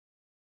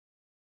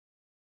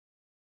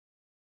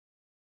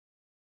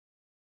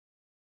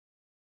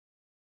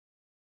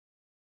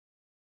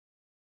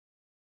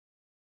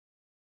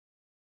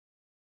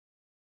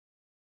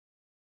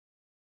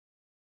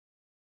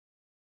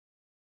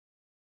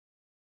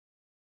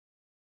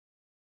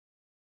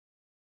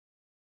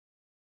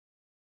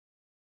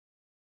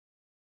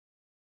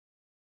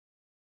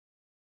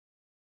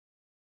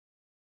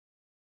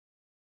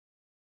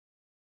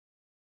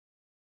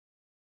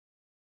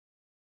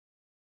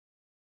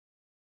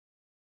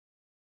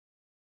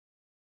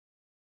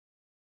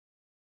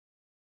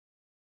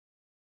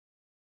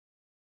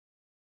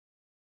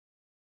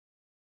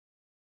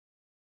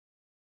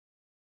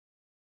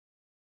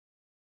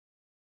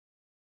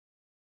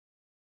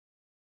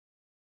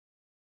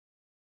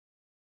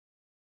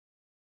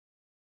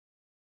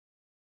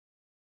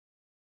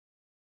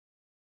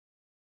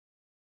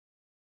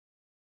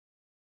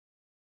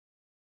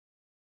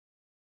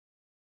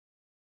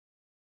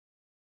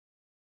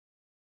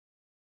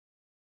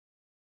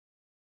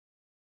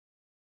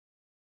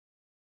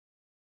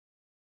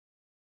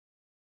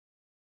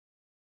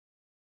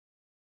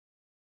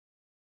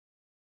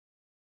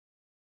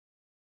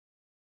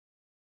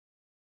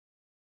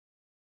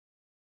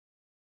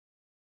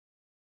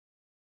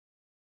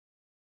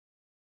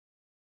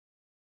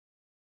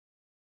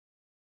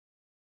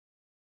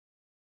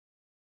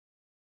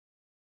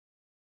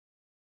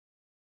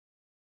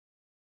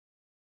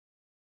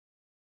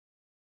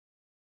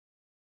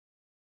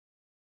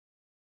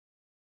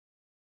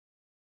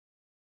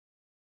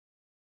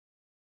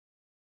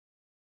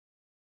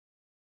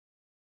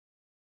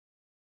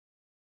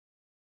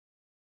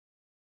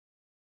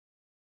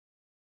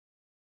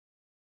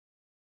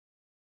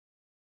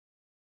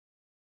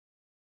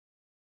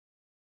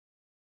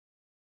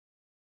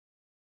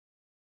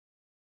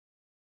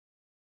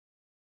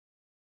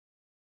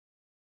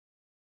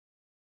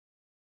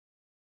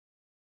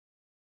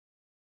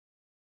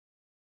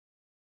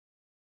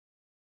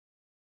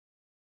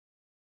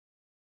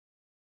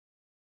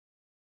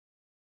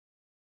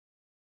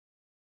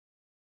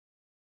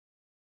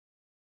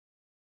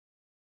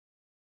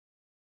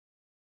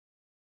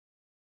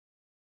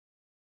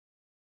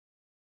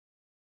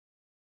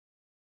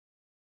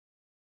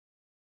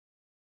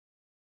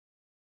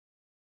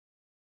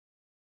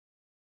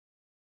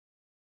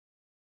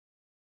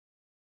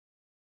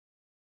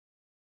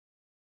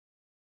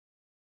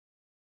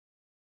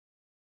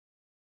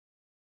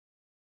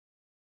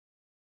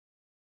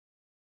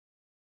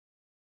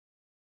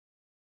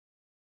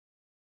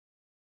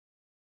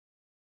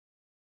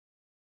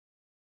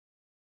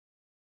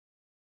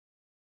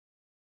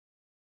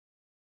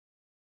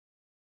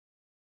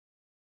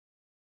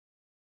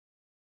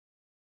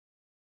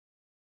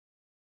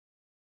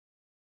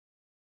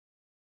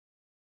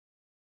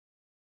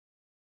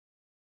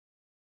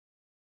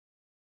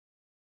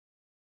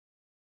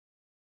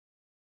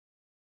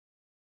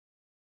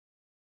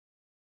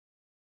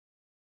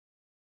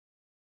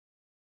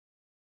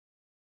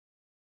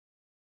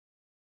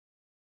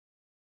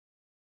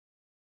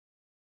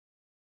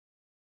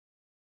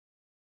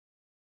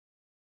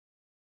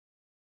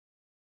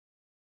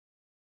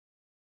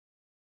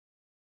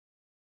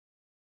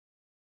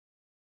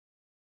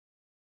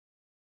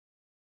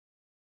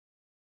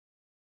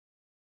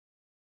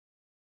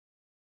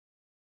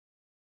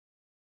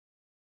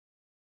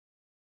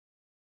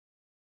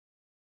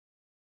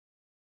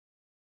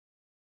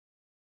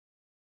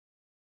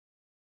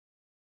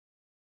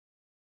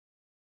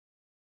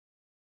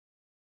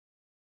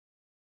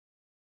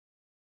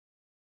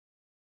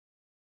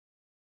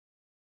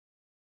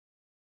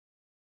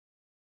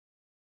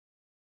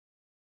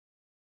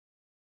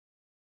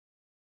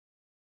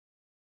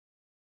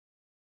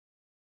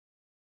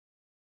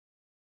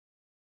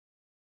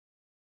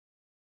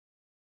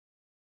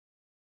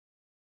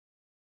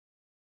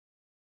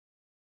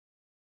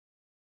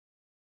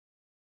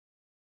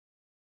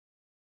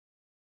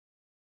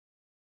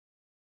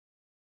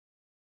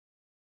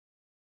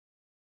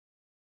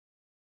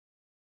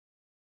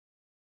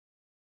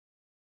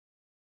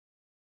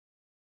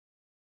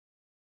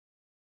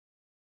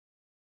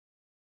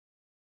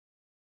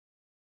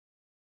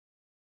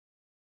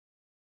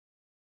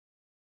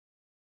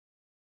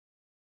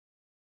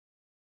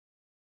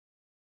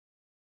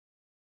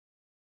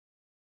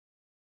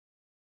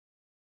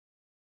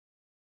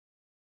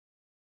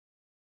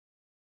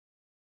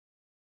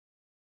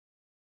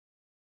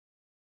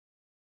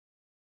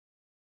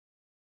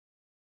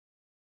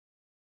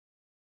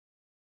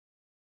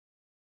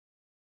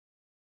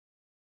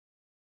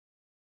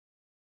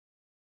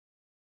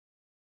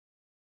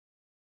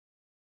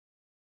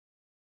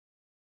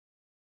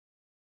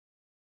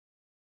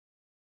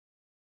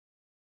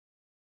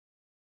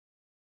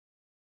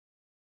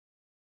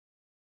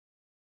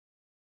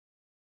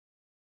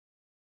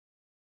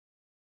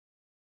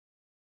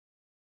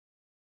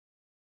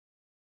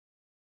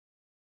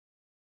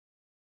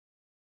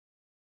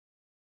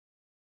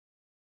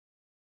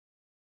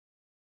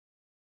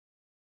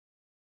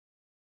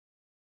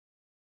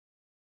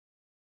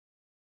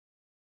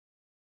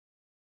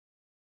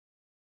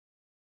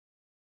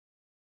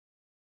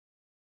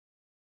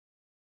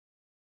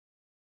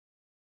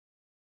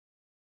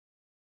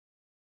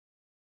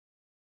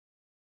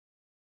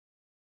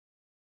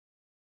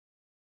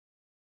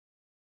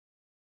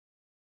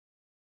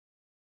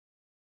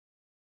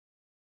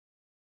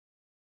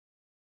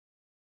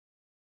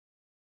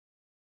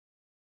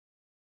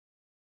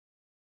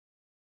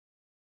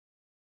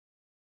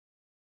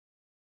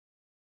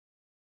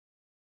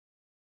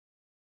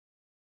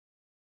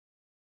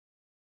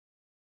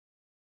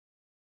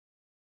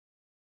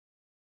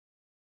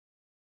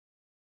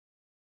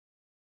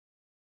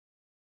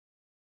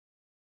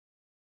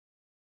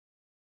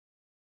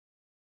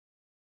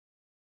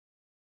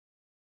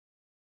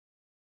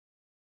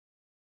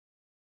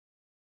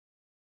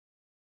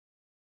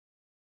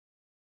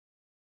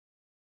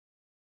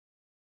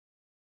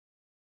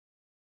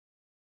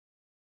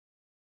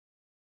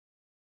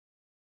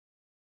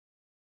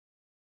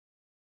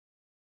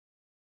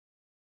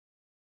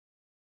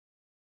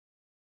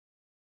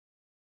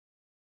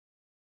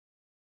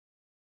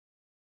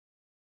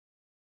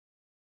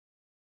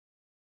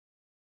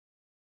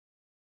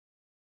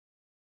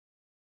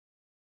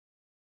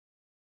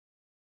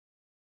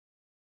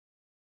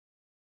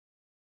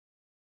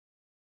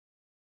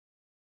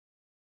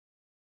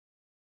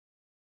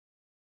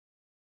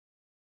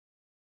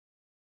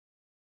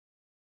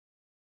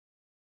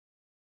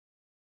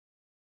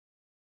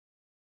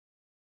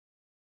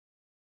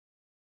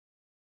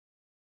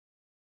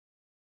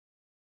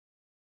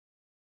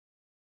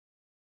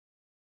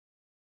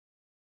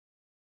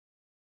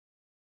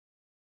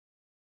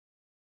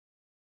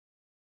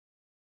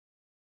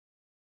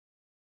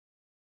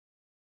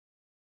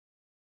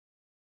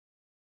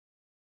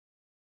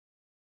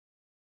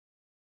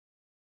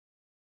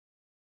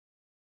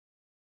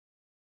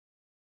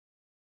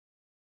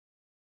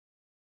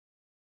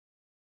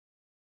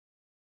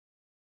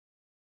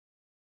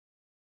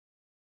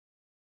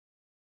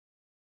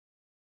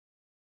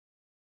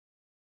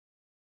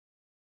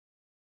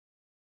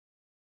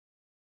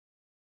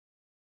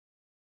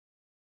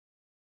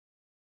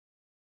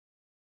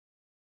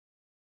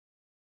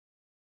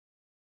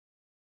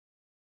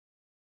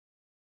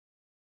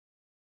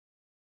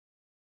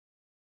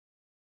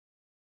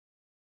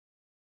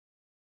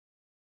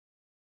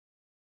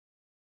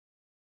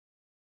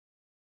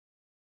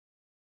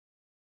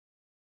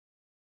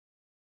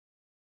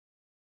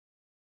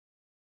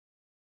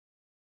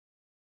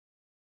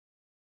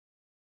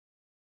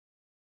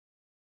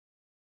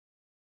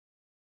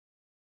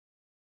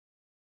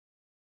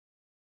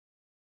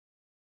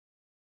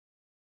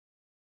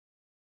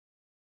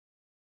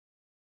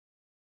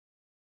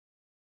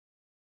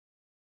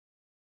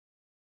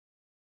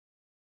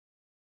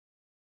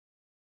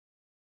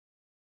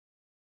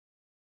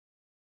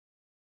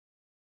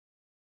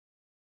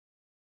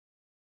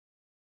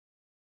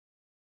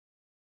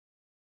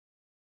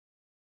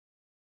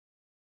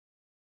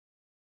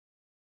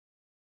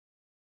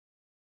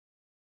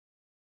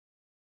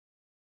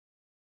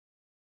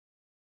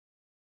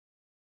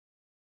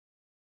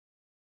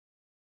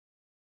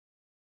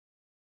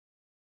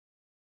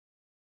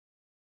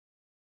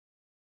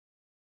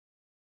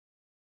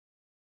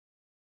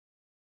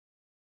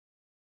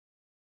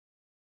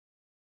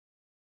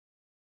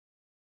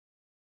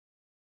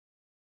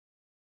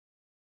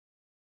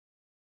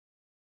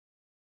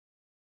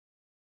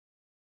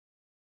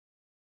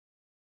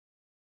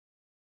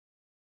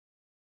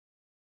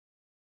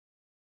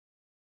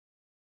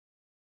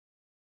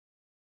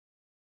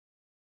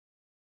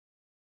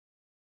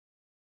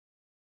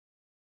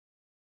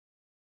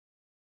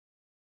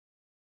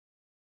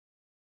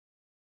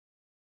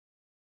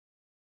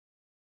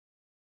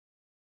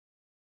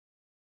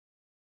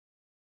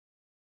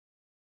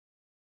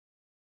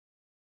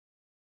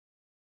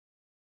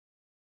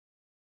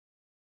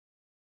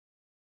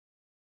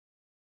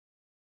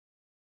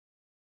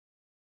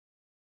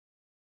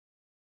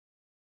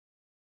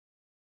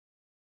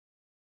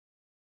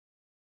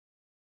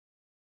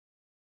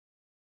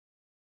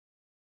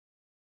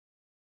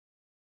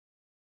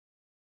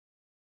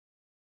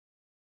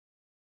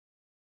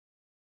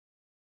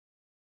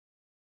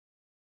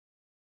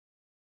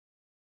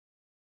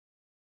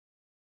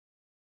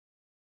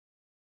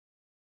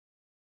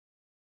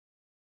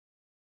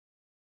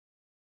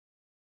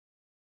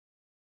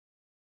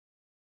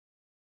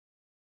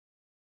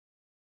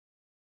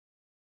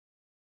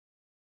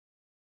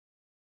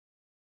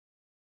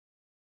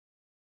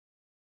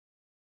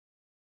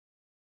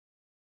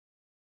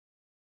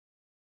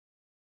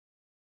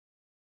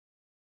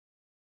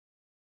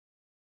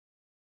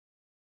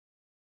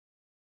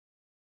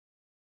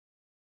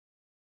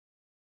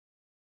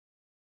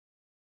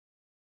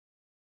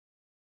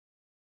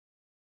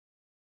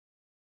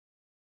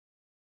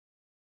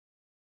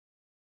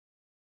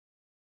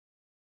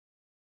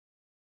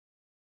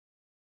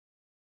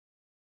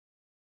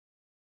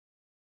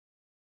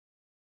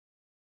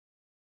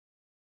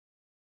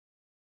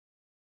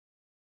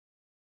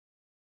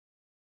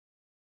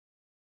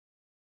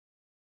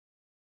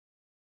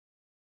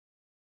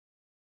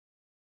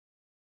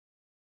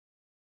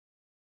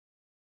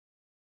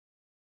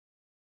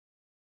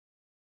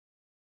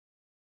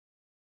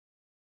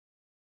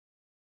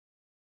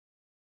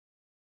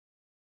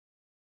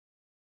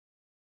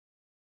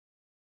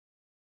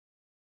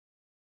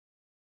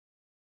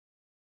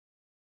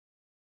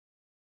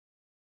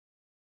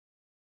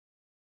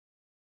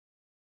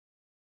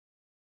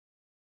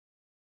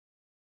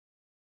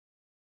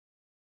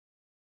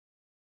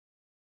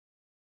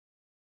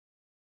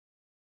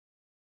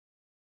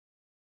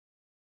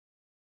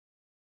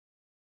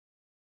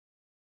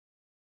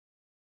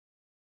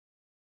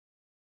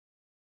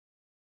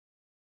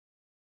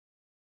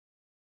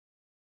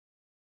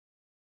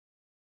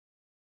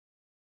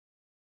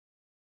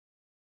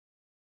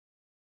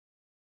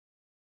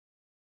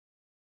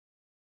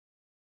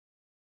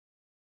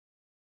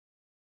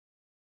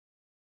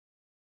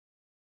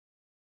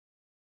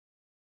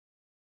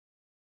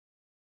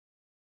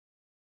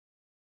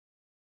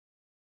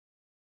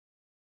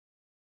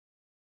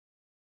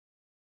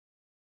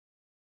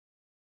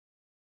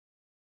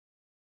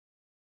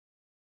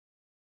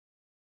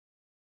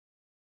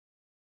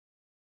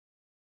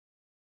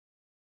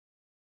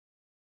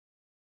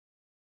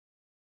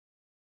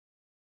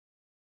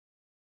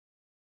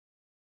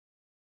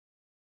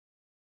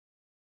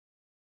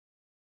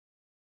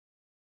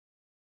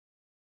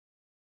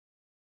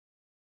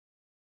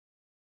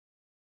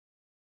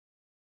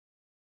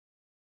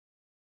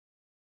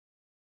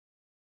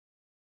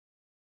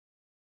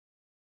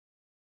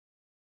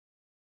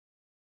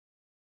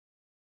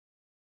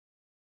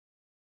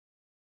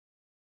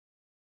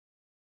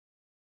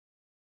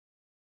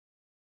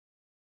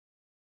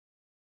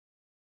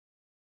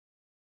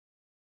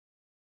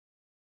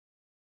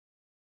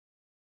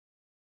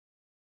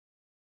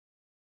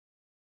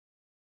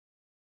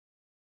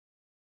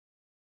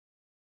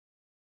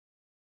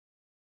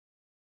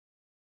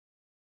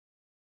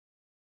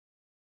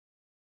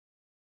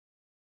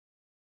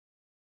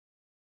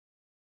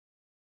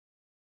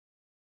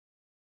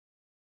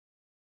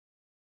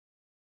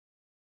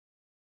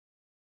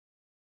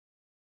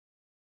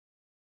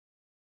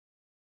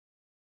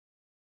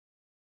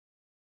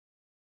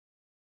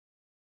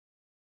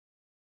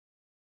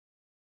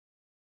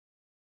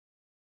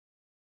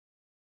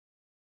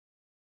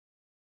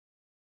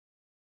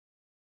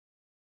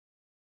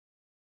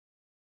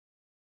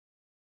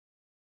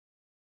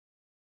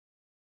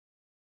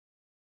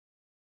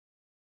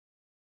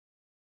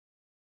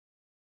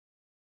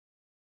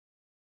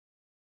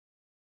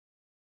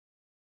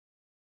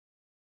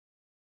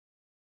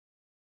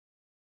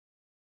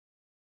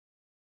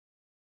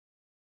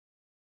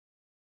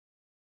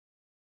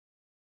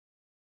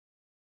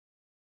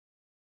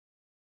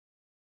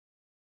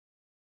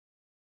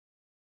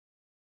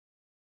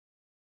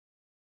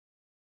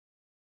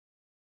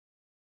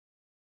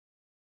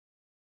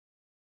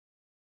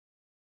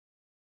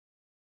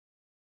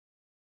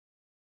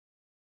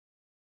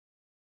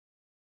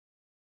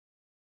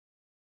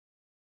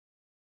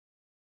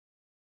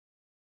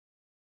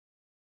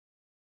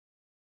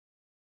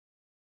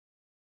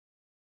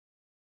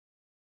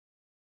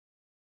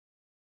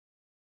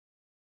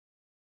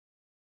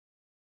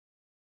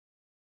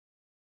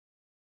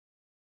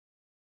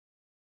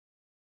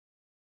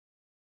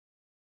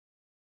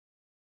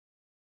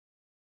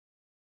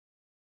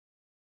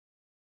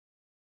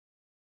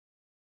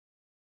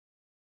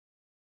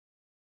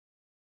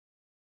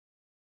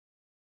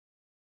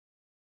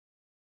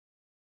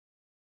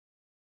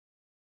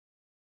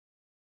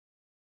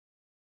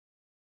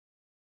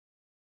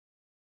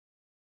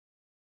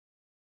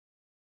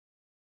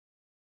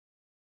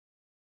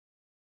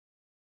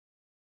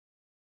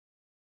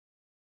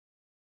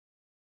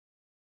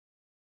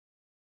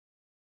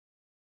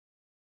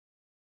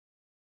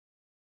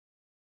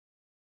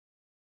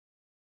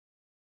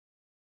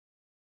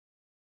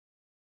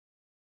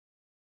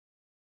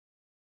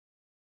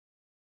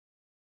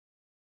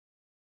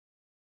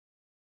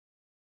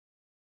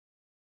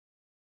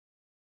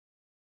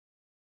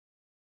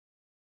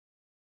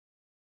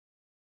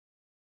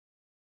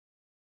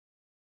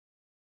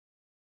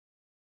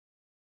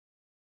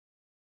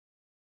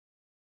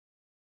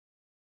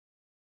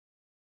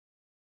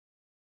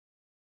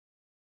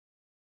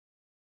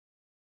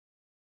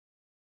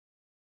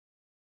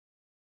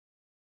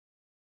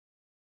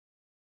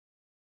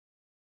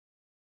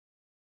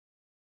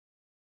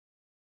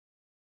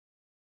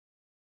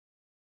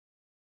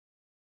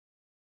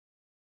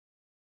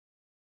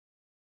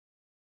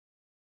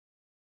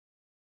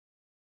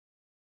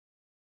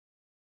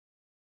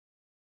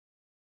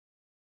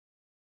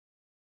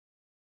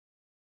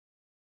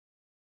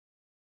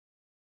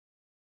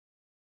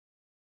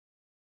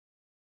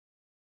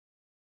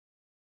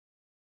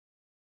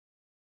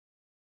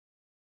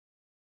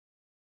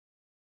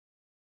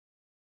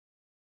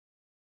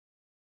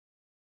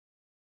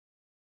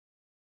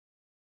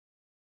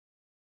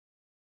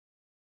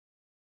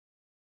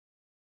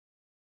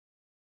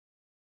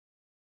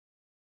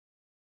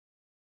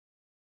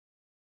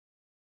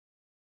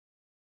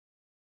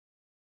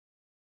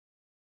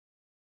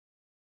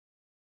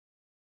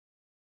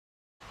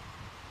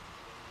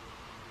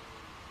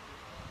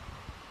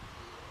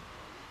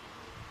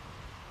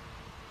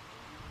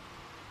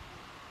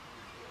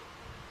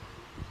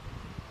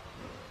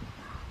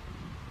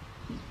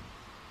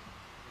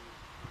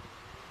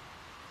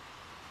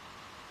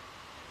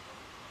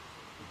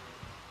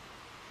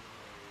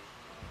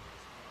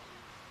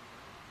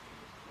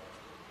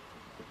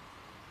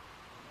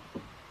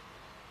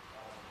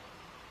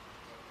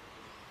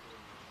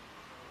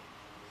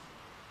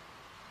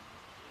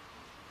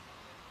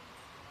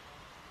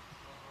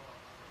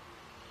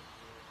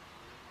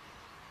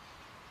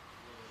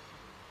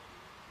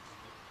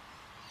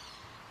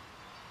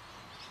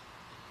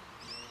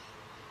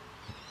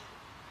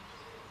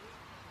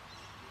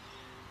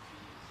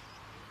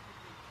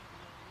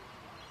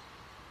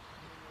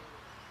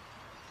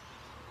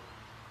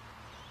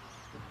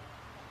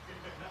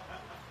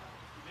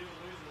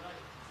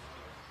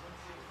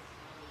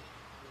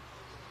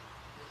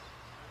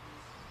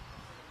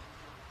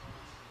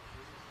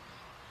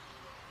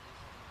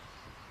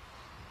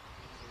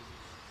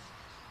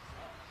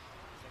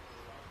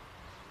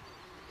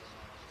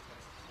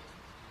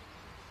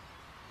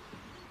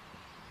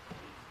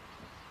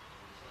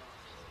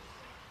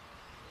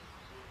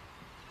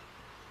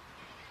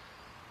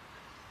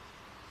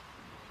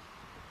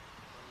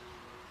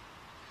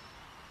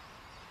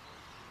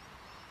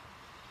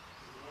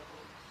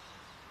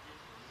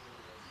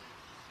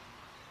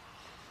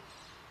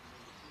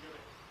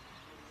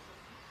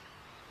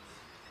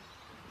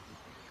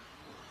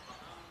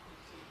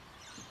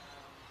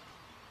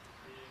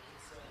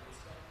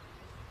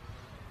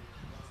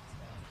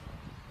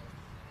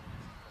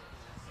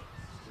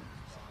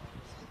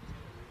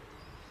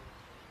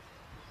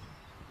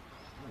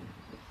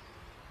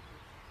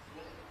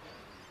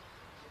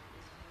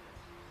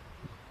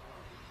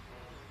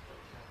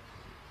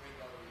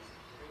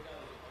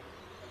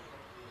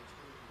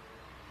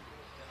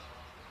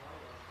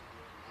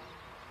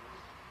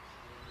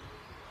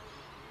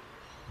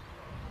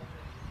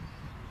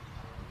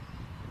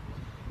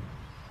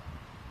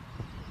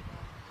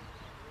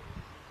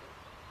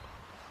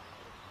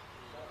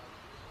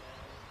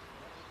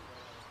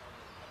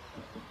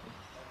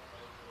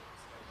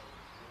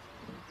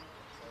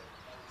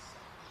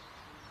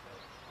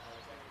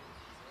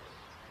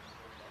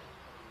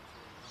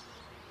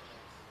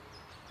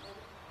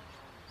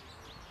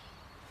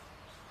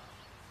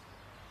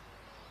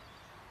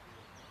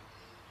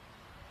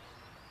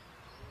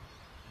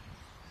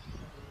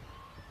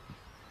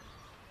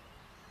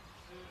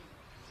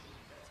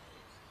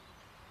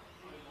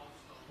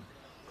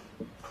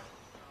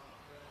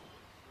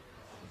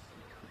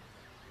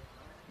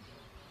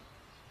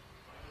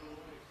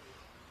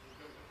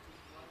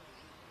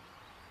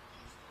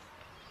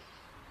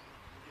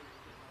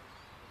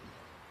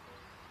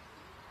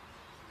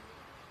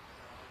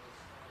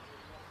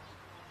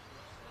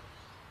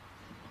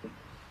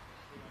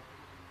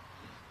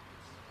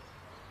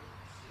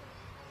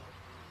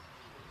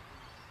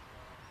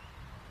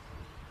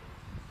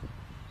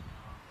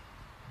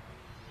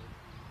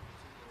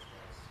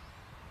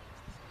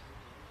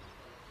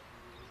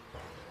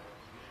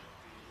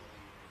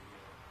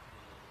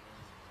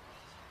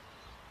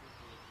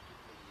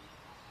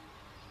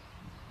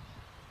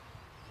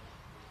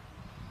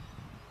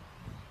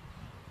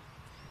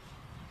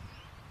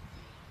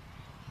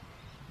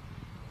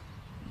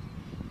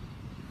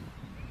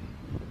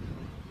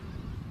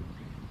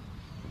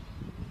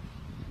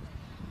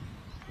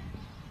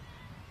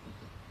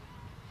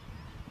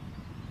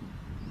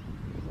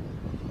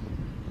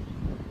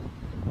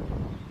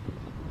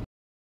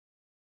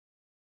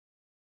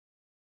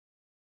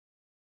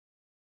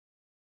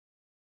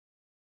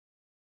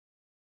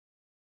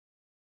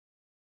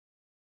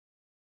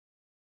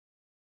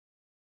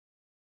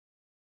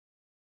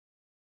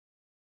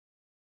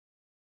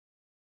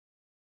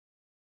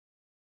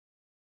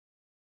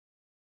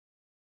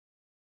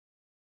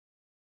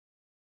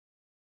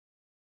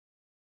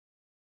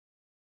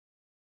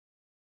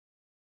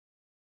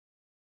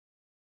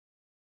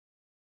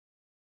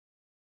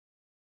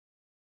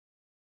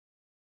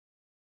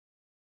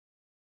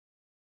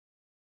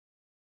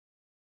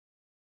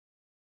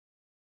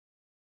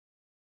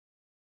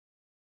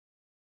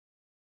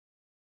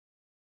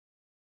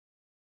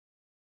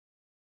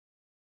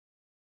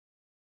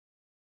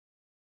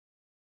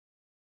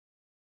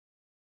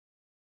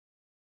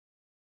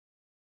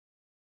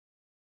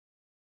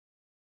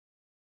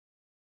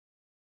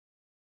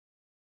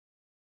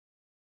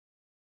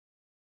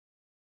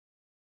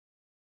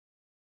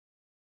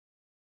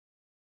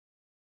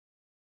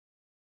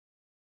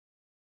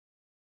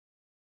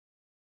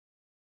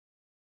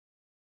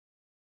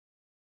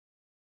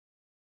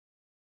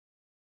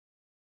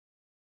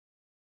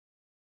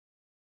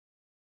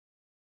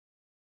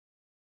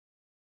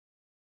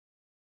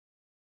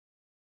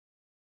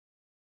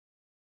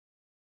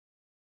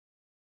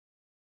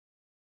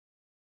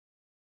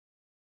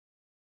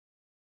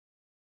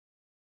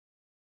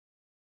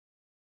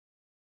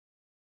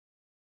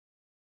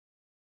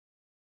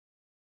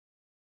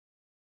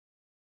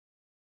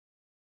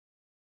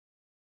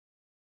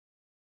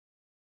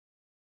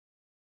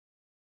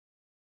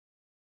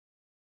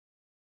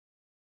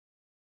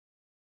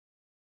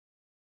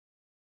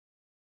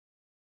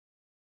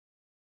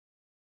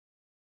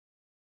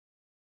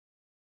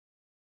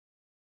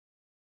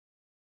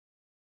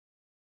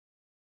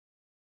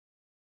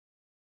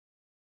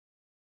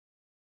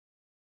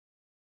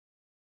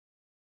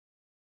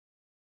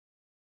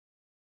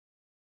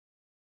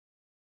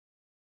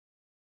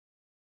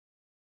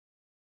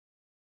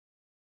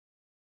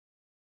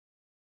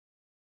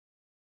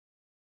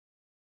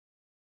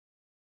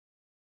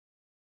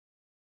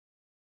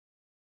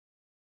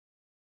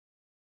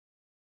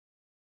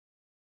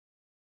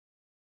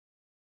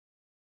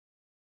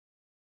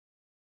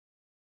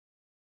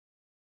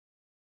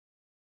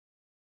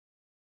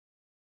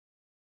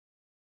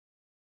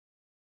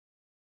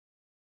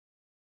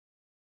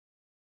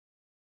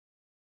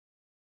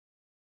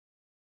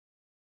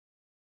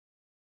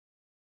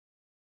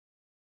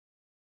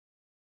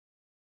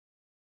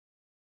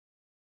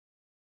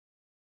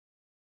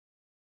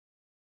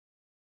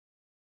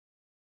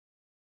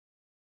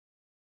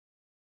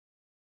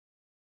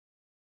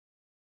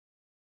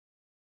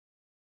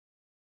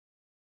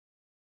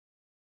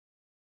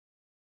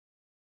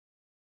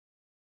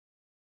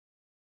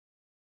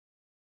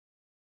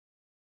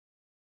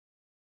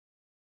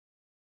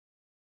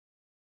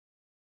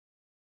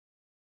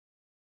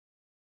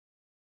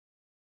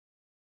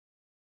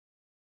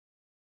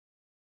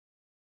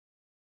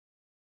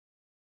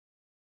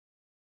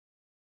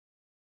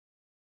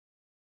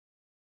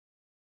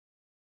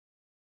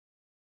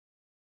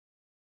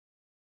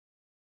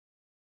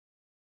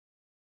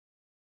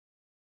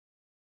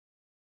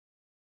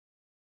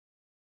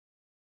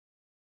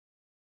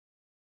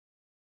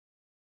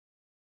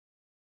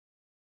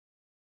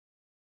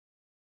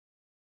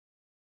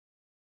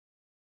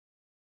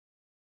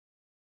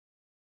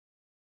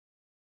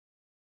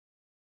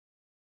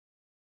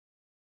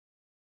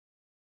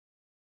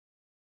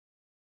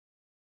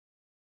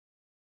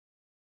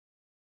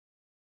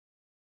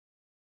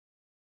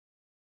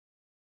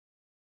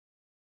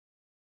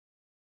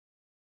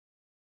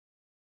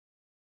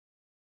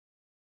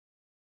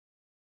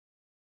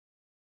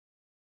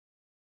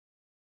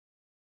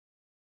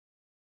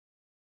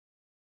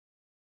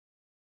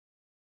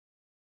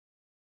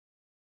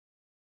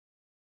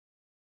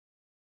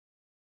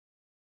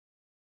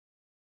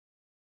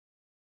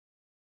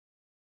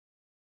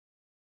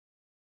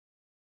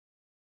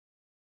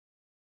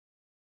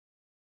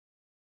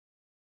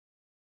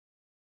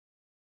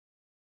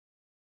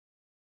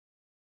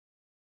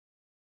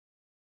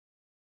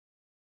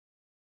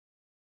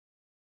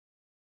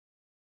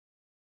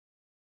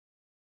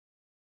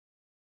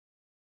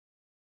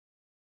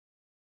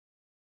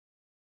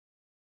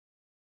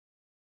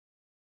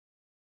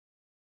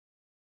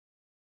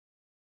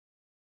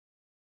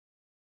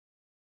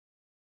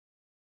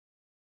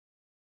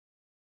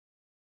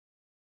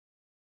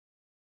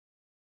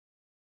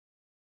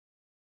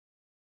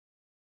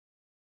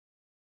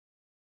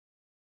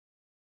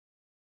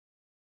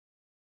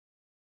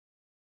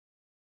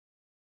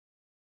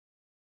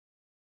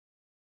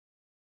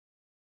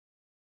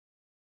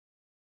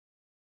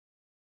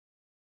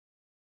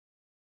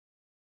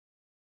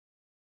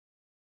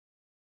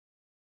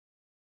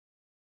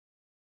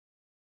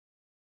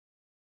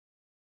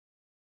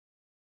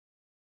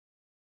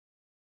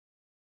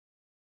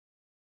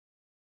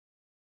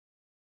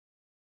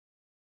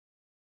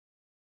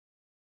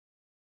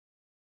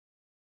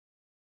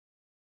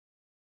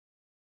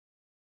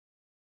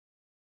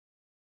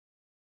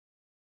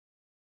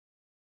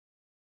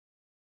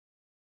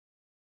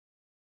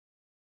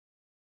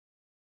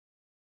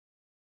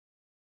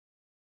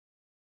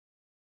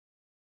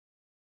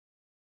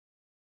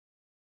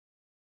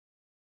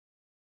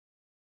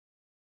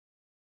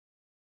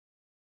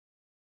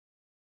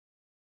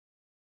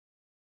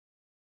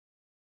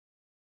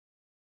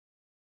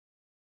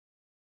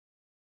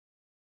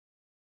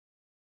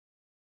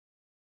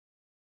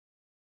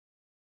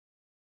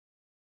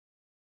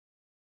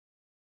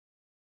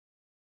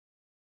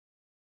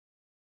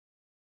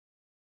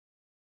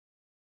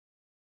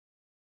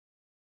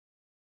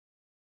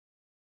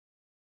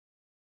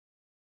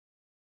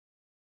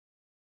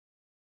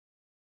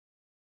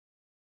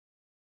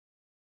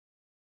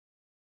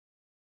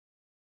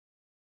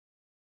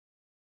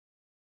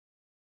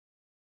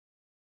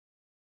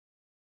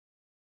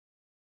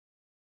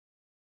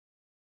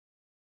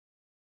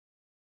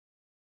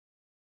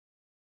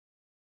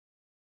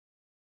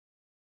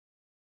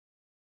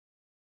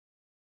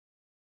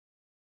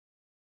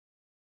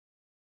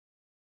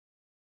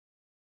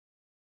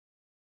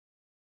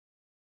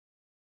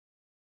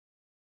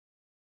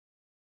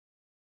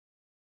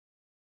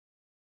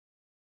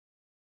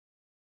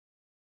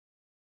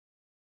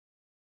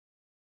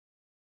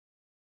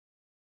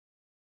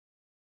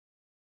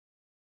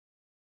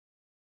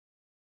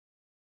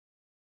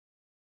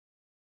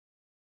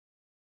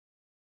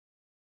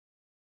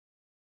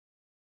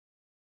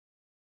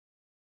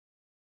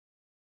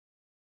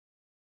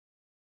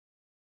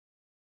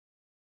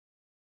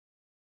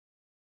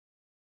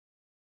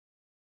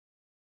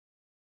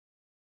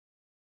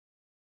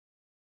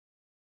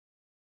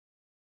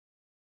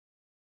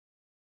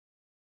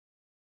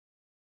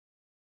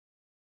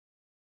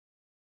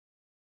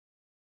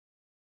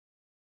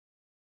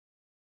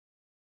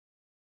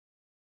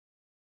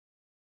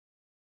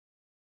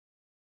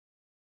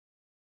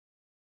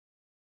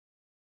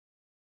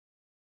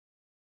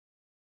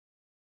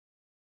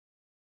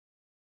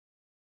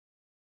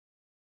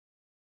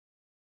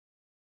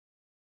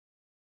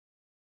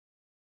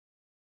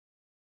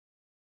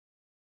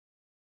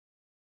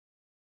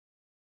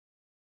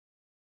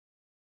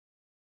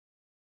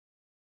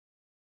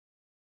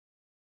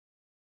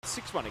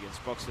6-1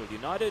 against Box Hill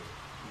United.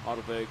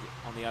 Heidelberg,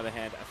 on the other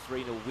hand, a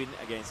 3-0 win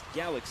against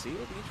Galaxy.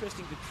 It'll be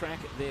interesting to track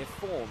their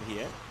form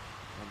here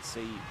and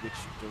see which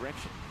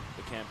direction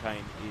the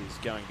campaign is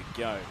going to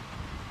go.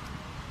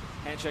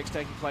 Handshakes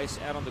taking place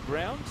out on the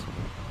ground.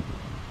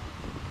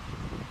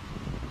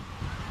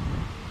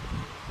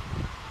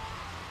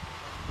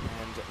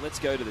 And let's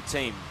go to the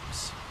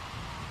teams.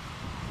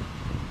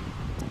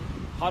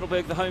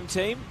 Heidelberg, the home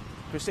team.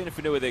 Christina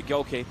Fanua, their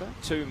goalkeeper.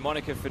 2,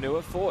 Monica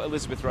Fanua. 4,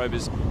 Elizabeth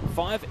Robers.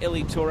 5,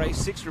 Ellie Torre.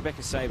 6,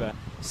 Rebecca Saber.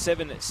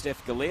 7,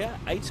 Steph Galea.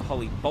 8,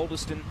 Holly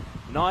Balderston.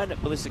 9,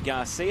 Melissa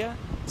Garcia.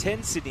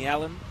 10, Sydney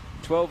Allen.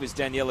 12 is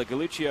Daniela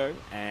Galuccio.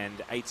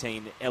 And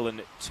 18,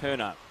 Ellen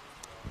Turner.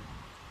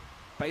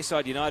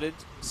 Bayside United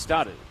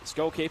started as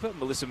goalkeeper,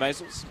 Melissa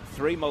Maisels.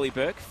 3, Molly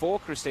Burke. 4,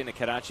 Christina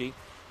Karachi.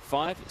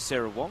 5,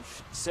 Sarah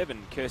Walsh.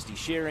 7, Kirsty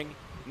Shearing.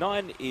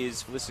 9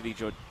 is Felicity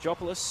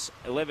Georgopoulos.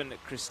 11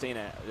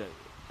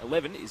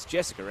 is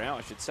Jessica Rao,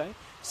 I should say.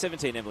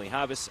 17, Emily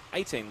Harvis.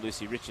 18,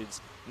 Lucy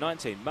Richards.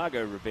 19,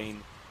 Margot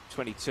Rabin.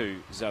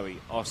 22, Zoe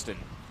Austin.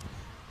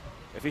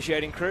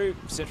 Officiating crew,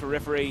 central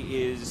referee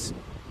is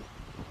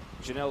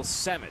Janelle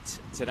Samet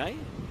today.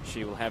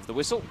 She will have the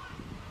whistle.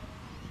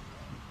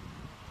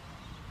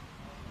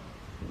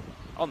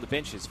 On the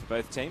benches for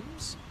both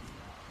teams,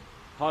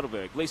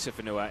 Heidelberg, Lisa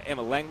Fanua,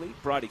 Emma Langley,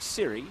 Bridie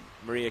Siri,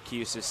 Maria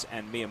Kiusis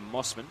and Mia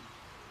Mossman.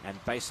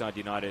 And Bayside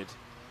United,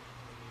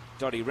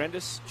 Dottie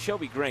Rendis,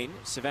 Shelby Green,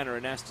 Savannah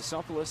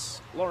Anastasopoulos,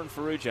 Lauren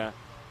Ferrugia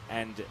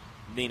and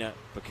Nina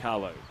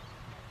Bacalo.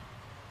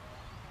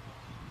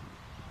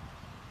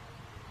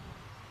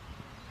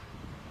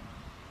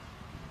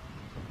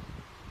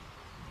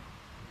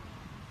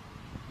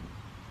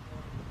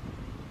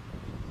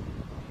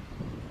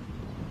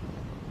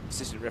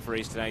 Assistant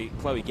referees today,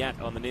 Chloe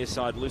Gatt on the near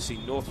side, Lucy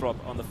Northrop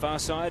on the far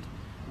side,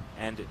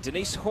 and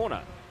Denise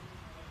Horner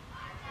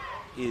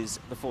is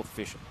the fourth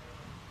official.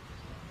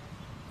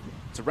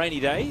 It's a rainy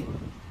day,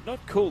 not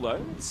cool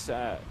though, it's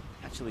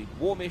actually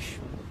warmish,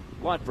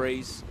 light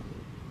breeze.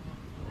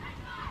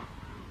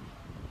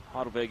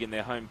 Heidelberg in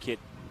their home kit,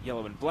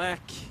 yellow and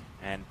black,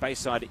 and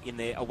Bayside in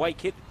their away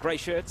kit, grey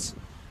shirts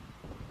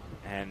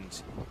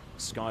and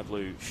sky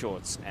blue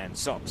shorts and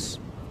socks.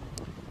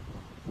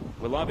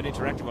 We're live and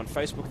interactive on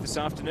Facebook this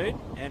afternoon.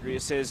 Andrea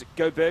says,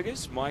 go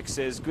Burgers. Mike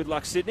says, good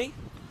luck, Sydney.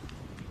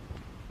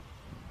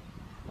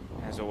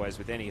 As always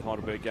with any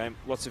Heidelberg game,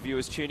 lots of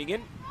viewers tuning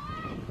in.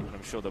 And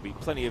I'm sure there'll be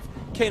plenty of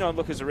keen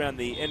onlookers around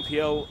the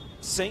NPL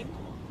scene.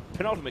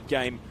 Penultimate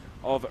game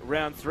of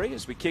round 3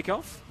 as we kick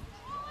off.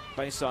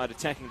 Bayside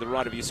attacking the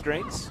right of your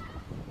screens.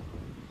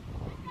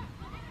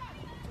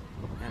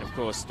 And of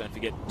course, don't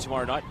forget,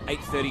 tomorrow night,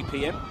 8:30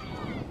 p.m.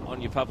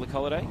 on your public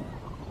holiday.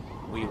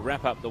 We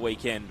wrap up the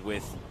weekend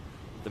with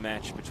the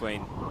match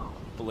between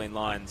Bulleen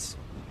Lions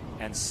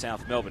and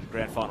South Melbourne,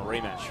 grand final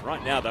rematch.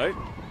 Right now, though,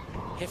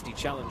 hefty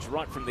challenge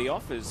right from the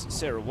off as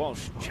Sarah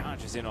Walsh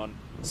charges in on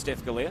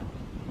Steph Galea.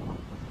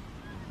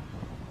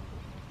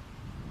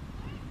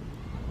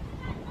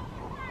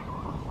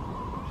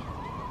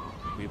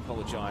 We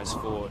apologise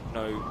for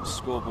no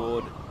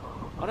scoreboard.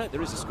 Oh no,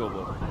 there is a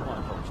scoreboard. My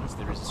apologies,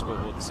 there is a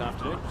scoreboard this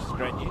afternoon, which is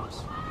great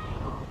news.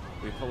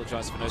 We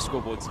apologise for no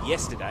scoreboards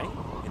yesterday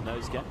in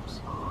those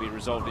games. Will be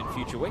resolved in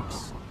future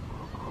weeks.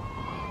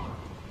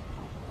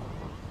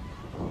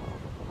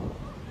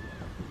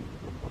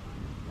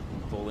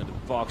 Ball into the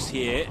box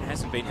here. It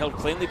hasn't been held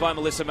cleanly by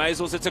Melissa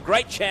Maisels. It's a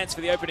great chance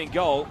for the opening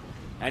goal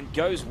and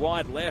goes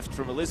wide left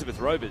from Elizabeth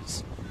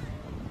Robers.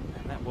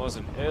 And that was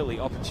an early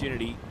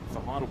opportunity for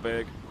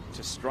Heidelberg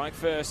to strike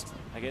first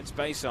against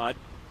Bayside.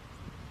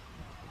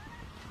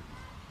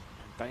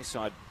 And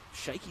Bayside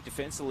shaky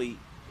defensively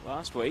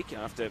last week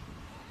after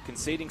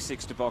conceding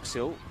 6 to Box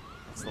Hill.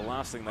 That's the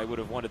last thing they would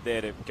have wanted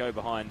there, to go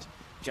behind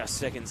just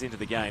seconds into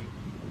the game.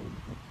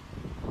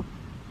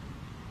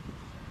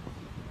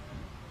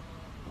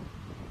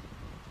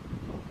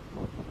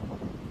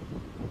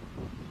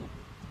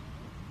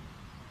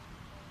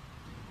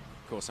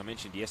 Of course, I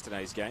mentioned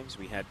yesterday's games.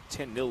 We had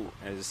 10-0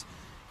 as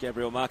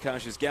Gabrielle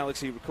Marcage's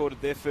Galaxy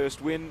recorded their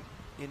first win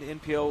in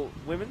NPL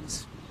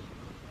Women's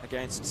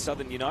against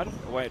Southern United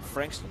away at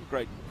Frankston.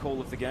 Great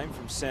call of the game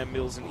from Sam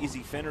Mills and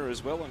Izzy Fenner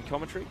as well on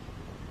commentary.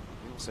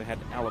 We also had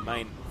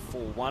Alamein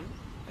 4-1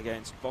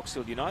 against Box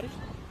Hill United.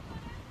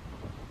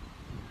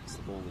 As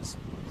the ball is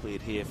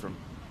cleared here from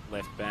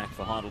left back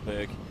for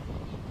Heidelberg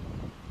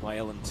by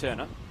Ellen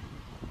Turner.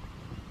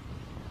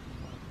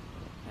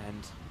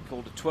 And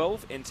called a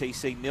 12,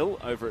 NTC 0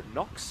 over at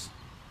Knox.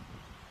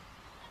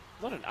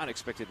 Not an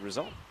unexpected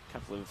result. A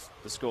couple of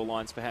the score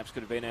lines perhaps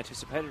could have been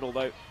anticipated,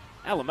 although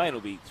Alamein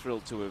will be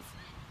thrilled to have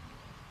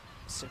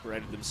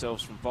separated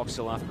themselves from Box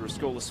Hill after a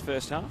scoreless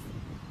first half.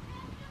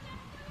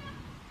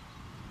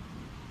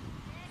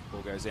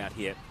 Ball goes out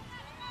here.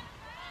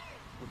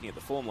 Looking at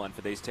the form line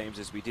for these teams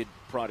as we did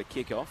prior to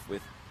kick-off,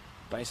 with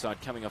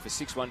Bayside coming off a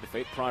 6-1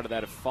 defeat, prior to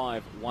that a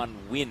 5-1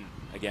 win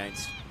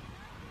against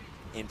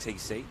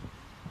NTC.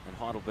 And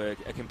Heidelberg,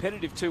 a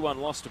competitive 2-1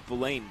 loss to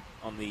Bulleen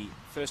on the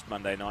first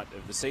Monday night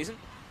of the season.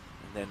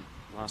 And then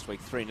last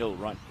week 3-0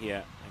 right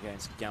here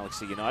against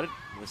Galaxy United.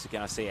 Melissa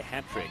Garcia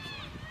hat-trick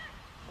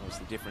was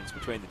the difference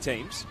between the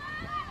teams.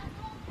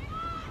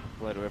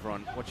 Hello to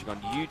everyone watching on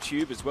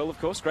YouTube as well, of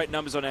course. Great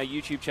numbers on our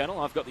YouTube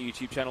channel. I've got the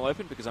YouTube channel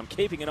open because I'm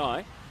keeping an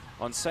eye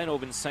on St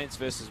Albans Saints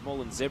versus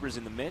Moreland Zebras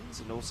in the men's,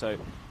 and also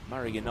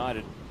Murray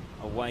United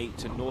away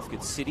to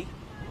Northcote City.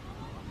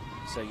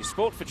 So your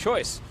sport for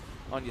choice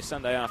on your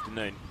Sunday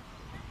afternoon.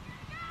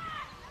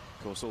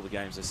 Of course, all the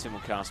games are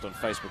simulcast on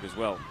Facebook as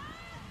well.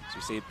 So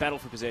we see a battle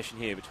for possession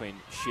here between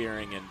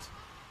Shearing and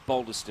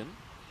Balderston.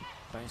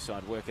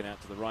 Bayside working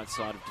out to the right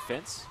side of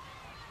defence.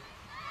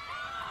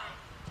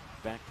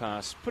 Back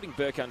pass, putting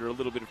Burke under a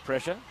little bit of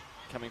pressure,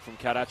 coming from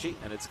Karachi,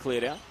 and it's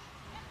cleared out.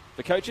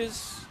 The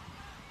coaches,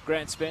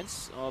 Grant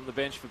Spence on the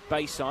bench for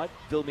Bayside.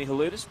 Bill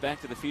Mihaludis,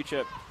 back to the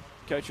future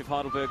coach of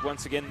Heidelberg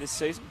once again this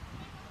season.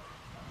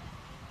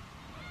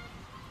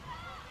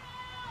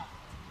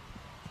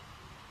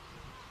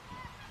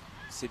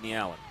 Sydney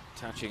Allen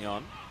touching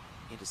on.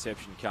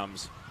 Interception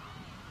comes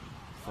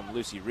from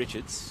Lucy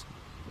Richards.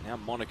 Now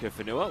Monica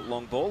Fanua,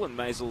 long ball, and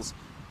Maisels,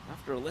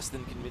 after a less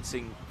than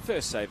convincing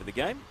first save of the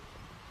game,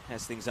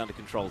 has things under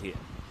control here.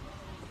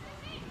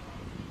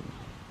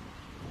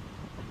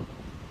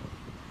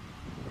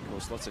 Of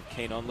course, lots of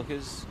keen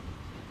onlookers.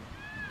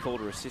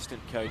 Calder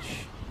assistant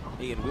coach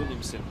Ian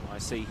Williamson, I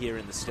see here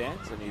in the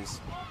stands, and his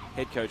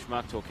head coach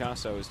Mark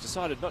Torcaso has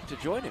decided not to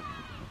join him.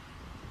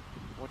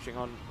 Watching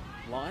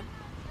online.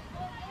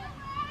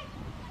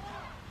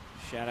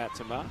 Shout out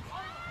to Mark.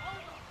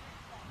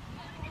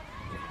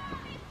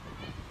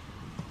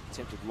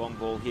 Attempted long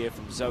ball here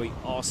from Zoe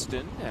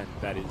Austin, and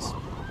that is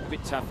a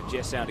bit tough for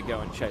Jess Howe to go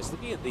and chase.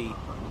 Looking at the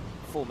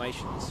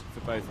formations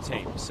for both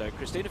teams. So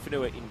Christina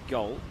Fanua in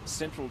goal,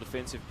 central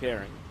defensive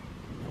pairing.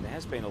 And there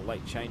has been a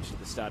late change to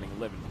the starting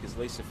 11 because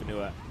Lisa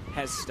Fanua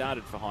has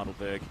started for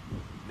Heidelberg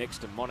next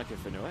to Monica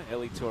Fanua.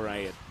 Ellie Torre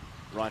at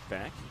right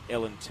back,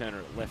 Ellen Turner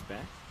at left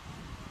back.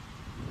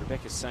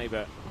 Rebecca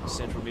Saber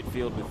central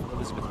midfield with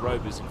Elizabeth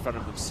Robers in front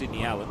of them,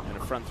 Sydney Allen, and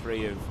a front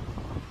three of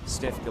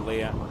Steph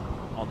Galea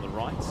on the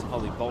right,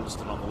 Holly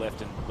Balderston on the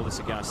left, and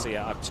Melissa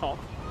Garcia up top,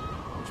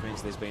 which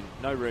means there's been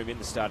no room in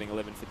the starting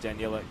 11 for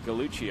Daniela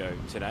Galuccio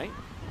today.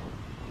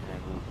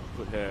 And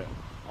we'll put her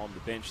on the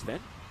bench then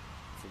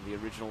from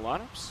the original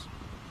lineups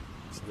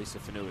as Lisa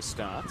Fanua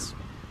starts.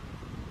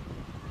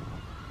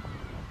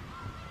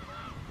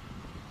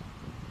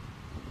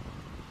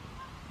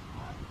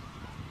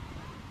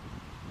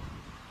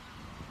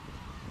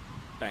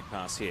 Back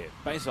pass here.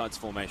 Bayside's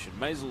formation.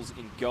 Maisels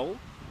in goal.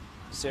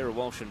 Sarah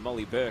Walsh and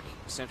Molly Burke,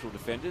 central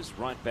defenders.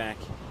 Right back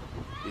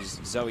is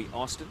Zoe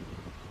Austin.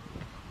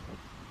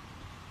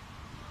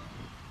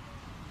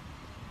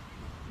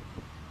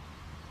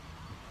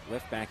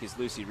 Left back is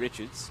Lucy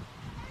Richards.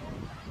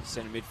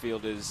 Centre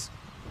midfielders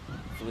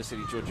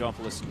Felicity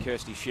Georgopoulos and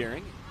Kirsty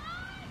Shearing.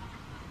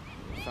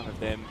 In front of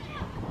them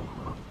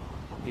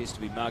appears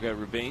to be Margot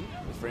Rubin,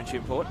 the French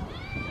import.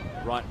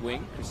 Right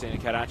wing, Christina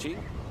Karachi.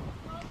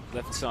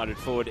 Left-sided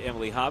forward,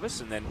 Emily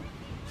Harbus, and then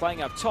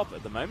playing up top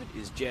at the moment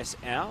is Jess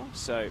Au.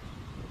 So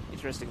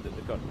interesting that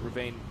they've got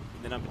Rubin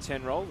in the number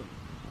 10 role,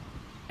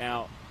 and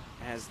Au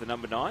has the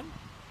number 9.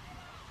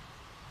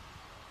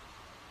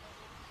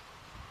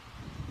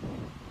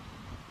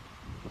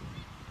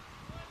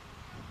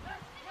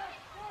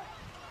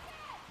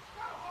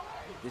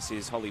 This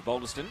is Holly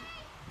Balderston,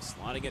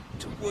 sliding it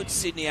towards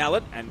Sydney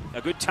Allen, and a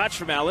good touch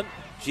from Allen.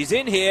 She's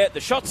in here, the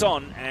shot's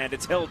on, and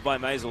it's held by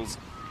Maisels.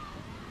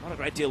 Not a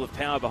great deal of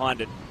power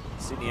behind it.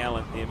 Sydney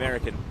Allen, the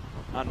American,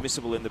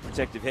 unmissable in the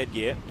protective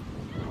headgear.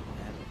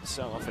 And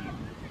so often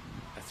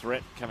a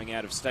threat coming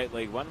out of State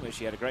League 1, where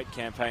she had a great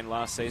campaign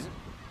last season.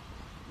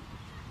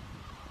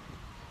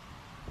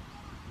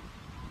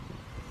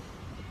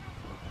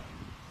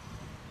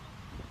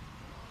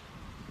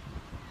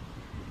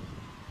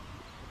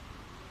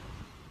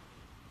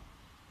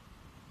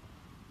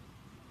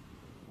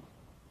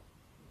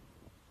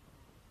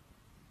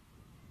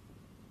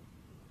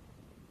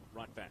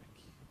 Right back,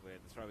 where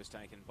the throw is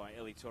taken by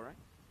Ellie Torre.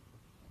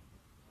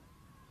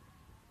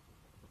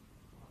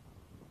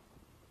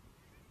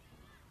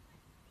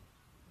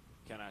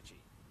 Karachi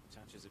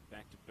touches it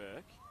back to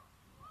Burke.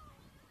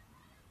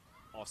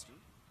 Austin.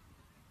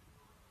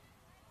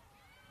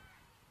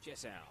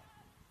 Jess Au.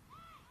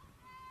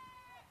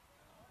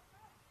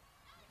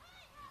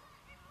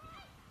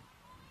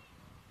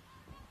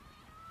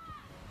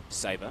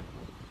 Saber.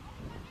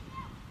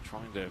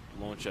 Trying to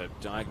launch a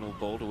diagonal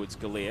ball towards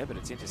Galea, but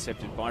it's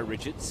intercepted by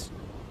Richards.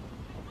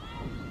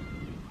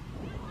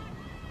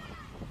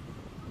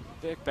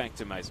 Burke back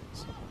to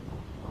Maisels.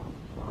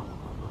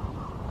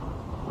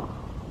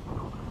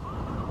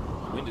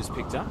 Wind has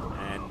picked up,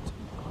 and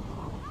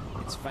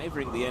it's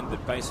favouring the end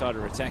that Bayside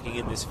are attacking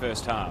in this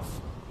first half.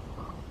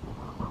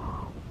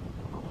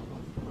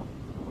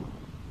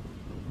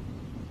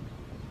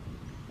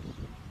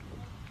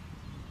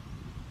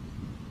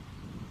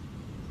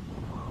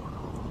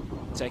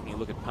 Taking a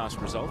look at past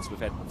results, we've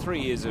had 3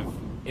 years of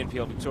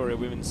NPL Victoria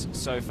Women's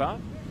so far.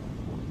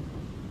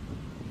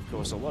 Of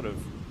course, a lot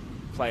of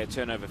player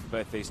turnover for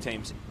both these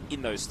teams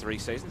in those 3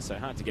 seasons, so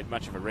hard to get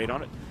much of a read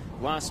on it.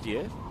 Last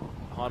year,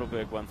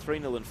 Heidelberg won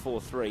 3-0 and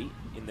 4-3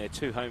 in their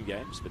 2 home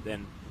games, but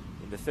then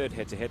in the third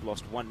head-to-head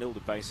lost 1-0 to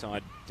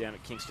Bayside down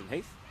at Kingston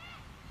Heath.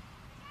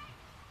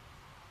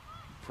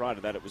 Prior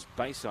to that, it was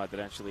Bayside that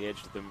actually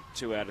edged them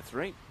 2 out of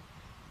 3,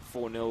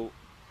 4-0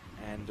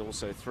 and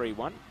also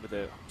 3-1 with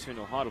a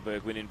 2-0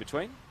 Heidelberg win in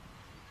between.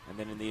 And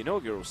then in the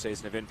inaugural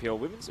season of NPL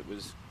Women's, it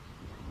was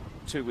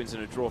 2 wins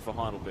and a draw for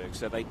Heidelberg.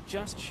 So they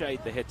just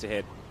shade the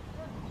head-to-head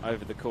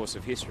over the course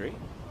of history.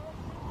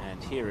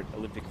 And here at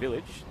Olympic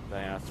Village,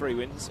 they are 3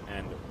 wins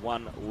and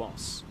 1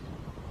 loss.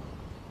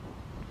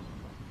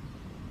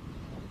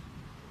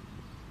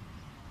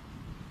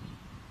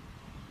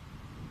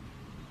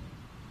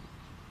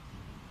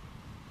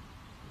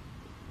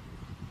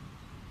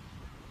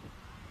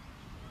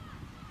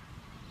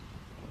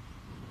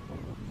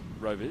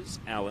 Rovers,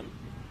 Allen,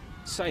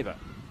 Sabre.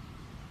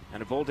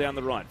 And a ball down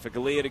the right for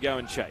Galea to go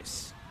and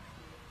chase.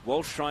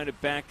 Walsh trying to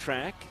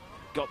backtrack,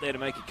 got there to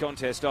make a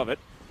contest of it.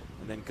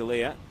 And then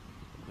Galea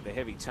with a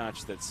heavy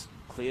touch that's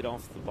cleared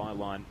off the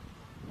byline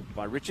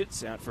by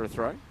Richards, out for a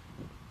throw.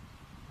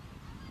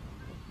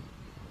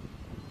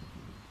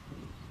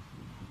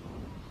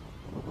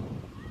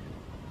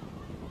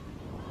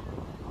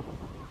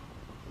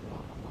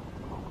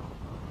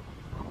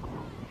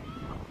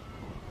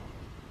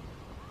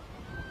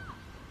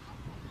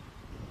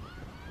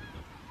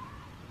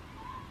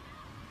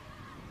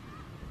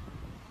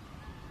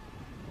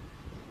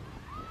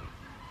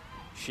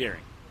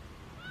 Shearing.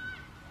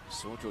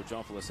 Saw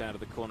Georgopoulos out of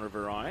the corner of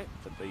her eye,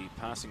 but the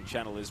passing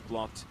channel is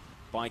blocked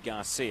by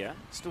Garcia.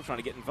 Still trying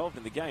to get involved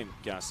in the game,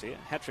 Garcia.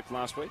 Hat-trick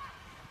last week.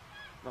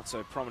 Not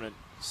so prominent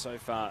so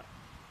far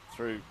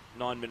through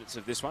 9 minutes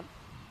of this one.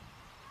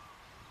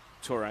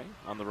 Torre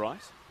on the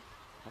right.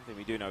 One thing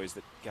we do know is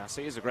that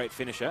Garcia is a great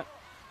finisher.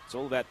 It's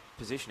all about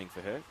positioning for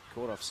her.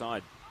 Caught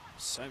offside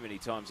so many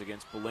times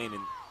against Bulleen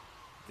in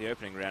the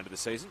opening round of the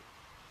season.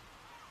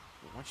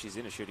 But once she's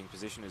in a shooting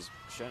position, has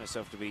shown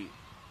herself to be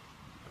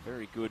a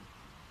very good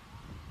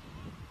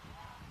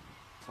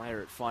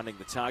player at finding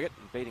the target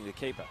and beating the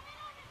keeper.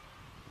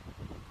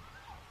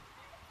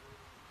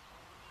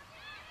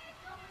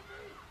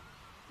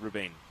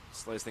 Rubin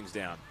slows things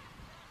down.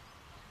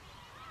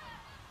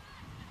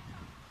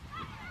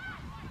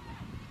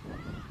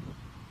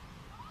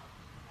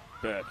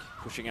 Burke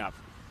pushing up.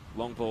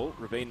 Long ball.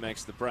 Rubin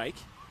makes the break.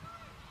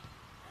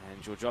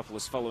 And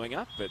Georgopoulos following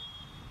up, but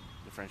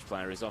the French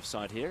player is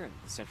offside here, and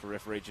the central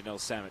referee Janelle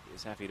Samet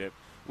is happy to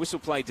whistle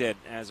play dead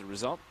as a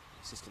result.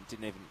 The assistant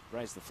didn't even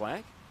raise the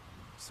flag.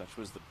 Such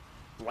was the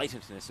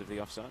blatantness of the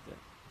offside there.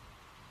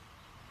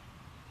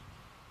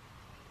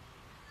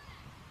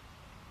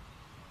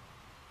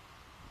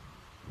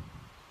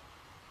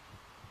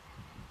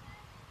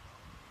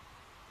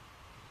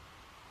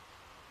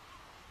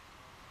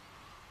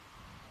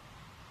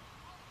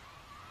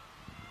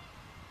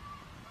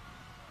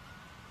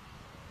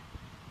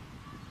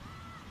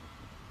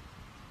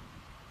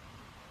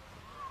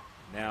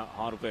 Now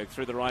Heidelberg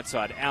through the right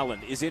side.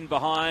 Allen is in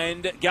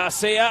behind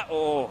Garcia.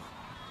 Oh,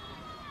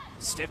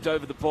 stepped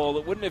over the ball.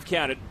 It wouldn't have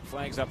counted.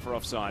 Flags up for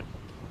offside.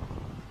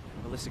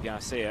 And Melissa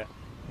Garcia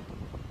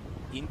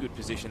in good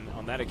position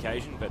on that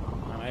occasion, but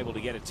unable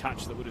to get a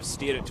touch that would have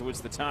steered it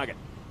towards the target.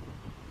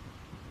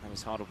 That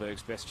was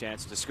Heidelberg's best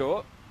chance to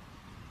score.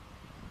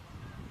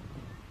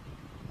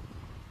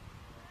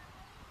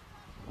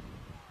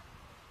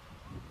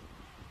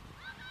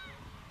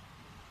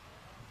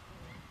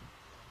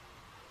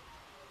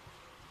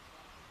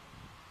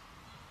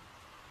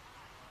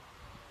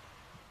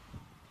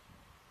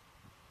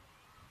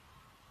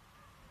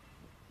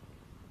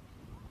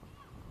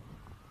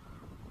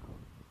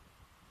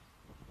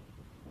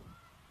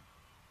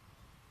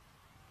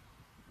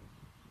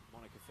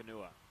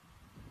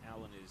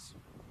 Allen is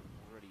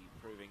already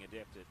proving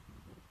adept at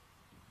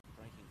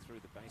breaking through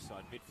the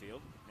Bayside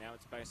midfield. Now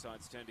it's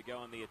Bayside's turn to go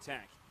on the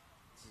attack.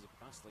 This is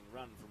a bustling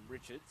run from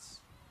Richards.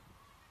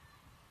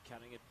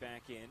 Cutting it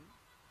back in.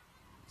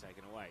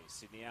 Taken away.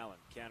 Sydney Allen.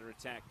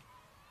 Counter-attack.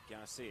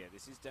 Garcia.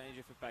 This is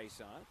danger for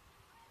Bayside.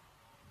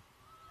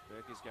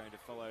 Burke is going to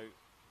follow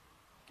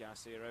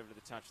Garcia over to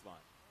the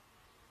touchline.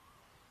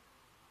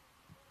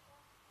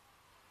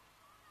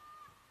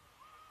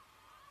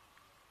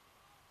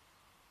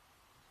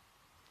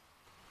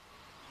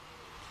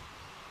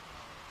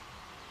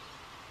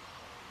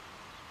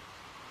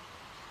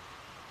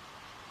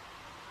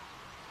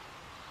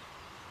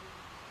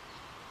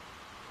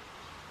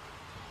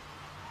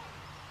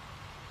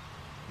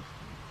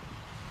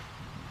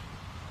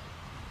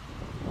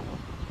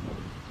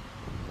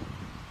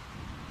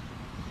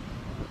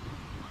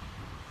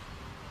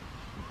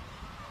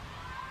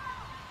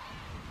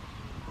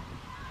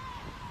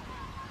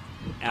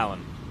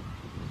 Allen.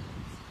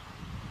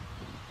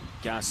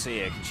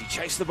 Garcia, can she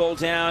chase the ball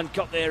down?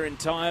 Got there in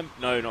time?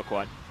 No, not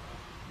quite.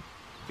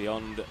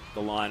 Beyond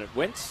the line it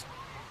went.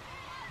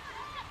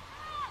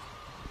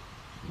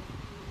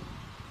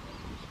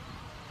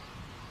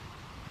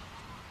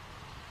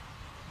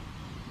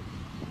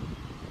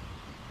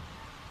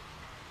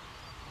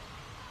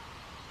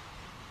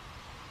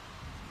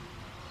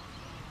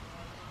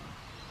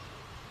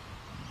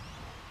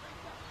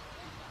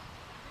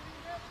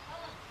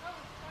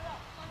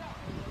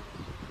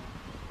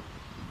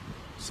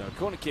 So a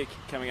corner kick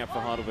coming up for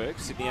Heidelberg.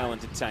 Sydney Allen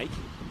to take.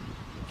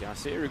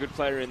 Garcia, a good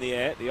player in the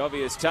air. The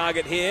obvious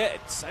target here.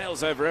 It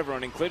sails over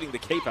everyone, including the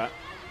keeper.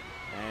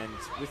 And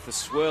with the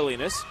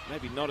swirliness,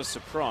 maybe not a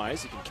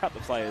surprise. He can cut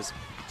the players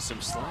some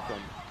slack. I'm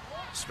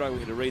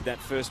struggling to read that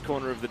first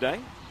corner of the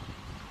day.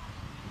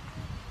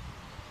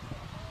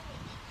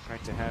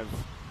 Great to have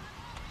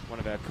one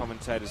of our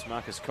commentators,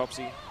 Marcus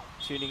Copsey,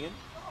 tuning in.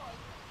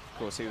 Of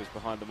course, he was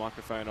behind the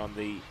microphone on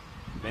the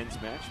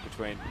men's match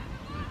between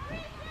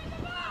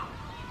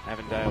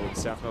Avondale and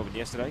South Melbourne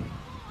yesterday.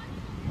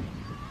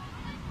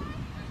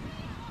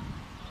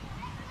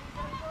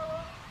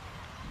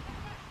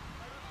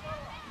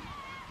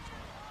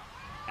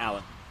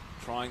 Allen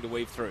trying to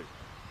weave through.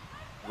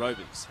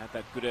 Rovers had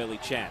that good early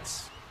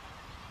chance.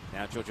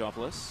 Now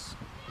Georgopoulos.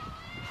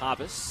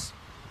 Harvis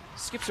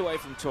skips away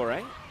from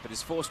Torre, but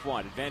is forced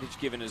wide. Advantage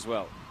given as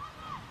well.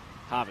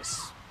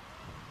 Harvis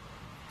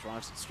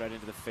drives it straight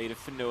into the feet of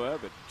Fanua,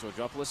 but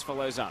Georgopoulos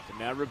follows up. And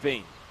now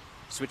Rabin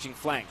switching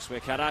flanks where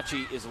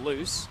Karachi is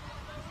loose.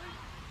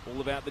 All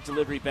about the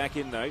delivery back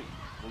in though.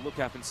 We'll look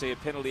up and see a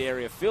penalty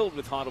area filled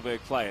with Heidelberg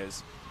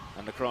players,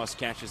 and the cross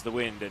catches the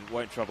wind and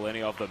won't trouble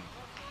any of them.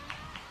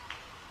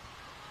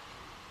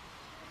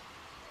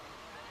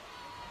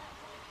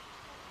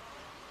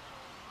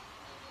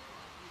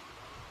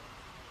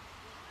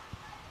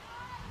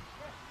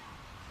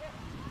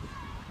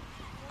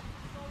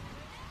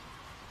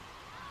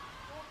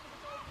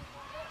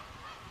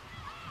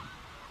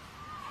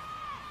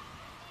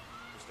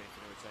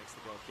 Takes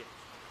the goal kick.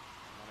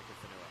 Monica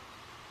Fanua.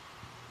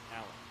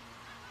 Allen.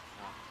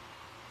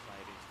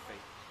 Played into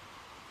feet.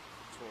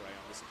 Torre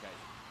on this occasion.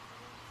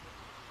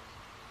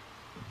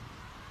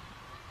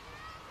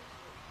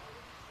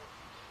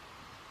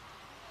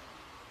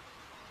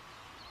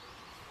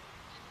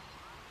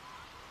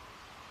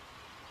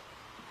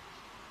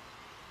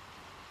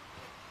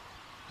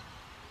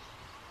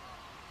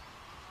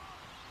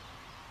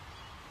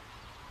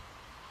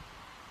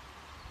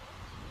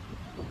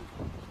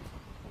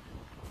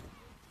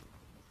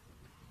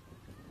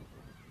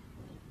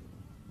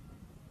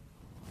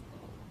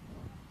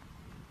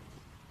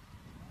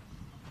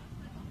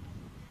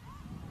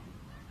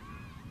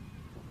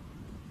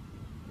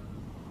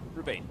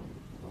 Rabin.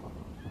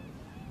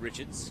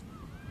 Richards.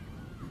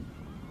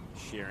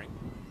 Shearing.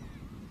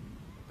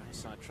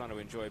 Bayside trying to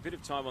enjoy a bit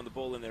of time on the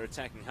ball in their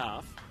attacking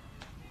half.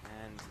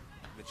 And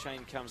the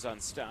chain comes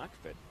unstuck,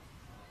 but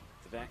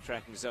the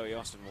backtracking Zoe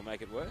Austin will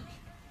make it work.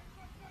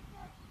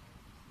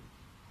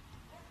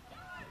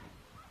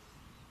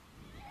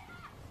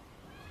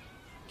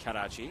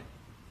 Karachi.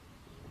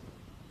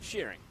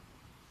 Shearing.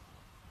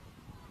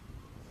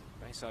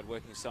 Bayside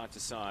working side to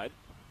side.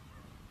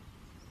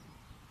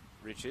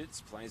 Richards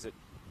plays it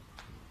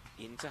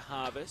into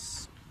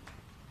Harvis.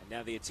 And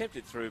now the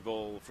attempted through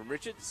ball from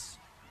Richards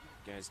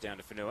goes down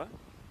to Fanua.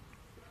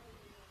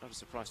 Not a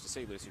surprise to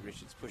see Lucy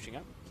Richards pushing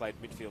up. Played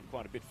midfield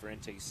quite a bit for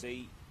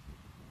NTC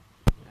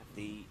at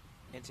the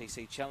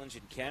NTC Challenge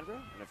in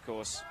Canberra. And of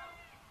course,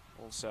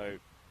 also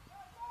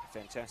a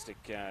fantastic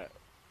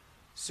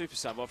super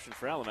sub option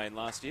for Alamein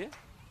last year.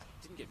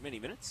 Didn't get many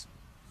minutes.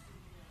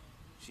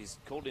 She's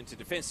called into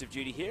defensive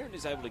duty here and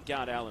is able to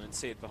guard Allen and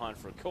see it behind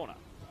for a corner.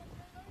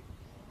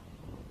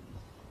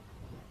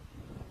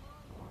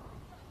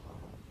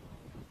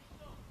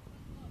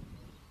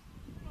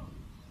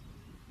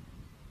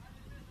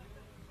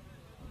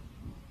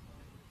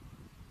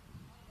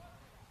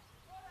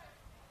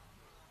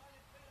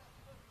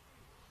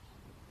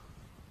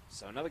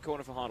 So another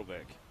corner for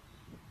Heidelberg.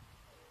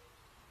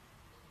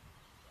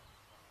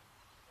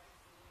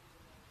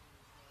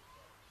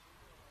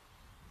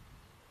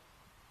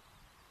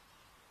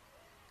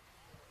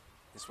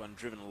 This one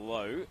driven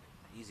low,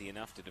 easy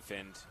enough to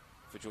defend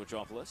for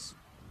Georgopoulos.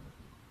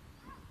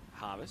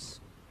 Harvis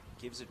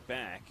gives it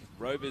back.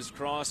 Rober's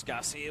cross,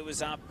 Garcia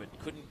was up but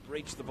couldn't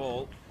reach the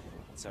ball.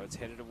 So it's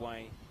headed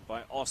away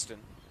by Austin.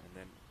 And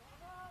then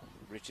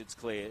Richards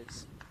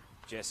clears.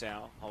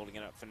 Jessau holding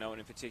it up for no one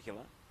in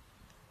particular.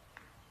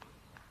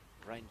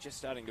 Rain just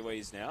starting to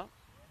ease now.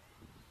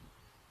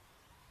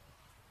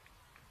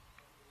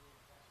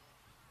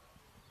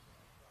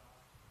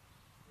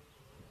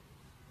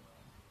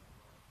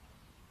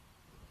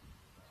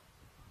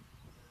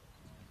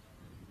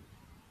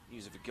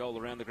 News of a goal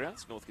around the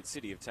grounds. Northcote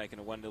City have taken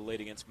a 1-0 lead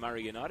against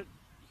Murray United.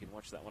 You can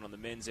watch that one on the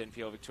men's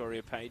NPL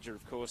Victoria page or,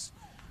 of course,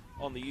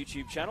 on the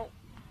YouTube channel.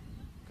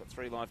 Got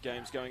 3 live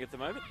games going at the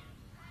moment.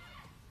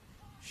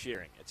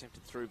 Shearing,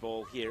 attempted through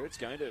ball here. It's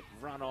going to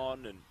run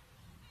on, and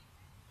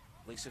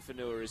Lisa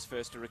Fanua is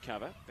first to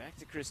recover. Back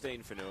to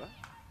Christine Fanua.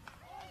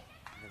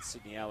 And then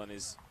Sydney Allen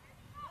is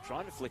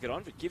trying to flick it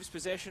on, but gives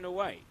possession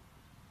away.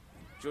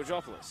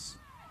 Georgopoulos.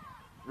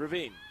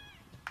 Ravine.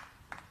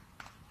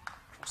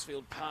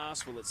 Crossfield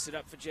pass. Will it sit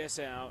up for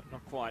Jessau?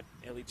 Not quite.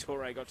 Ellie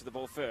Torre got to the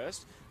ball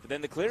first. But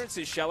then the clearance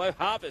is shallow.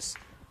 Harvis.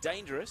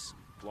 Dangerous.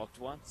 Blocked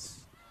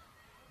once.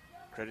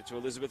 Credit to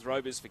Elizabeth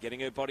Robers for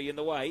getting her body in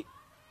the way.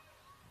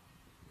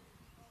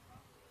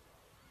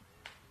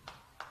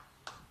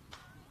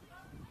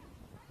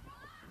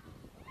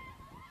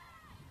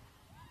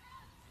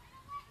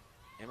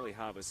 Emily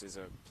Harbus is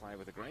a player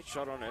with a great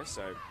shot on her,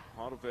 so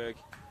Heidelberg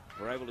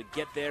were able to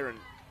get there and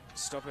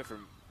stop her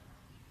from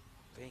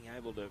being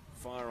able to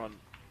fire on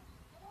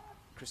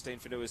Christine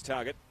Fanua's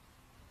target.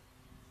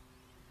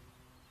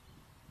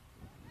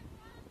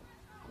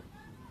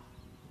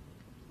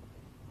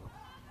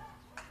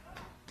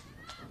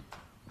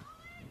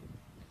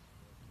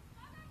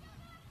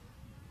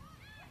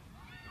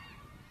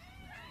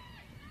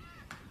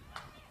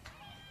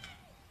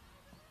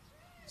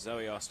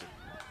 Zoe Austin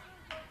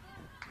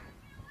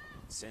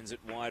sends it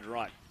wide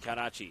right.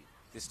 Karachi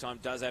this time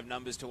does have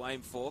numbers to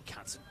aim for.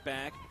 Cuts it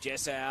back.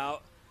 Jessau.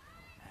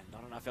 And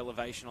not enough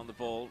elevation on the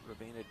ball.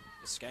 Rabina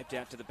escaped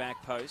out to the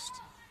back post.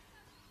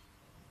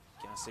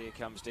 Garcia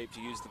comes deep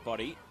to use the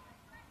body.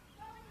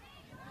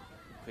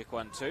 Quick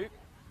 1-2. And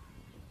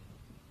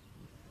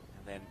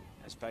then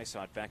as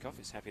Bayside back off,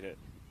 is happy to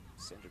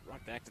send it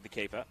right back to the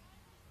keeper.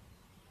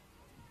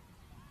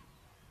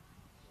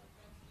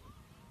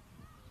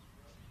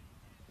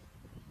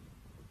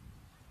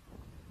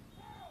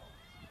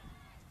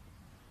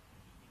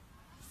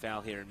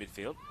 Foul here in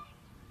midfield.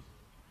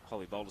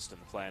 Holly Boulderston,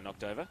 the player,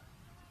 knocked over.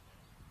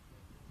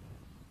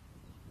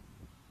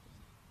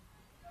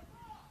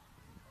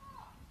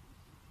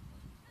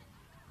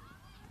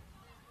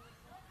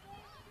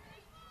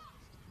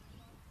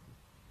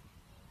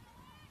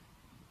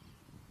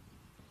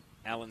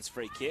 Allen's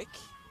free kick.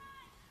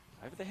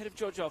 Over the head of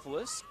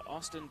Georgopoulos.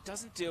 Austin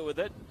doesn't deal with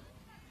it.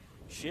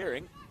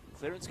 Shearing.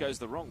 Clearance goes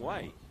the wrong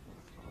way.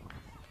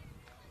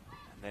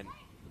 And then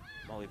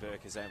Molly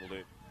Burke is able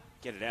to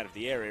get it out of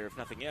the area, if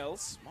nothing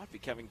else. Might be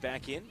coming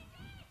back in.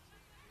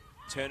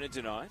 Turner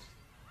denied.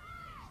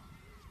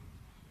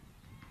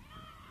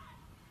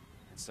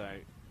 And so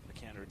the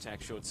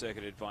counter-attack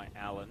short-circuited by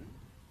Allen.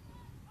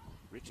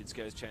 Richards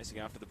goes chasing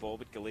after the ball,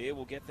 but Galea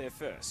will get there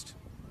first.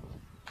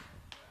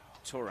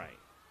 Torre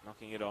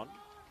knocking it on.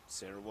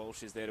 Sarah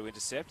Walsh is there to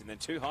intercept, and then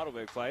two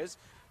Heidelberg players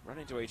run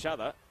into each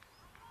other,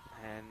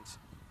 and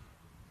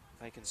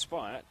they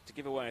conspire to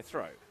give away a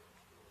throw.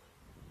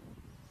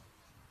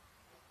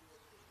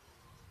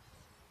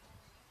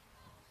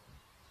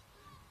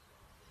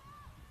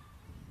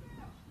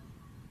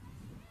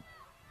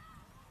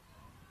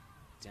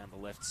 Down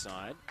the left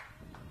side.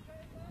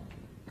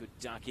 Good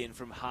duck in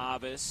from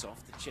Harbus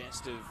off the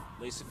chest of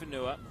Lisa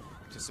Fanua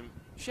to some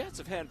shouts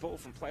of handball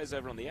from players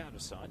over on the outer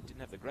side. Didn't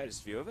have the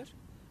greatest view of it.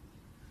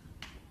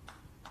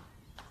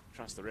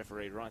 Trust the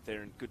referee right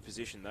there in good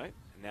position though.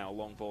 And now a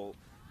long ball.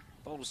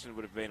 Boulderston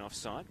would have been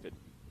offside, but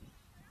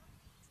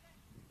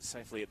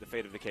safely at the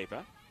feet of the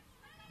keeper.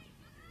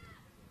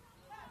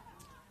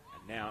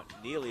 And now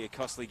nearly a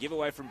costly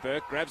giveaway from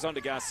Burke. Grabs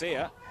onto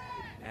Garcia.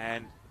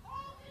 And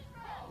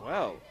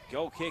well,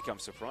 goal kick. I'm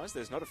surprised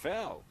there's not a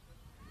foul.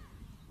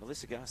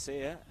 Melissa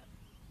Garcia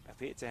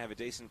appeared to have a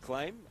decent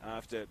claim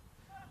after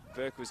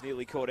Burke was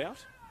nearly caught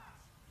out.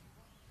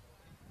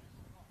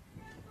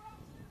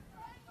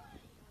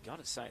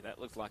 Gotta say, that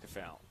looked like a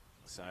foul.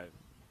 So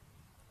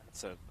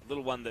it's a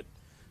little one that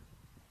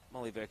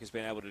Molly Burke has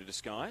been able to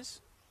disguise.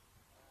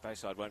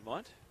 Bayside won't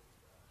mind.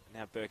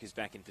 Now Burke is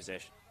back in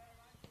possession.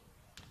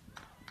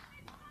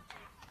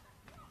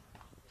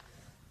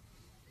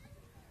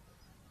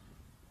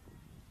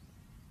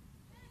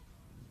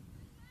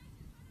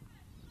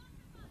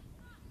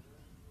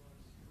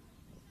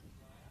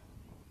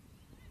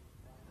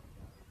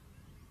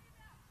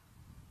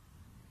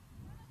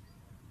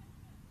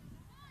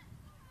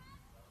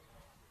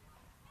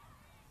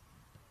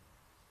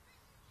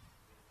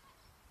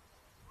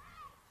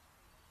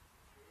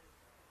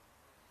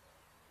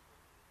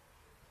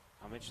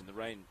 I mentioned the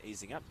rain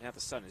easing up. Now the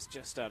sun is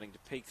just starting to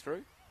peek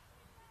through.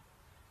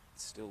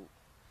 It's still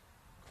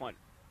quite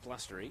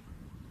blustery,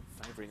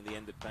 favouring the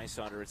end that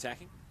Bayside are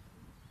attacking.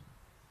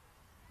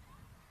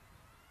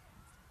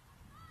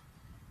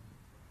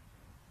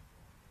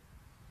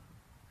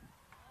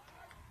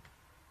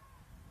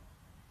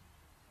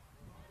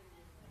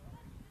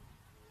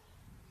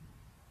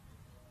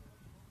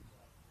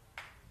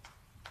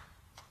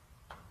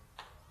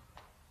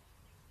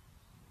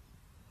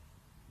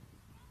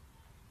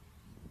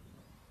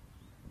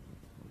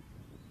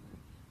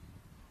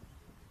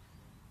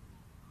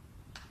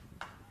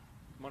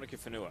 Monica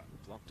Fanua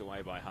blocked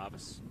away by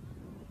Harbus.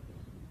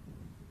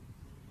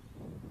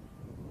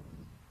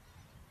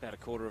 About a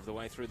quarter of the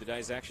way through the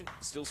day's action,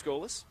 still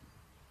scoreless.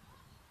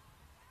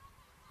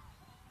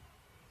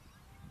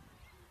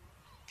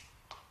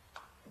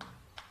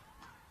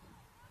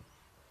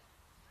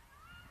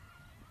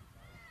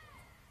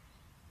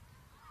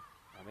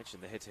 I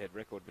mentioned the head-to-head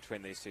record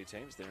between these two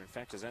teams. There in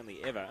fact has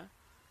only ever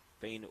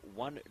been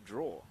one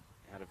draw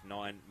out of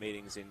 9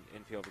 meetings in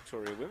NPL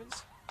Victoria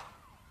Women's.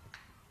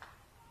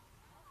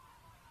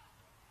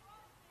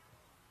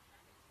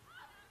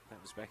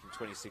 That was back in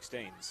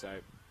 2016, so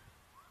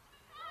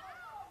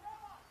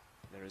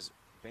there has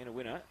been a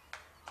winner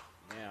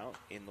now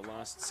in the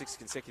last 6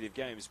 consecutive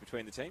games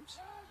between the teams.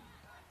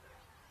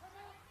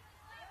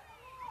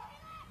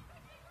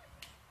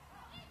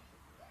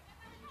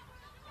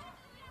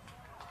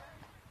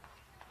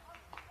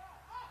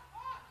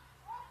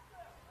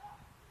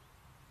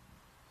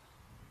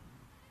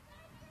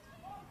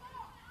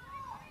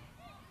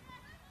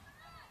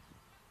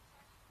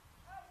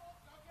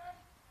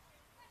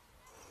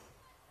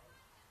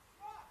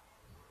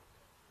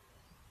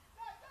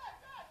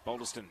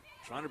 Balderston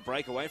trying to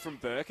break away from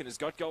Burke and has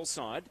got goal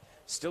side.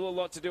 Still a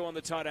lot to do on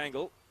the tight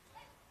angle.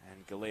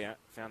 And Galea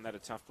found that a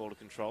tough ball to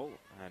control.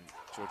 And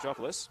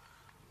Georgopoulos,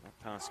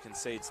 that pass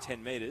concedes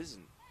 10 metres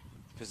and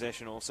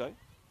possession also.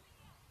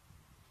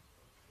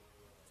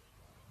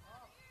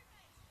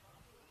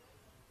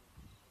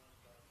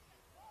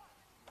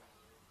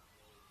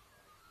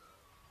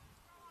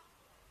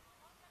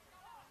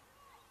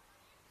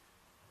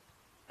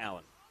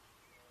 Allen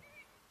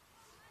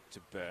to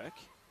Burke.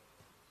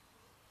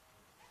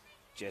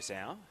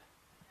 Jessow.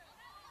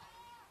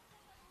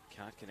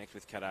 Can't connect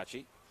with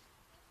Karachi.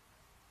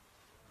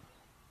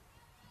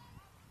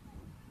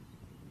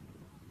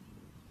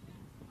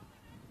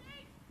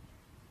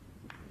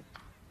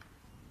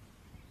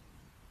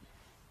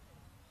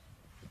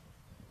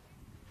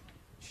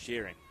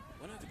 Shearing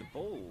went over the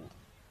ball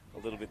a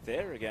little bit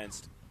there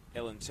against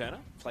Ellen Turner.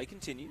 Play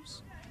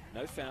continues.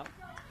 No foul.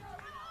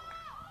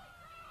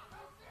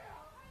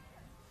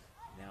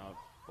 Now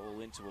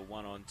ball into a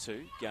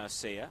 1-on-2.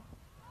 Garcia.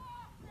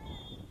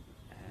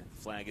 And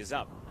the flag is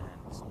up.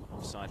 And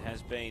offside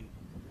has been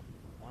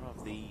one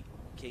of the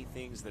key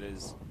things that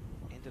has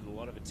ended a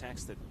lot of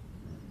attacks that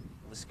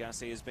Melissa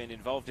Garcia has been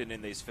involved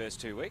in these first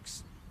 2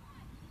 weeks.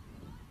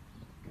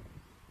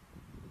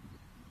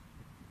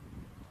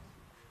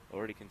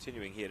 Already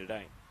continuing here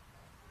today.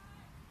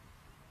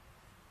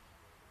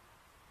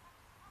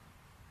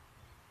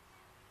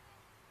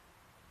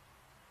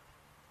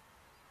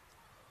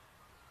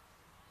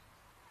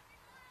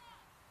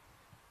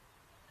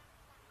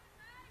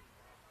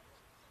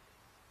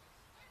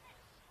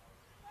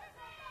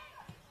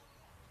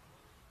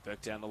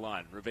 Burke down the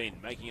line. Rubin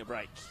making a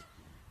break.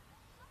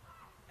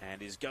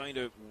 And is going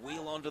to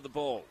wheel onto the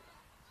ball.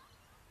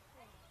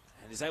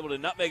 And is able to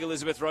nutmeg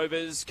Elizabeth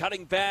Rovers.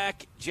 Cutting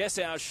back.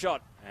 Jessow's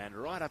shot. And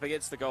right up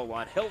against the goal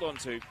line. Held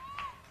onto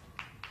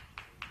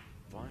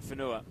by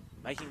Whanua.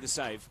 Making the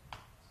save.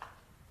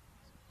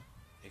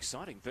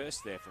 Exciting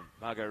burst there from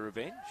Margot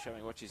Rubin.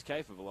 Showing what she's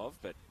capable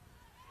of. But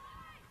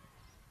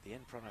the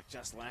end product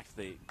just lacked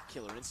the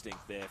killer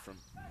instinct there from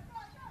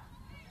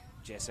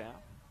Jessow.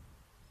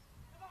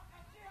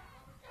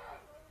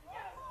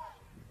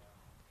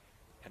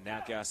 And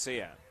now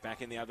Garcia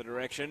back in the other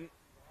direction.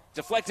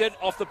 Deflected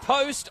off the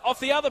post, off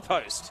the other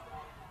post.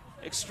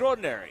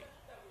 Extraordinary.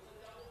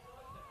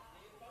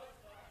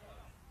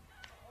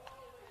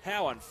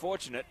 How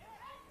unfortunate.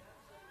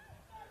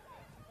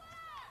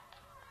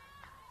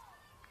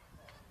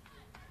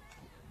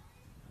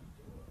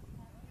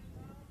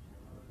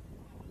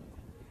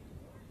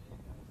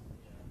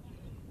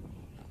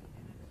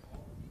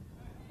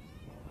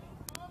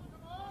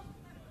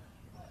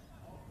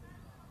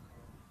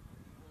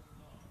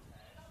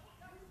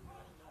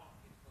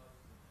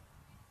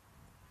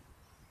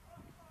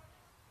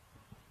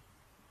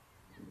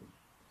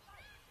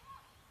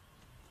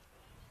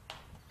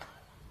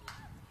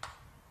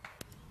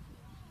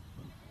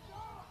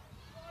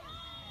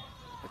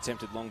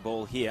 Attempted long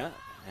ball here,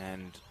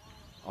 and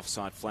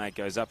offside flag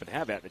goes up. But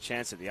how about the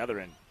chance at the other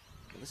end?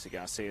 Melissa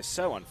Garcia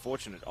so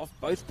unfortunate off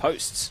both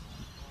posts.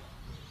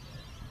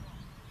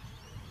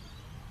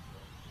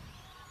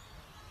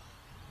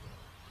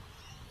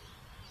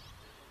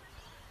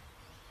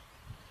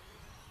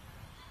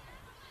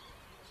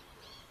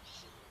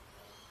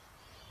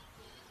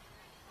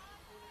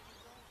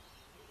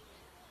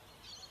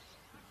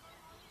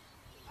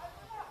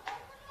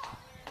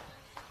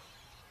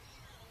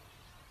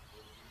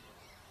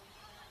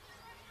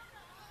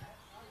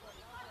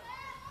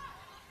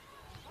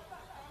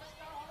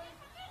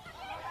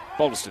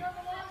 Balderston.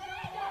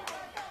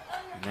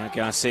 Now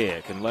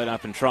Garcia can load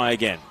up and try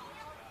again.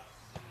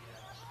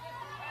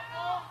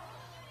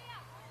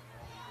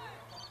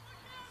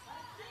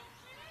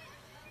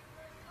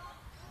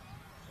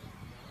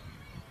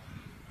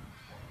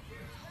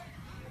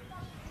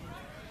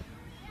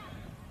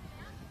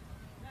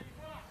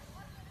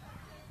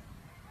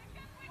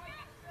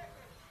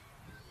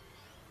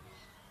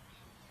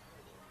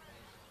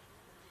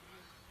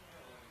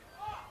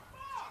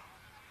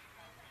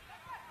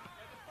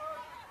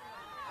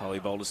 Holly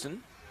Balderston,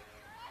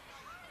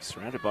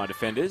 surrounded by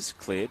defenders,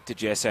 cleared to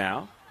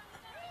Jessow.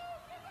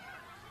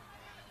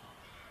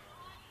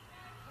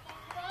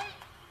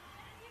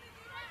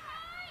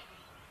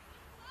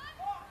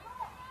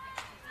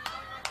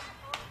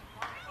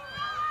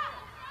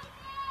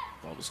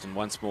 Balderston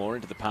once more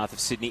into the path of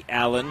Sydney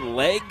Allen.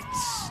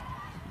 Legs.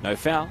 No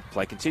foul.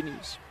 Play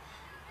continues.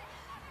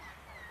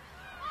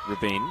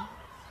 Rubin.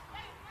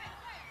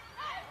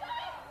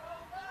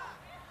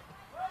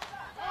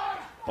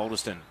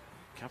 Balderston.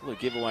 Couple of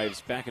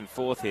giveaways back and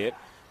forth here.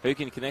 Who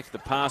can connect the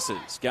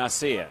passes?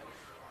 Garcia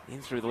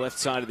in through the left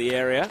side of the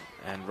area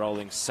and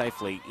rolling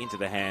safely into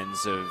the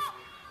hands of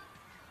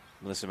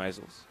Melissa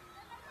Maisels.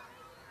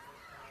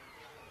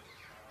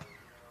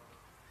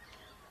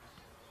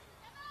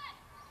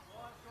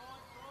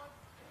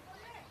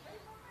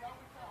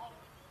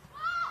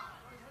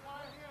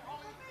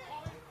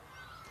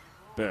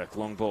 Burke,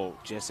 long ball.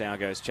 Jessow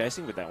goes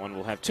chasing, but that one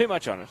will have too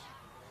much on it.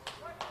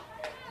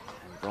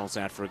 And rolls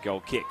out for a goal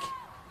kick.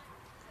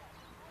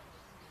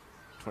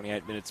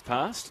 28 minutes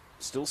past,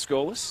 still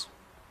scoreless.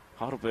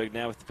 Heidelberg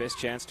now with the best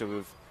chance to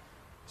have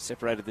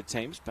separated the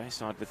teams.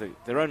 Bayside with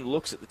their own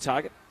looks at the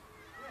target.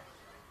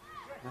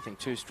 Nothing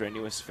too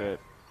strenuous for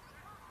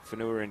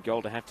Fanua in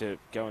goal to have to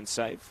go and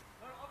save.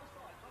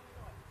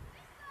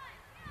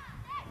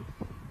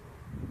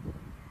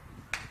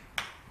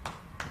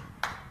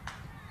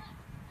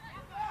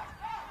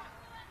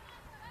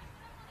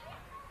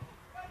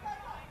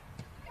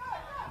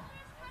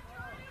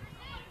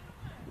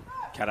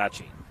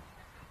 Karachi.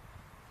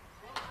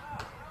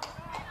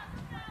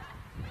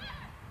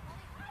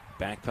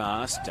 Back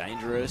pass,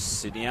 dangerous.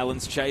 Sydney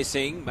Allen's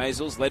chasing.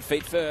 Maisels led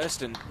feet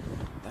first, and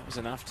that was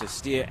enough to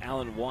steer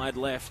Allen wide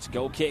left.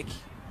 Goal kick.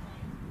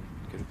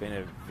 Could have been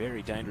a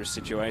very dangerous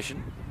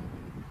situation.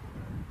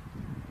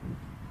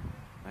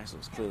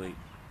 Maisels clearly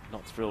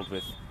not thrilled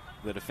with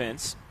the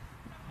defence.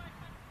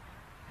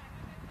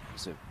 It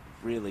was a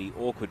really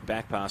awkward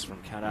back pass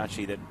from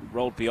Karachi that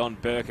rolled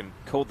beyond Burke and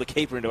called the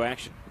keeper into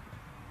action.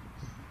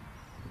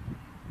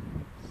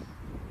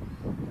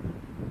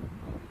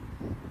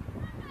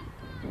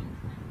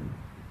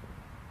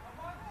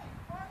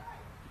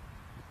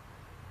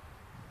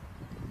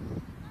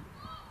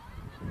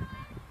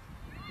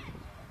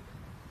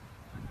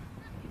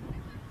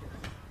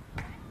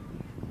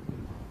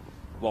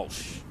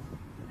 Walsh,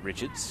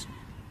 Richards,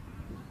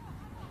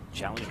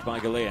 challenged by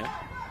Galea.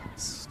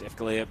 Steph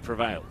Galea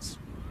prevails.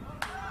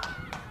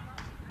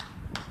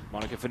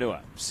 Monica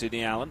Fanua,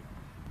 Sydney Allen.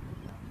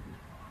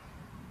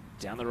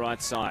 Down the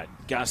right side,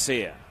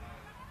 Garcia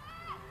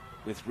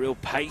with real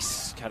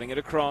pace, cutting it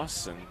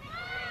across and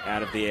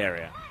out of the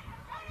area.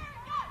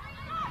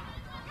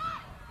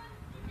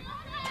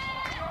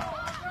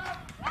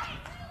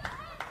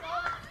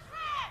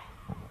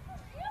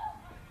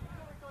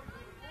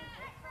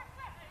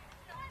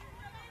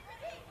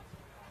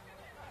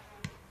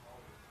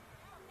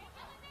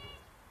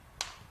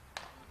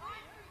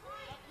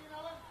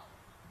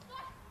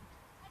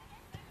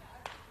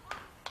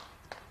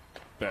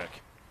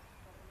 Burke.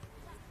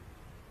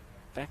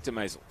 Back to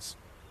Maisels.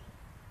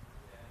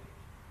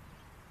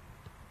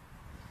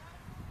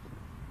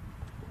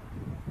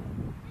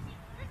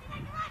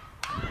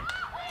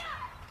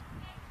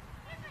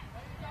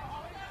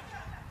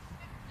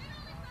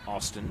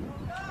 Austin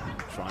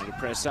trying to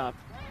press up.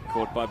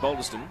 Caught by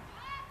Balderston.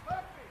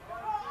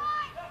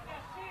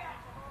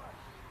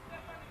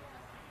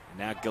 And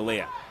now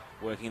Galea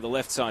working the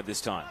left side this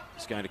time.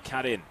 He's going to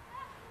cut in.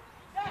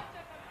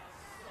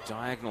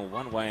 Diagonal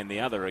one way and the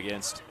other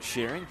against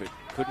Shearing, but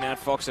couldn't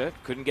outfox her,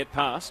 couldn't get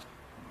past.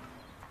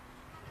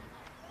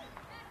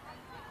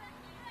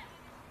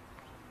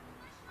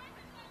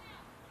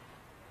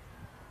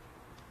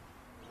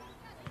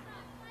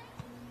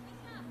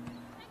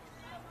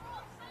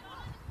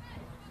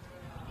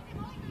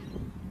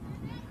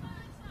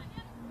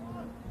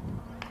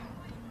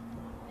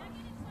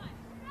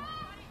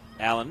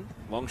 Allen,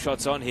 long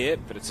shots on here,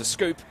 but it's a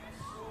scoop.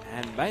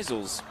 And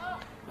Maisels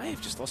may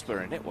have just lost where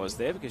her net was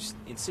there because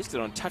she insisted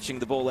on touching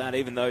the ball out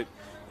even though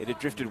it had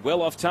drifted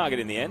well off target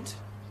in the end.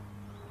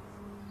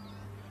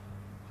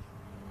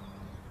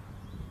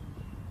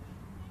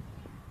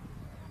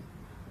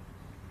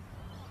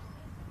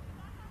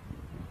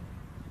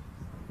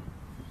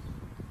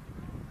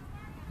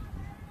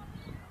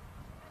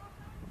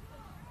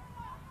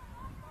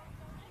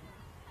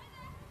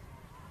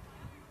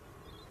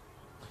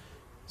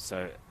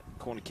 So,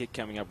 corner kick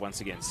coming up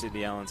once again.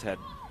 Sydney Allen's had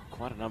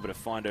quite a number to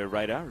find her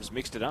radar, has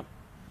mixed it up.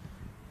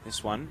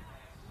 This one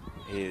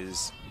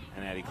is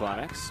an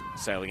anticlimax,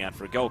 sailing out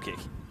for a goal kick.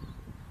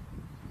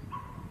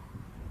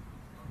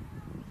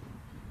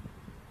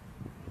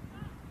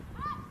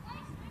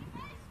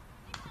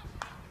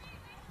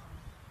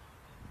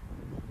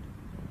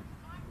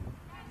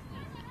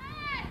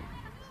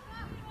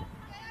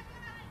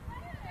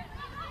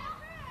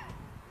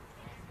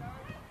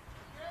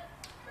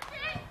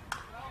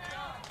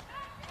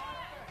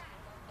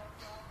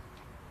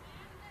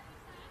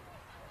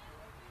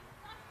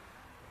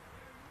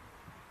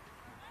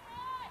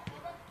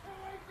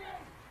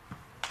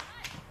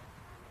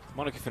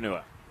 Monica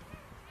Fanua.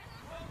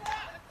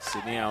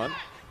 Sydney Allen.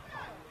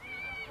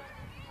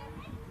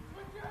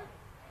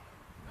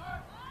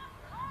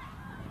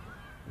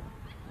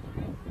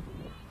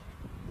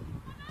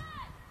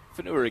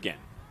 Fanua again.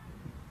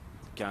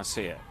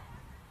 Garcia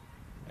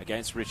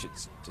against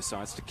Richards.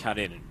 Decides to cut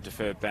in and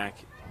defer back.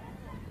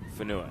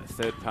 Fanua.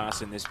 Third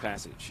pass in this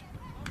passage.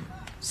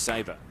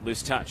 Saber.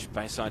 Loose touch.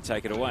 Bayside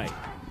take it away.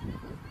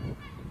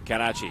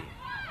 Karachi.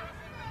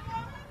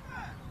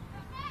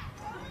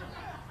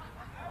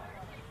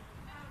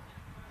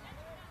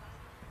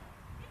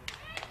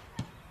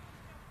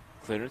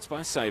 Clearance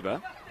by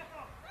Saber.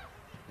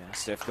 Now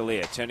Steph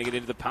Galea turning it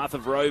into the path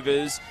of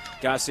Rovers.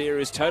 Garcia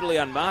is totally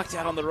unmarked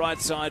out on the right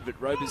side, but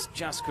Rovers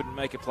just couldn't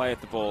make a play at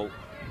the ball.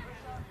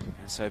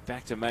 And so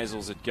back to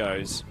Maisels it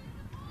goes.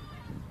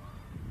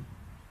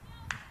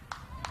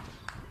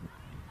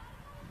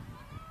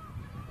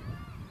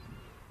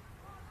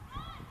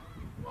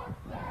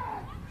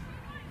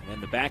 And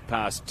then the back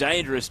pass,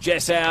 dangerous.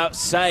 Jess out,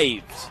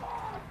 saved.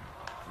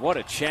 What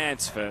a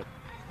chance for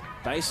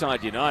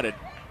Bayside United.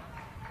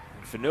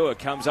 And Fanua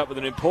comes up with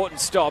an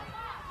important stop.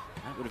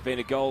 That would have been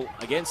a goal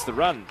against the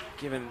run,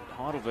 given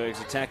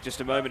Heidelberg's attack just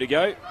a moment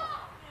ago.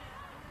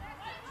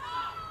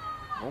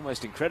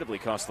 Almost incredibly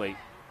costly.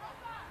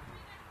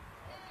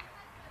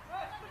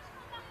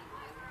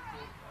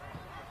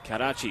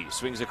 Karachi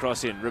swings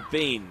across in.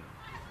 Rabin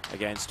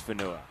against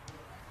Fanua.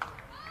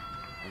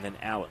 And then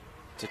Allen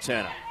to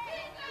Turner.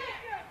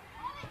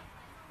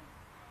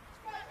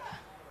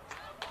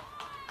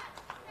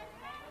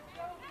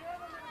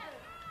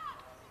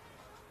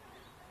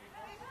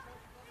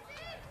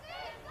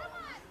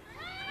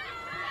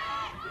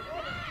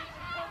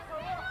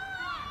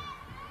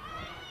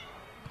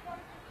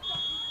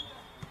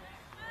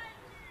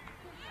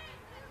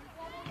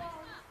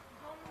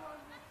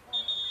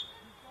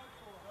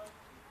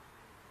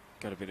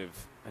 Got a bit of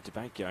a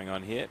debate going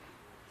on here.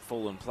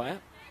 Fallen player.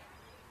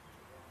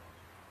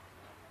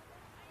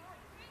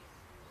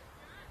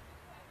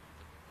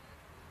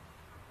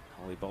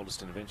 Holly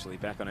Balderston eventually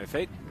back on her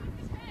feet.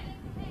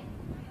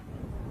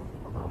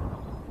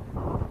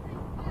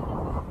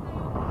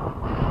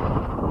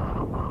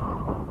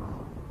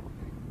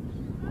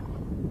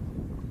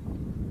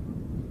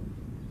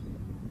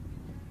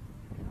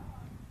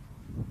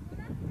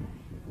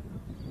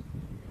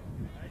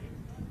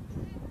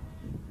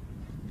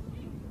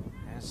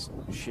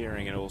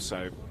 Shearing and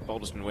also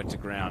Balderston went to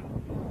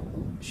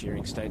ground.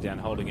 Shearing stayed down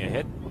holding her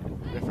head.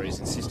 Referees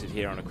insisted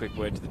here on a quick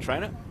word to the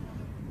trainer,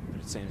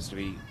 but it seems to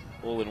be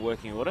all in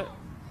working order.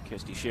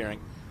 Kirsty Shearing,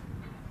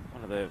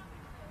 one of the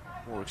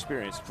more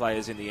experienced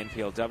players in the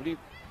NPLW,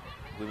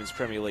 Women's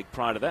Premier League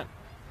prior to that.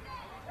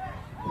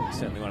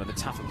 Certainly one of the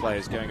tougher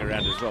players going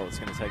around as well. It's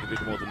going to take a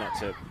bit more than that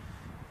to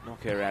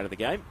knock her out of the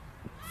game.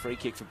 Free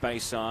kick for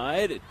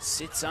Bayside. It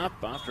sits up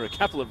after a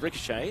couple of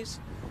ricochets,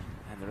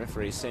 and the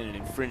referee's seen an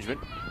infringement.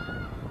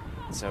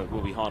 So it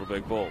will be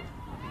Heidelberg ball.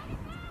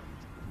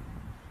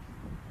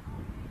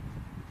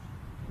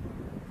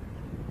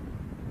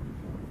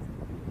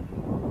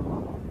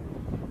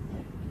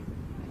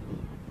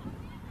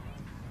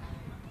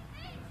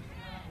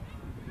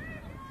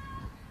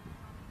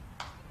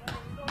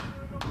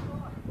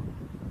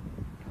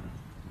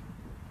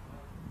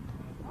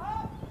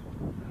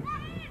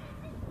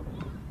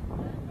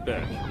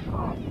 Berg.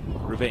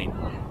 Rabin.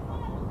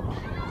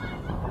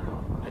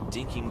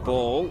 Dinking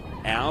ball.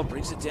 Al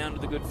brings it down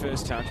with a good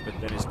first touch, but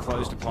then is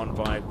closed upon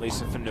by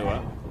Lisa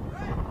Fanua.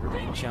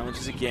 Rabin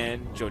challenges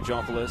again.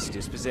 Georgopoulos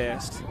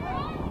dispossessed.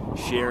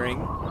 Shearing.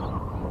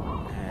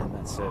 And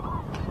that's a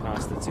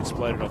pass that's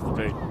exploded off the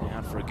boot.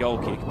 Out for a goal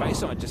kick.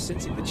 Bayside just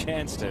sensing the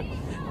chance to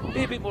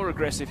be a bit more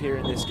aggressive here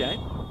in this game.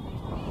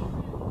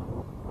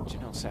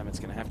 Janelle Salmon's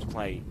going to have to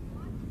play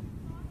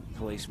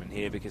policeman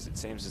here because it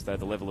seems as though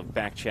the level of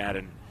back chat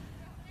and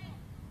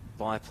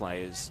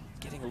byplay is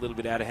getting a little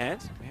bit out of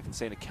hand. We haven't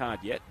seen a card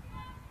yet.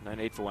 No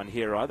need for one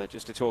here either,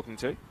 just a talking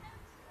to.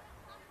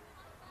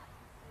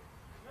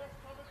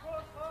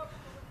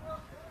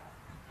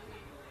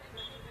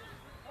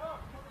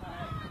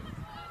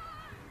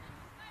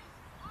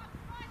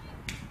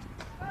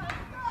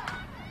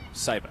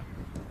 Sabre.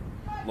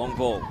 Long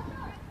ball.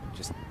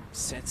 Just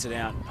sets it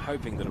out,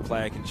 hoping that a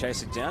player can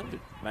chase it down, but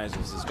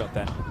Maisels has got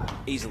that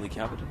easily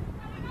covered.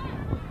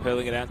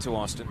 Hurling it out to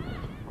Austin.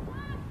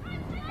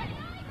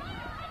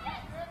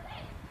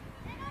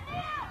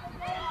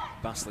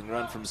 Bustling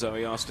run from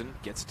Zoe Austin.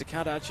 Gets it to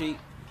Karachi.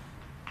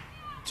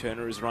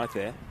 Turner is right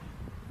there.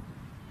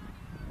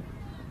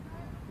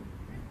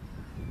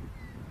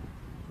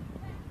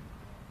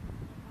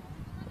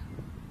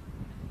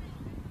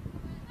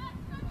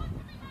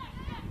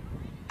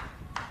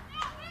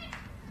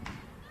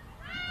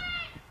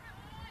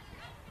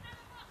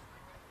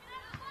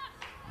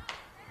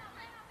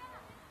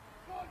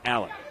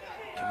 Allen.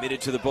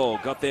 Committed to the ball,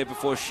 got there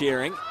before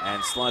Shearing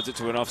and slides it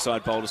to an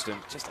offside Balderston.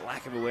 Just a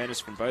lack of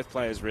awareness from both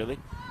players, really.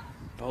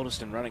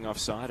 Balderston running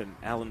offside and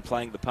Allen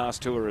playing the pass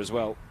to her as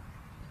well.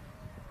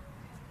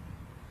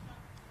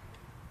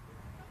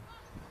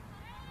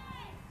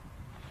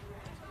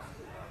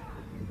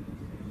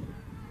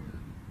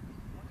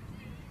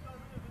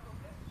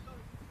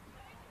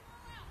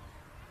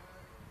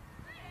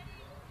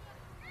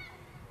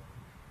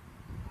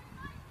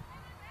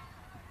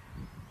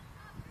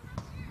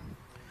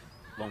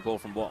 Long ball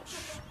from Walsh,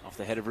 off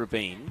the head of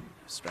Rabin,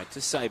 straight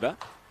to Sabre.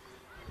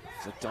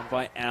 Flicked on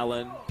by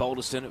Allen.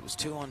 Balderston, it was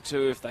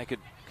 2-on-2 if they could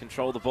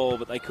control the ball,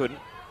 but they couldn't.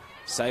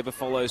 Sabre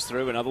follows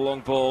through, another long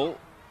ball.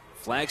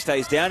 Flag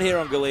stays down here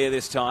on Galea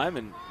this time,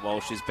 and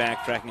Walsh is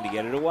back, tracking to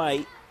get it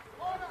away.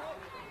 I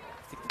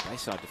think the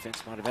Bayside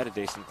defence might have had a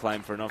decent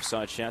claim for an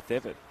offside shout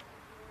there, but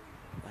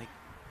they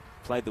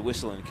played the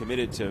whistle and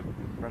committed to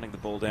running the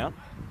ball down.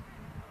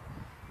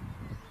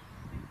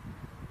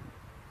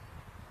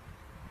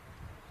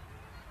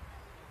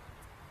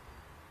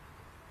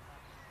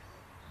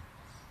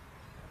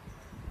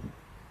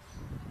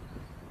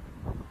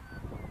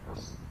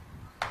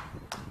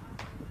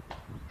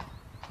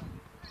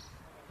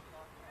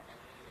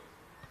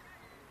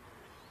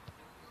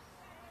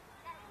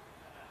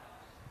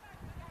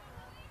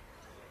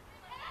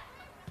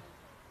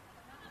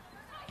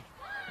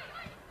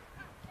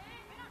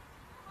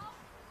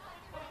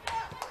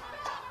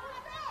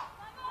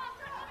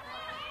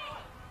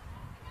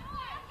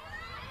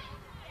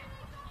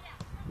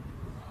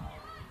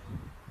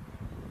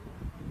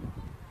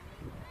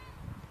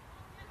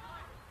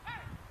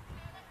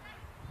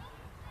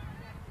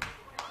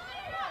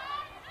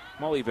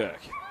 Molly Burke.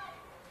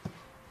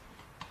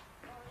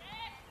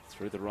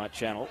 Through the right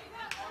channel.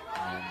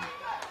 And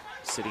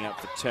sitting up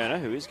for Turner,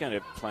 who is going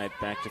to play it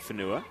back to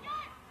Whenua.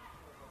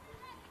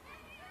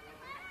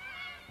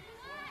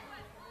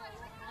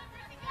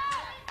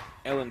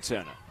 Ellen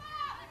Turner.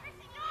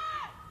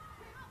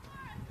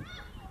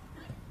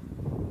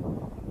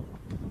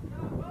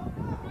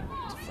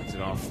 Deflects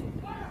it off.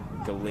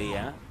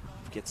 Galea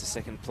gets a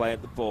second play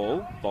at the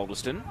ball.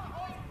 Balderston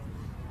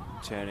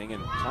turning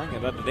and playing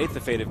it underneath the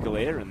feet of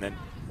Galea, and then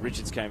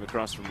Richards came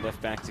across from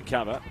left back to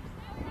cover.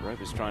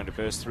 Rovers trying to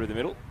burst through the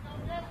middle.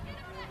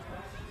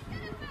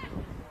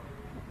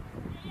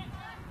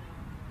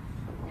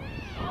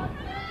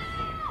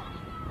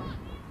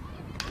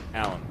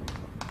 Allen.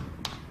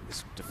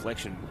 This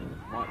deflection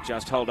might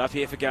just hold up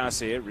here for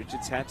Garcia.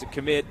 Richards had to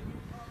commit.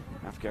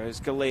 Up goes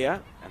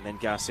Galea, and then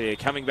Garcia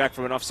coming back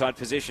from an offside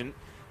position.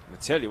 And I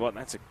tell you what,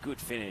 that's a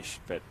good finish,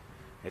 but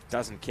it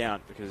doesn't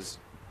count because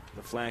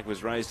the flag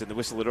was raised and the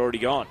whistle had already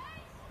gone.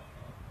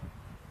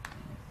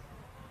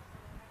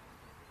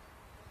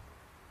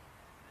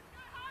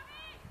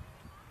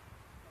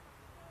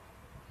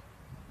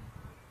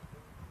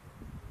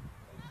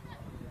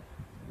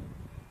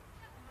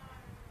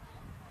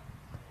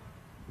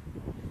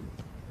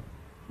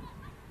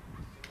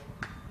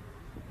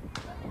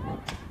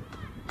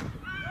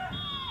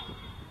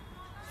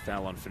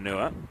 Foul on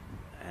Whenua,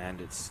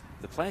 and it's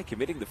the player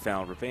committing the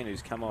foul, Rabin,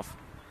 who's come off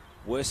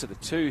worse of the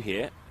two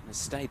here and has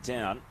stayed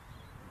down.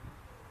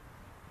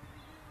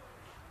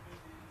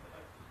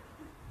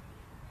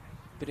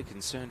 Bit of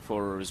concern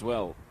for her as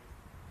well.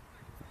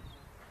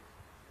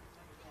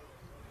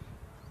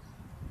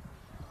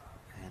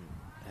 And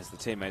as the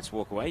teammates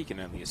walk away, you can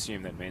only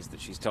assume that means that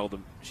she's told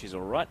them she's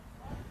all right.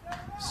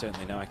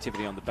 Certainly no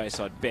activity on the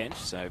Bayside bench,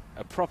 so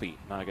a proppy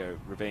Margot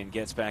Rabin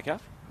gets back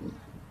up.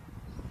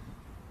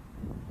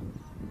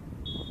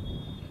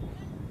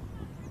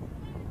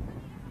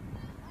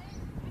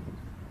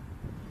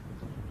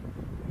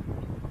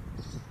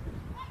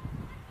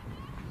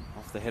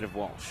 The head of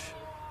Walsh.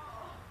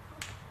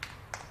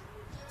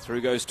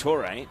 Through goes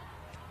Torre.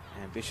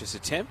 Ambitious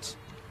attempt.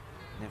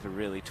 Never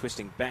really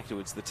twisting back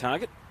towards the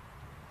target.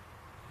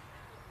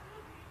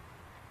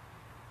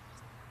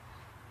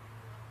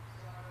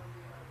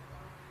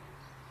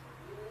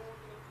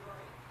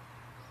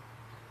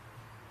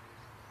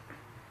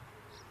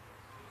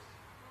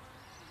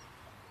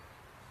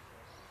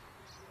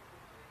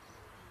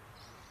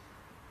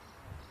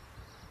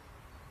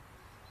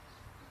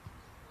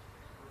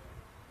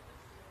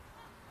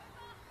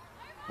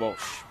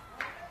 Walsh.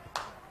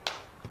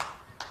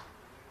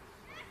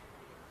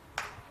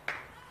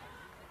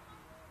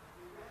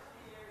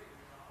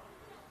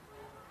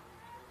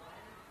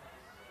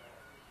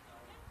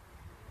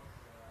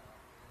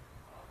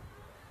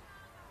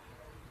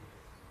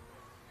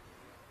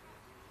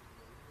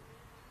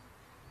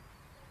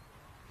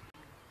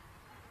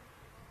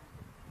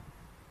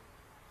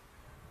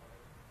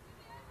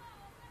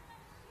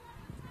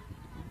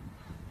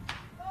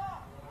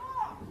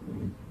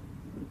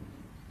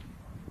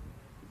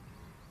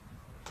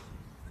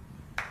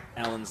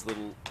 Allen's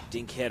little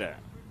dink header.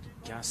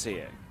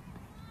 Garcia.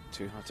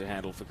 Too hard to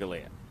handle for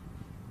Galea.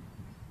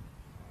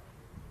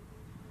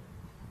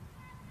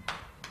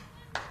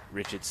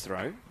 Richards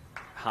throw.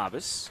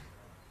 Harbus.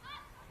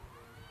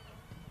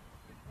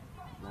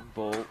 Long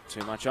ball,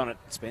 too much on it.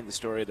 It's been the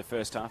story of the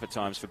first half at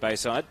times for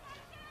Bayside.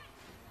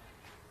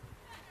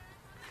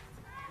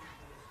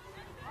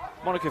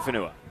 Monica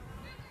Whenua.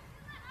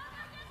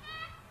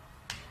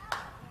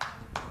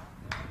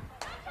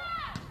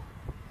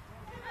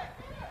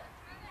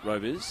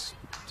 Rovers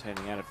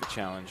turning out of the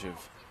challenge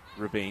of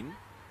Rabin.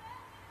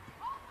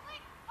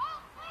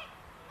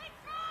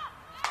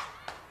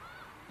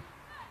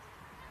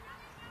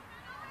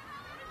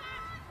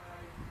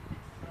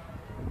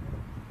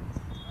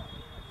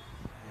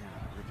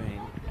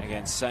 Rabin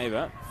against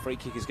Sabre. Free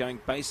kick is going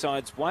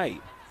Bayside's way.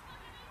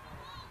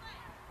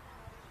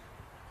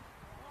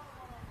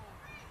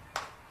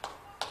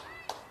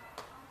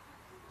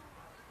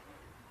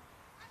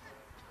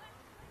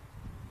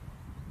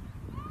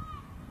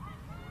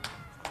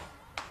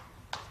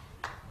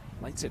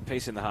 Late set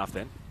piece in the half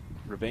then.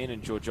 Rabin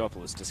and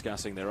Georgopoulos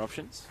discussing their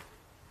options.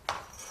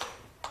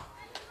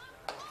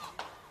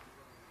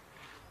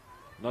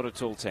 Not a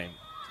tall team,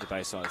 the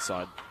Bayside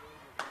side.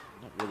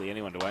 Not really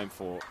anyone to aim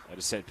for at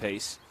a set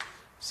piece.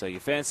 So you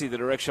fancy the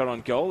direct shot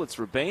on goal. It's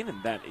Rabin,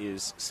 and that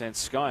is sent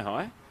sky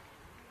high.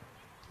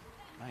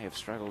 May have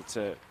struggled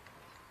to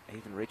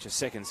even reach a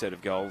second set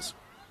of goals.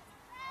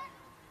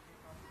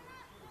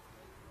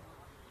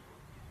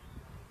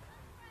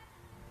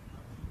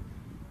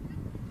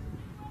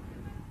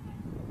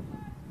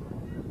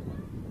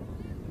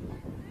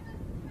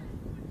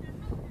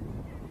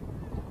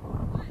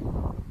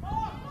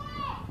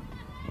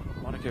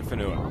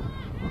 Whenua.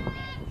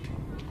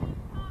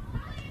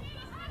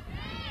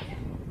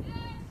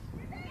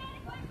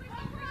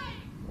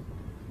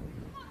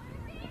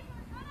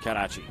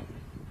 Karachi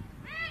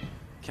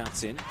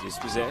cuts in,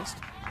 dispossessed.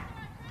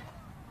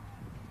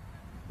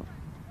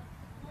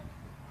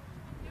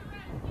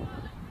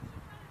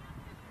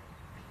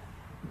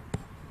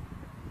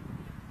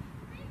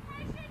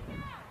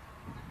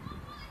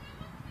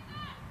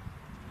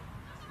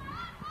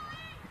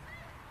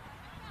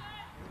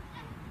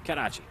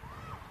 Karachi.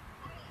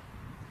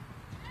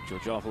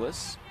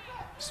 Georgopoulos,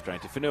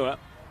 straight to Fanua.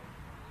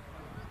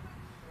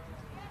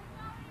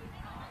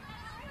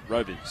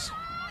 Robins.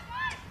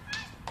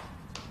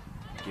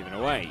 Given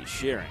away,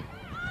 Shearing.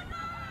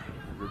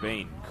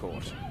 Rabin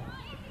caught.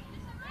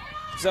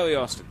 Zoe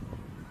Austin.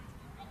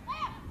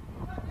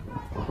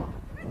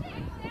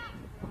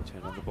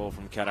 Turn on the ball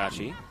from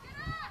Karachi.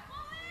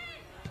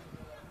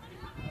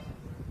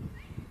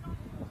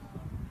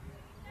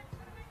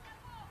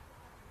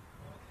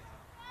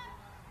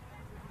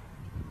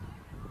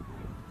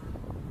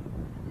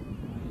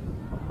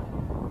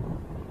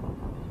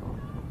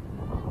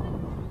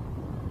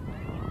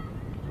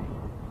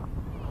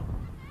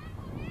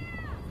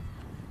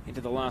 Into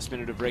the last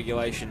minute of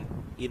regulation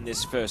in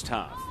this first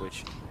half,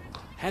 which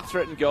had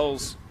threatened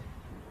goals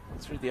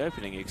through the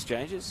opening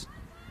exchanges,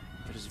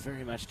 but has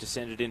very much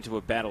descended into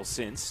a battle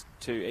since.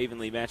 Two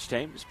evenly matched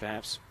teams,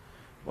 perhaps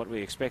what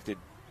we expected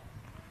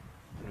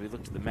when we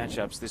looked at the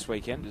matchups this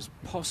weekend as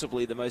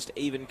possibly the most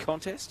even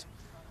contest.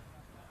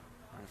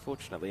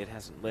 Unfortunately, it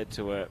hasn't led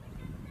to a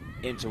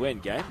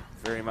end-to-end game,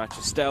 very much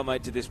a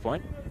stalemate to this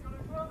point.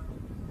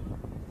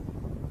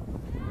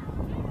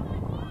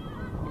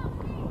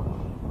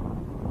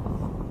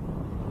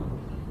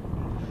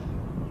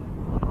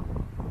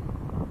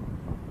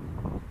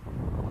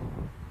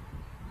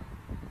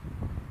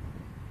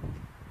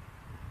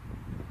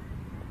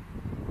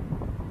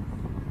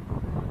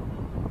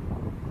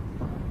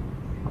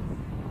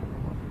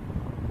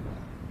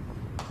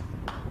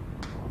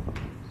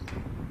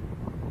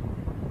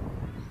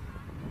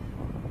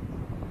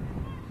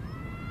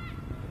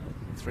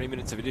 Three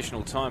minutes of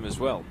additional time as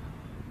well,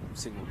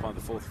 signalled by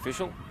the fourth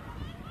official.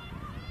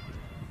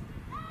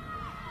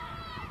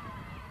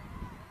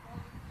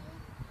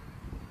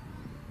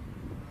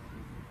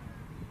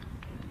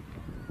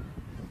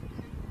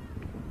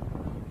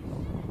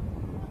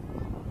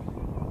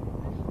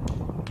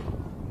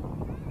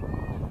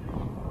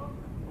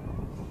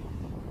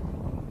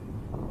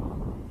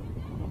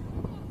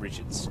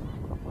 Richards.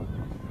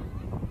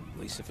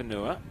 Lisa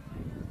Fanua.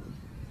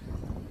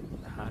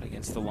 Hard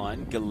against the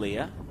line.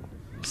 Galea.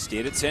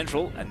 Steered at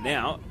central, and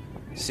now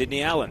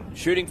Sydney Allen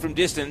shooting from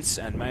distance,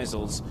 and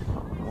Maisels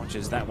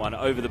watches that one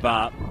over the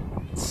bar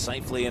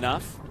safely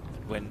enough.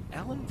 But when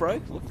Allen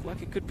broke, looked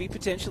like it could be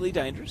potentially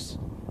dangerous.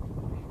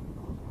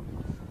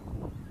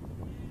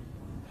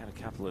 Had a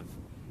couple of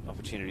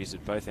opportunities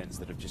at both ends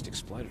that have just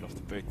exploded off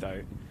the boot,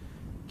 though,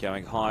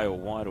 going high or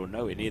wide or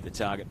nowhere near the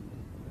target.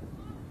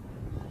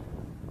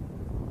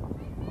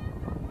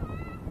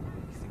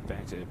 Think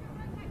back to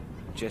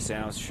Jess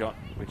Howe's shot,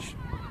 which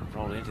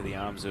rolled into the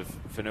arms of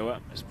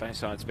Fanua as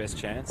Bayside's best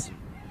chance.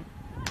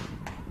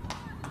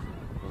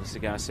 Melissa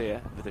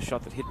Garcia with a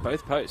shot that hit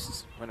both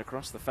posts, went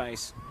across the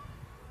face,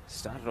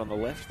 started on the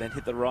left, then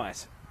hit the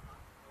right.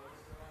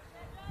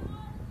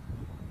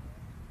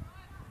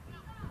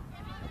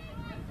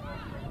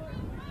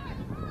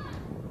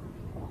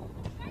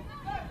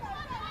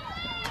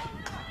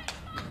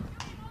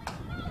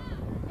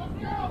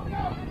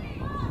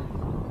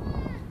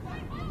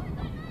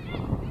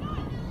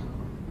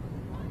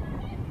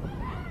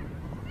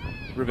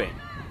 Rabin.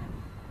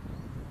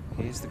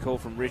 Here's the call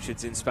from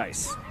Richards in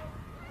space.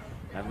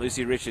 And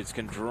Lucy Richards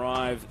can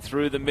drive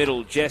through the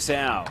middle. Jess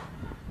Howe.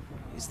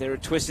 Is there a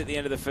twist at the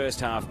end of the first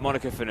half?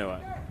 Monica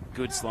Fanua.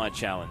 Good slide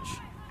challenge.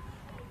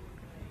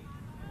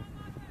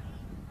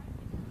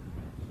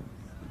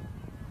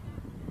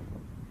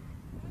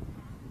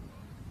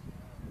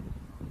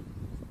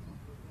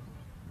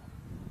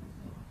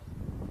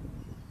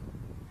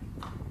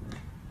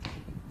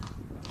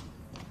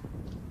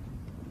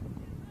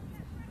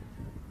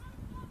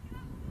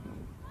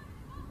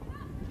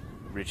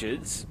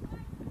 Richards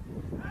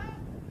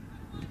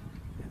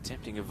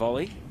attempting a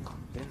volley,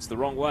 bends the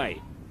wrong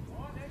way.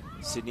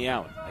 Sydney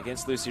Allen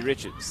against Lucy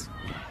Richards.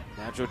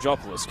 Now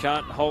Georgopoulos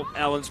can't halt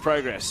Allen's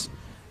progress.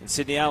 And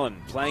Sydney Allen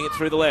playing it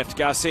through the left.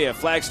 Garcia,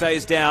 flag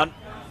stays down.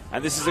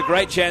 And this is a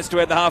great chance to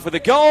end the half with a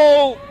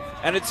goal.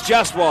 And it's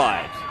just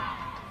wide.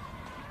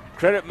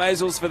 Credit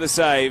Maisels for the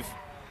save.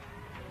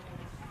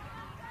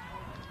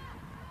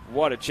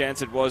 What a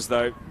chance it was,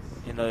 though,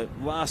 in the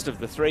last of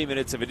the 3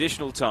 minutes of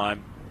additional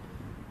time.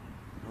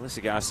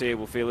 Melissa Garcia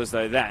will feel as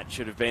though that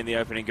should have been the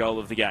opening goal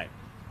of the game.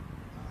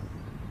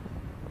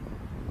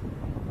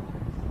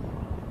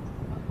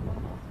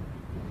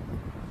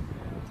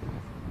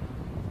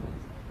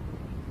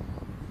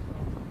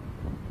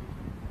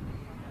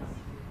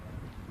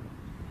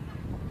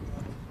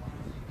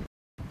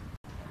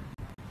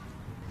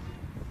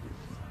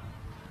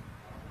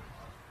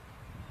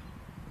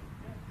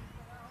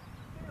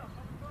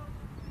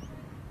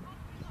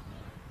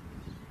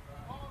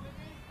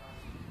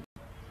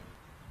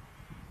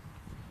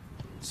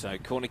 So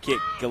corner kick,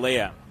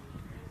 Galea.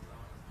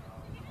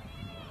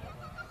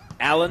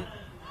 Allen.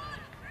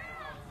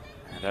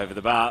 And over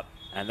the bar.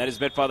 And that is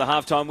met by the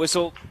halftime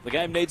whistle. The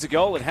game needs a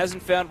goal. It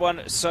hasn't found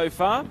one so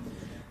far. And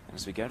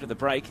as we go to the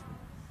break,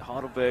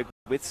 Heidelberg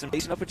with some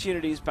decent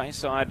opportunities.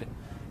 Bayside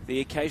the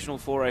occasional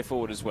foray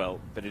forward as well.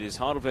 But it is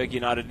Heidelberg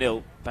United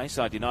 0,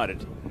 Bayside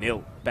United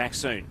 0. Back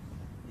soon.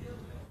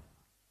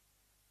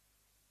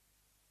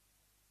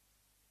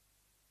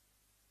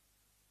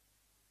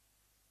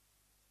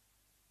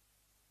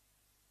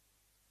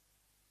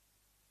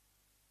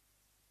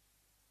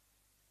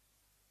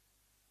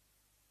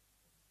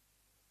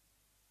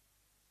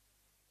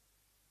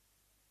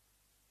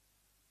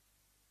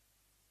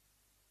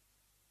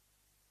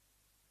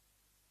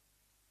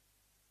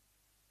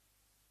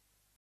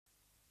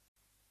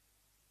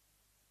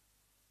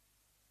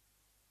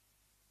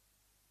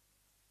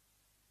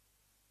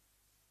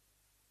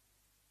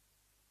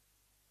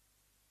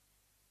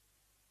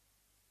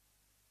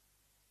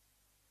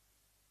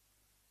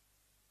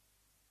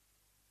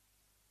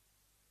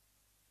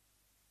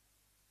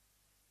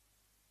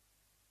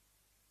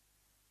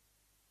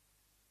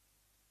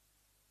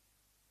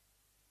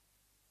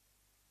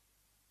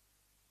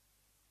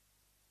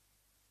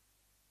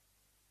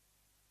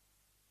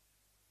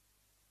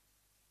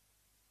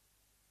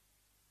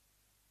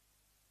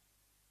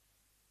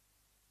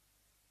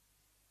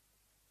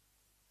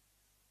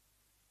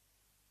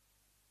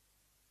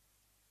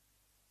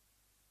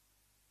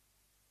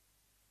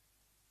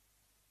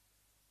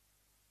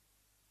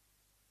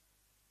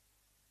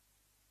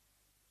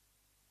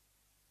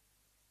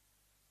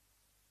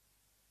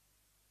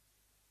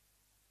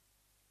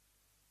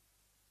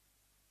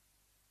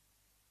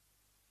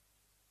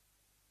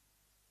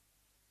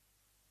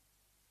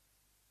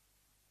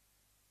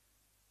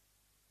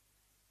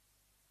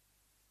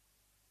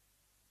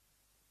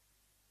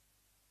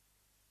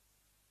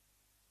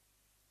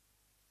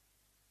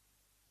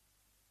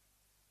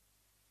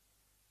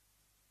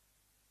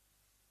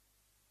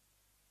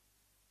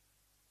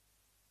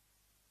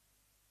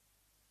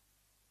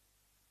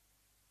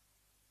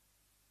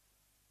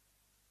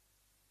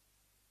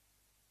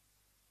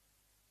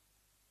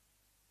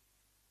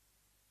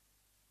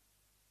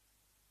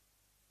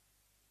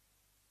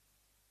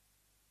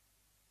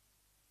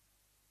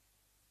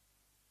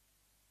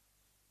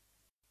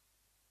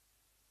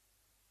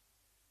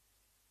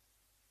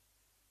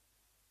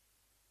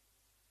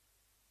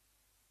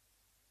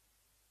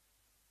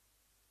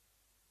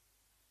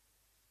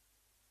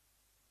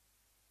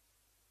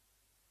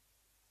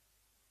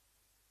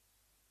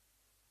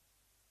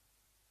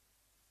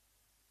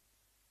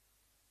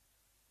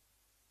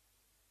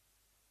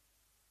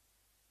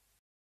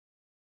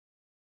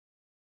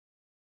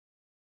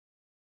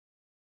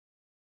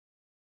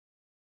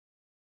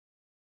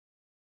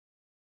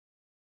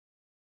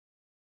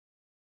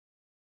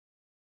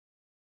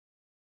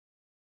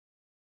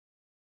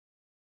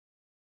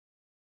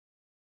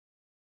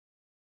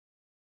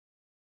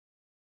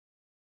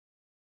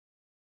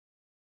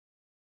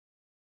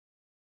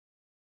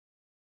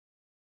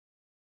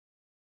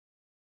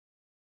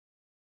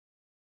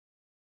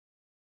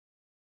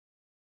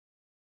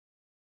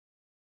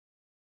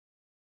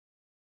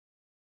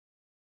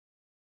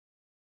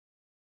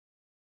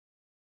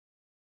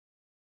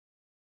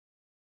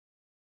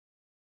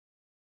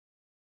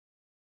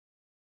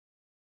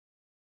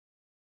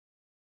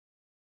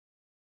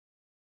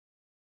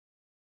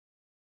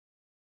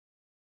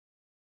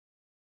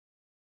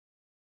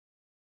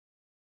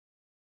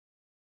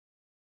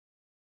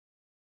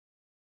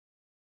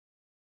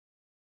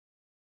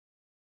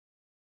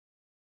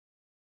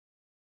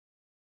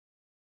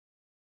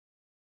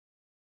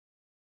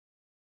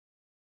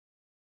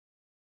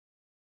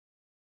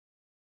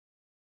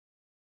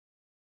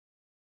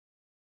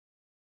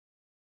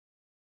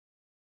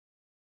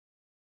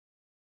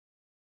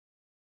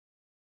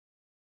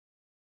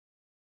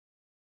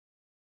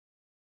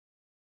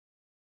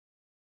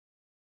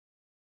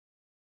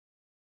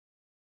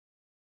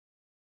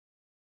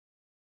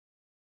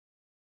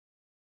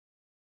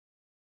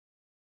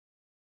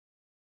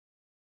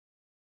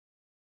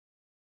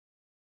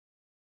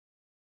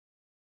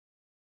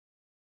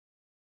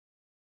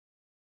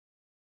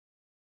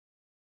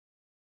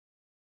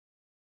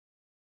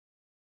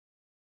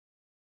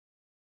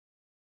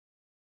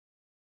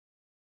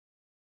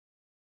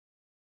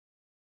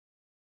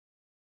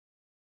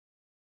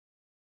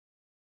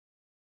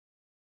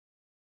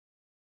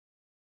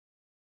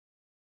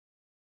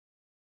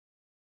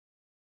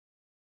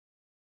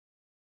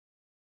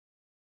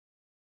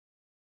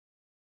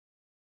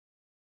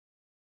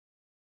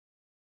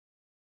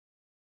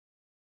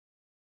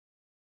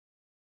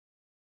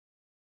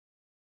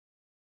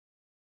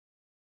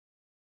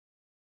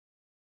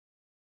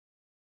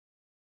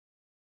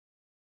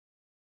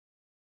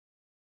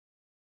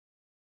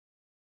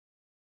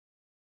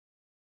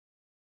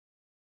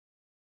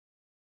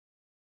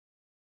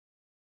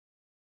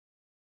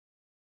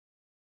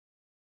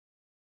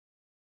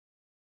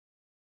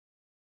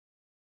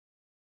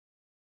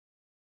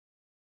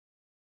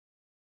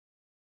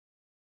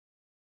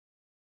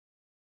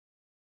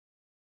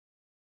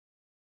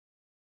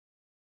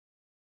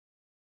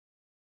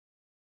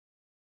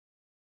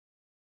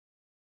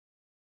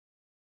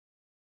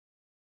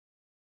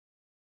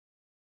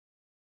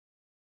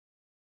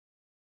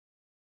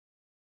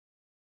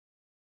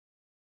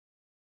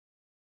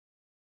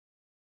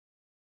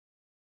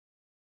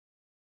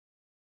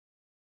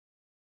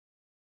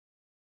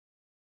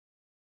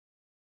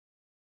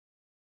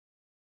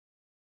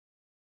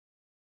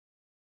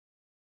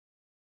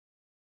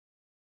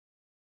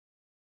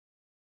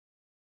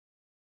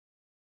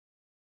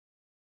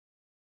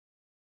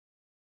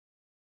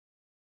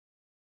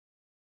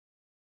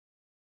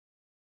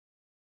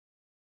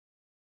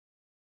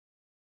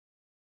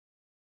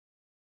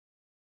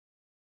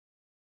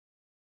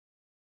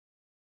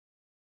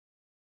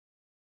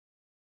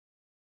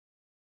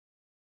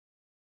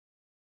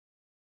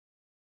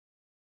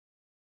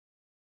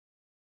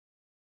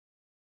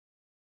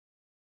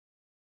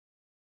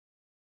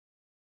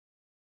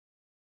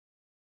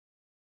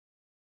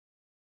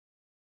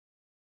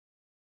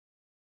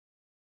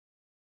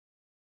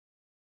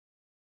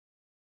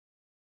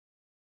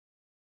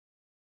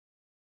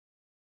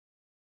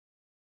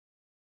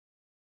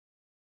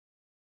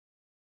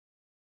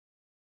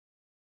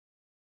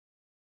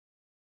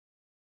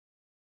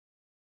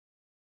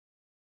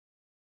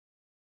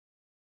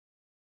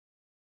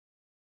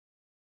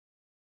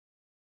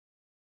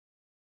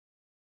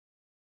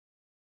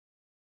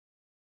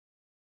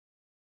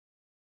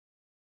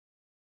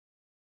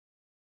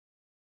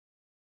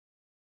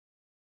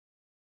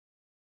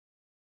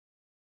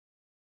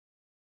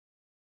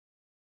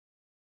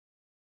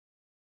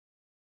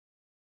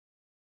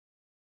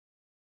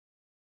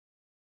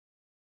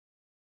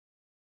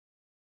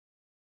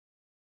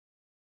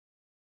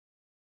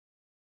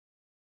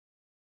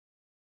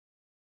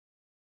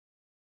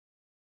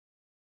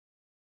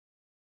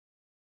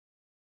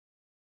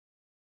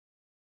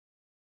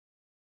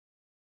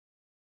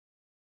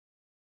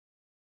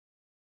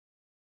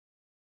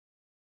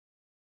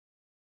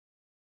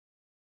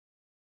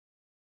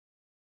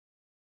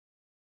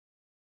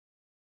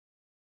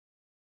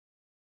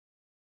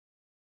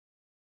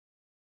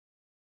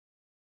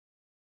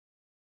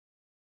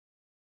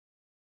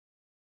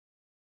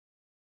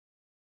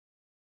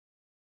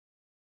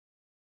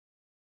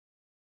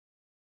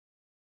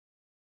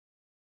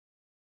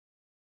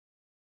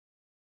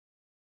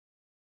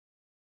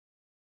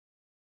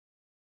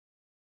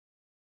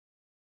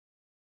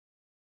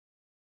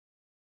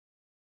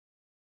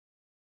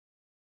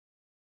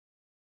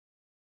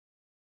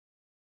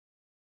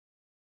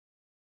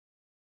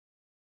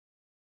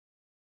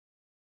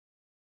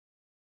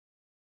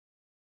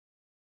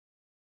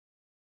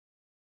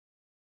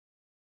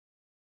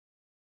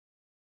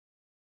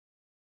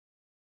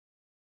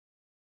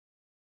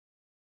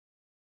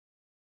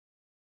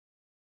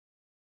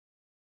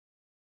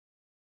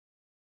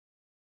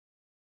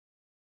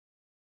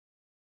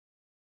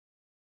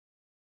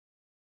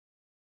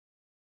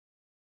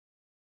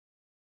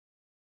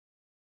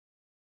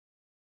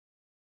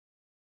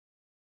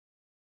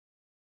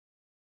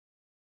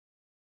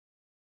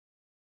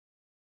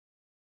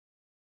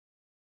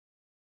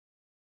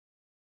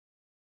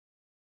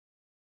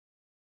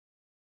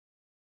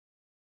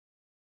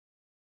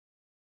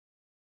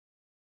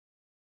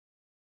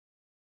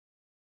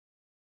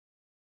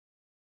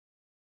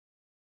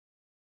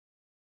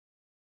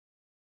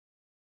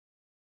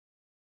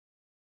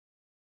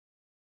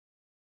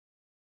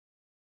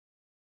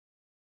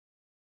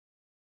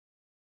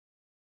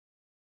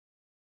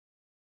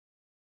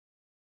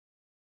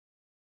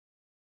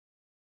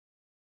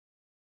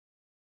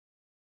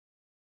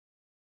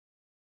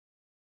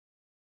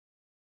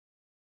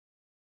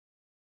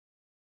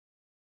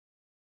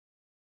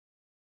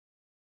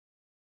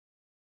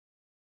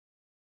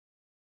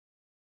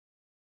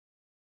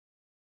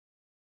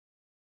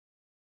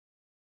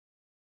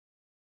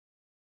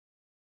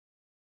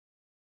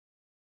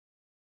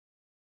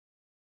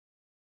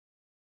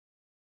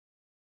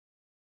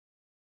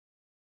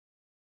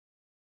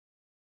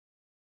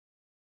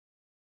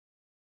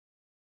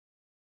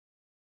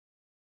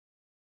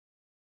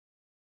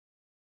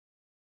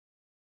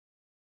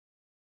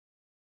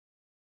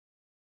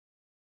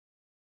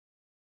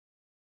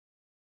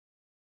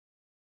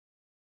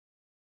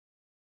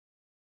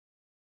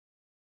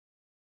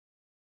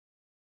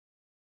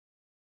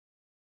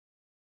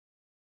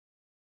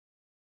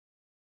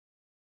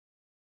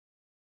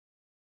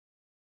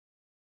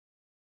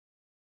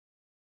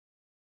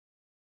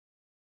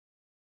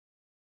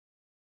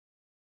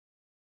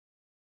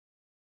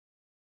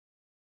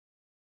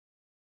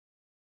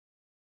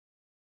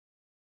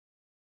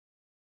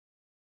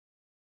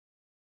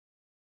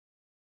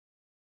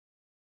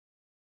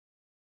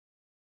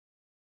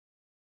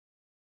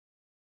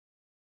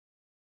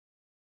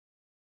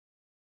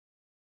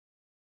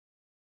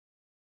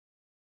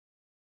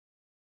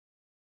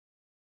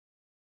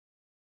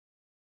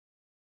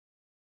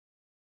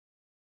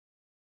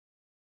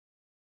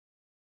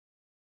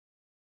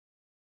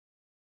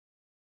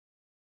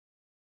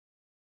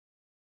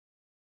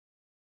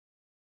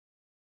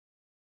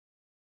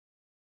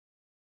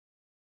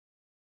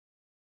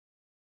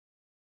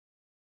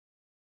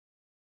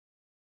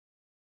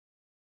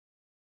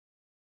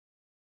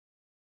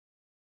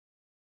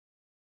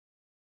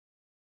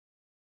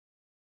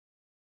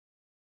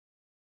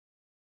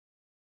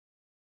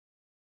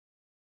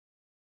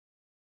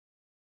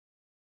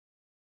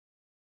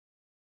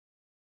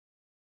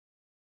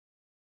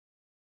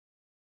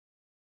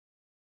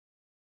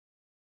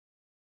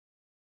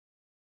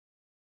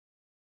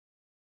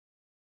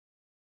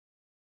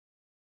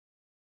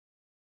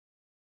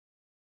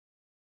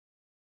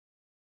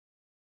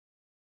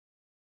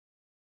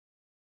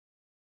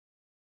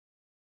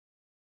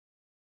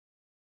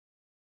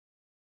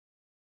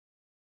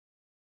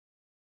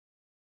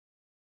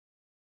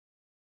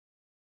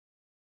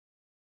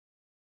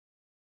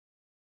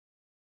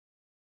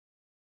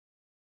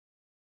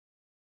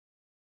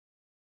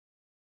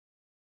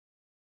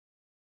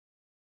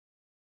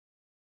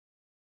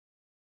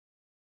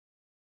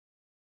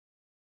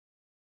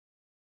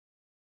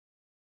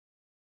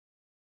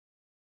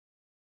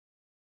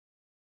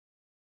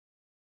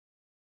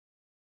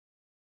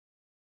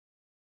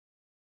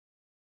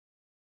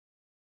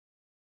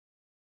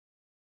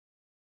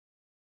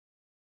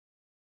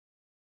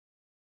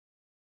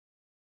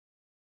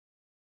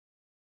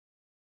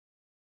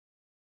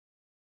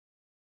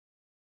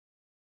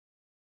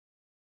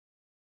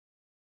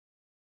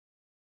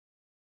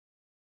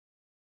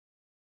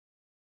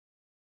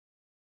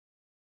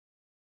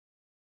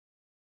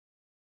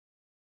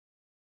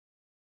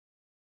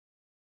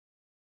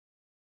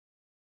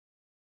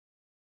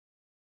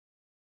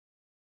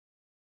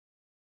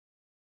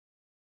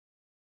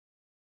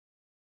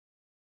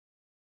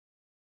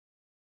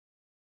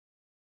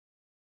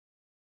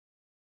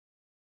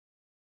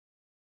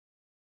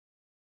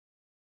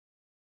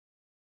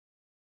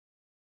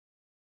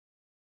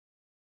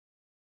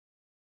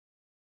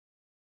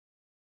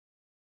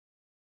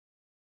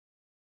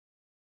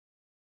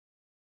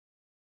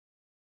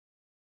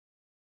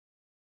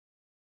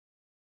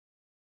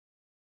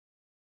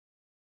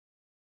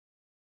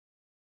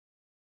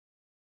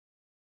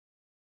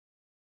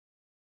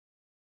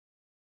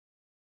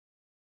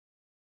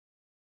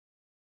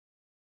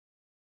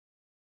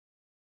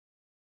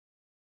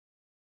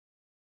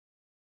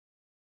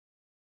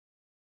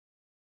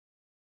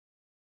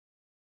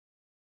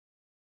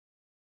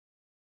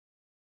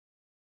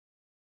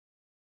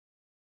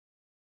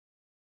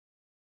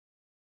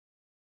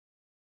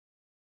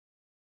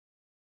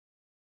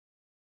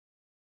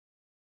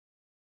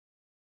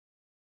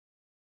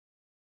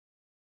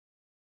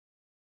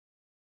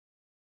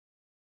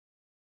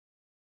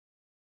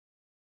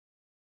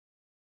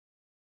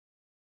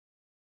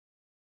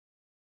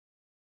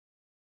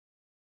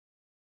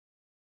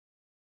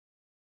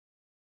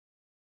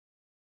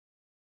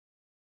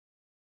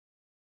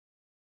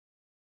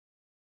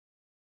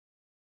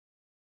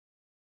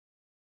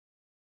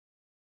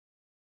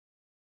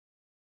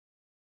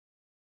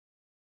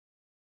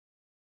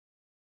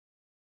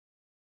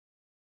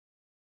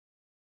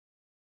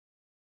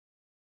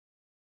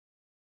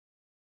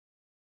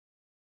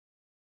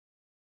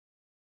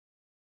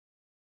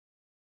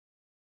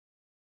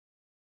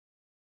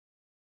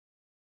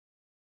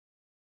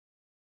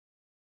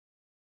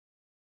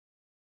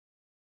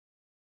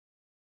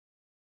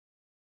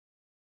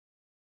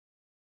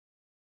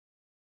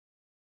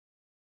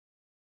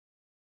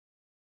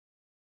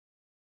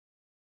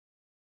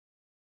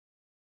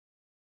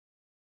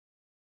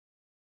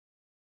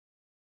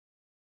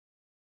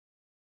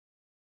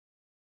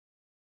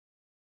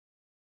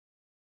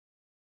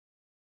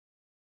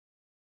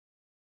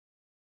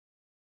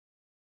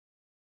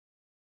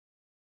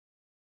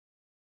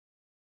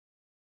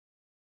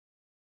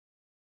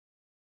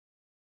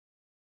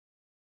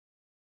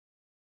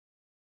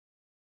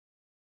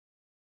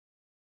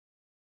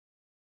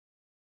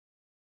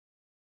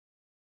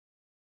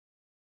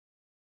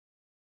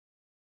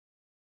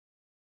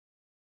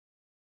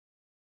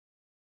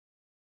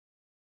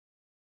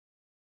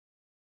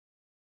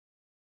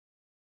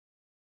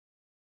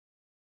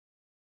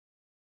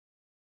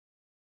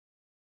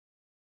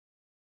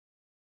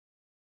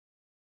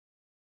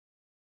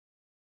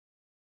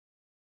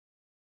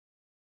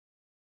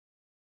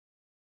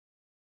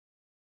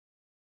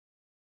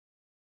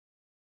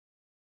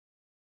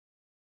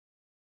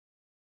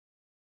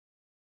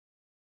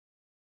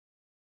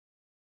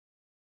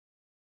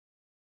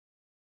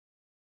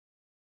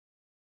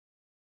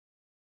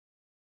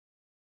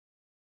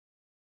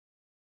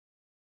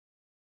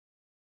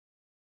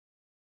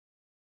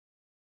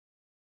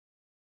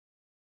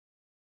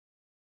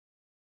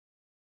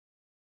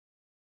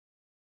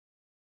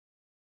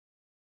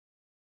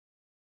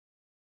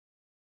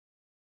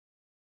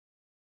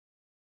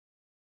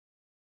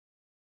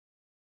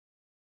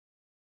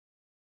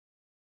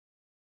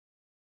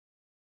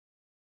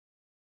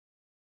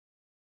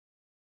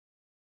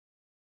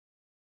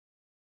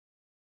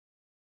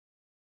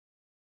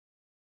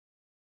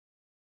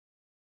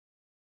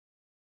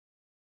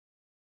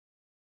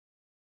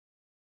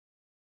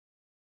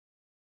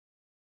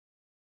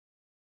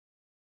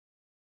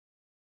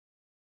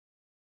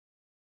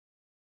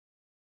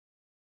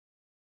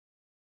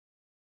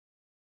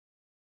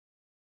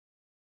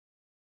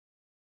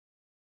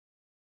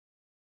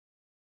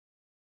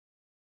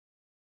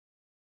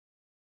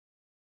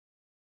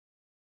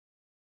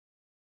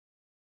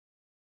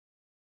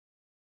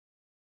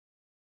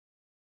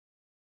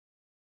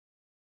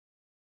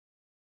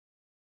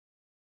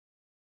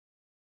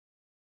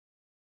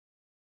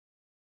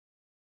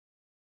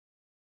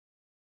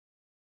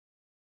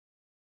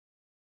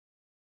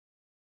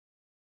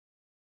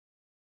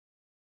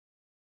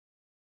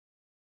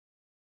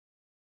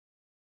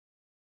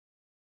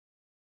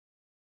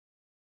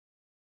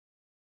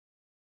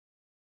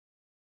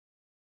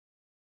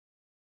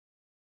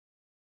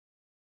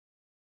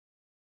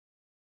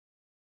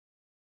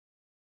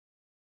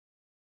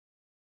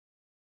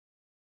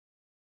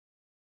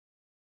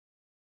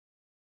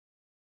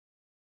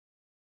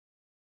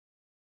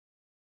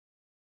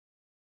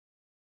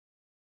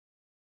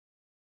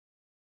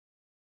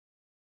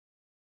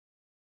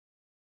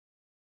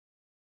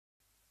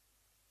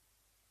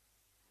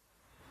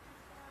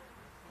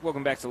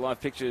 Welcome back to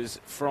live pictures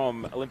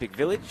from Olympic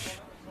Village.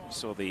 You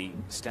saw the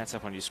stats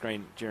up on your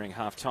screen during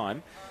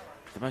half-time.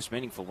 The most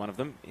meaningful one of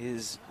them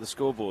is the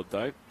scoreboard,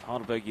 though.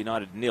 Heidelberg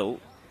United 0,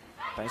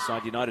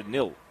 Bayside United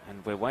 0.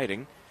 And we're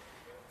waiting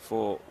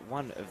for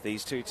one of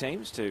these two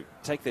teams to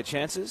take their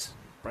chances,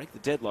 break the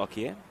deadlock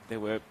here. There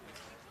were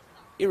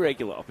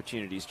irregular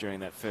opportunities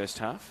during that first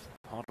half.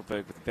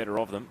 Heidelberg with the better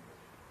of them.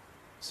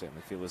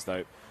 Certainly feel as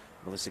though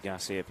Melissa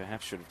Garcia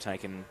perhaps should have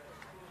taken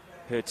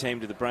her team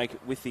to the break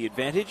with the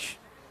advantage.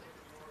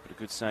 But a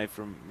good save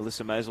from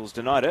Melissa Maisels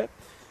denied her.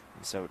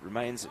 And so it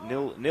remains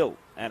 0-0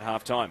 at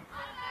half-time.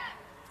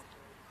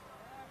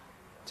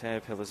 Teo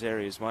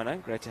Pellizzeri is my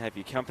name. Great to have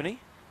your company.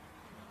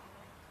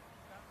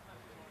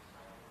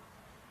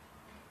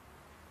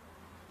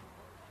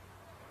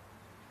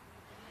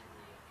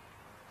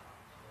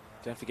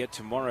 Don't forget,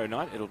 tomorrow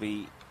night it'll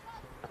be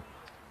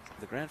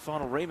the grand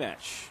final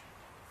rematch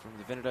from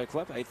the Veneto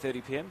Club,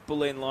 8:30 p.m.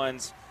 Bulleen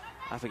Lions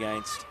up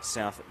against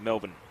South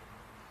Melbourne.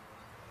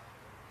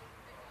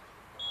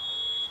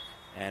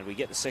 And we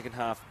get the second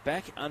half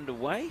back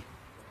underway.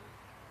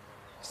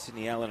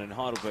 Sydney Allen and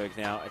Heidelberg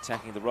now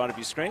attacking the right of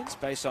your screens.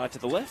 Bayside to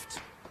the left.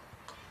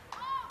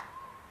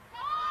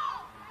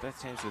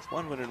 Both teams with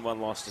 1 win and 1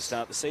 loss to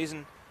start the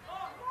season.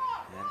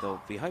 And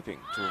they'll be hoping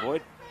to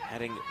avoid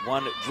adding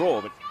one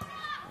draw, but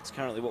that's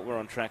currently what we're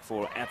on track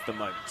for at the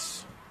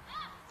moment.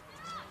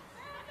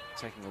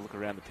 Taking a look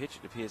around the pitch,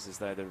 it appears as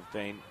though there have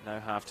been no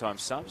half-time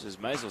subs as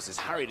Maisels is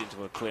hurried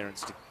into a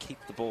clearance to keep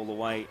the ball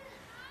away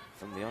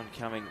from the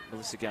oncoming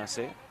Melissa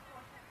Garcia.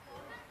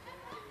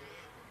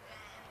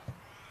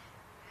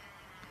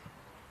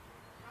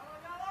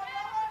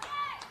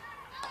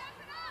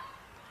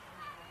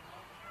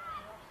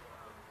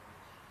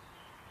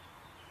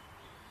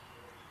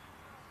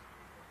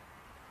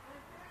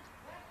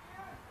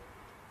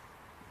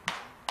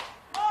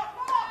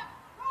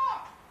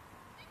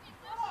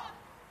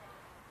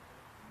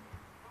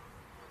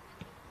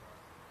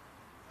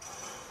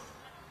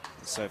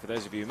 So for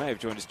those of you who may have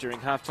joined us during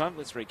halftime,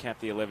 let's recap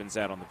the 11s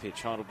out on the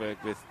pitch. Heidelberg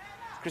with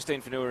Christine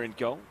Fanua in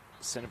goal.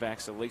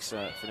 Centre-backs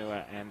Elisa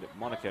Fanua and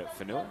Monica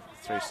Fanua.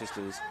 Three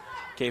sisters,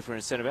 keeper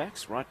and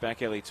centre-backs. Right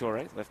back Ellie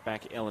Torre, left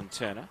back Ellen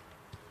Turner.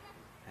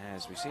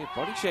 As we see a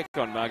body check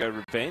on Margot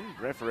Rubin.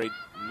 Referee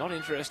not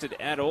interested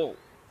at all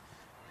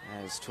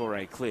as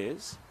Torre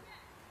clears.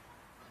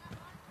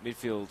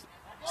 Midfield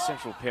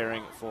central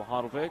pairing for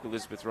Heidelberg,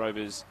 Elizabeth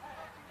Robers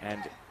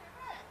and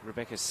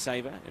Rebecca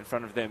Saber. In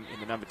front of them in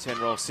the number 10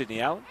 role,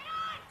 Sydney Allen.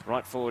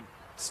 Right forward,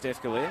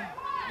 Steph Galea.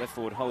 Left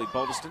forward, Holly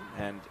Balderston.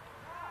 And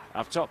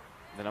up top,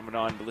 the number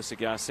 9, Melissa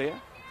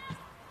Garcia.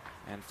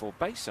 And for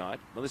Bayside,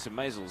 Melissa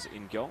Maisels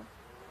in goal.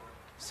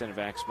 Centre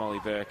backs,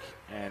 Molly Burke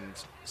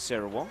and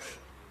Sarah Walsh.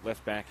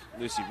 Left back,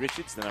 Lucy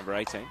Richards, the number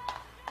 18.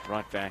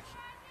 Right back,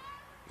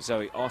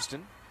 Zoe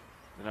Austin,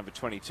 the number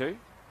 22.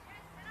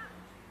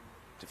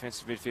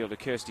 Defensive midfielder,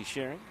 Kirsty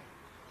Shearing.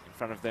 In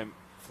front of them,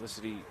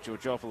 Felicity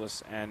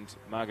Georgopoulos and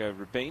Margot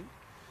Rubin.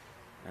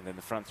 And then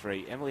the front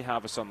three, Emily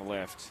Harbus on the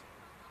left,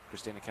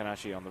 Christina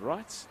Kanashi on the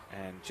right,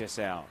 and Jess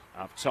Au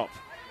up top.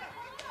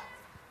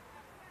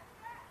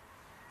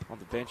 On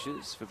the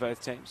benches for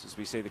both teams, as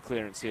we see the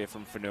clearance here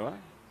from Fanua,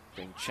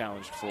 being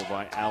challenged for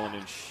by Allen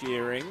and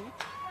Shearing.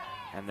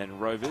 And then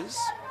Rovers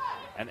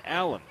and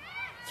Allen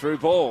through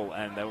ball,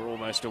 and they were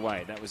almost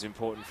away. That was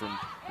important from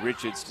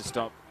Richards to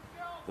stop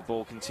the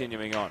ball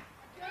continuing on.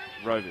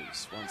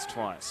 Rovers, once,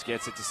 twice,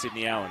 gets it to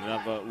Sydney Allen.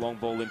 Another long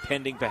ball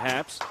impending,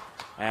 perhaps.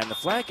 And the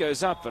flag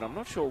goes up, but I'm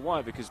not sure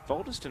why, because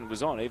Balderston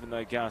was on, even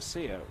though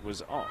Garcia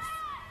was off.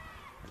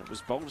 And it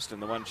was Balderston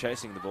the one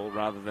chasing the ball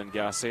rather than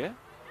Garcia.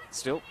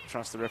 Still,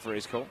 trust the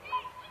referee's call.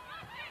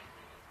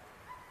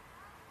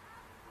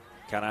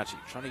 Karachi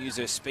trying to use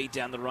her speed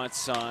down the right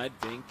side,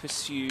 being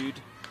pursued.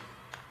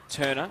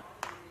 Turner.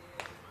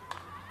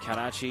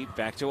 Karachi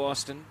back to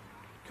Austin.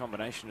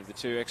 Combination of the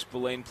two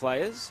ex-Bulleen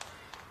players.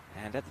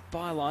 And at the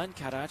byline,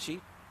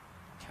 Karachi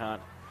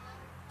can't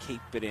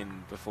keep it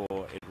in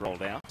before it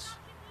rolled out.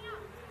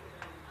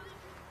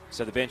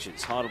 So the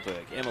benches,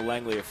 Heidelberg, Emma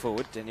Langley a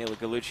forward, Daniela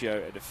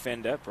Galuccio a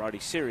defender, Bridie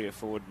Syria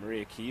forward,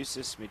 Maria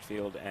Kiusis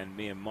midfield, and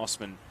Mia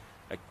Mossman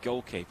a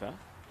goalkeeper.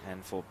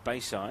 And for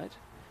Bayside,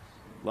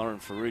 Lauren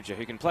Ferrugia,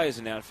 who can play as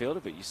an outfielder,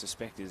 but you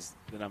suspect is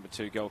the number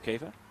 2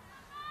 goalkeeper.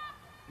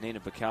 Nina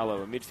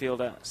Bacalo a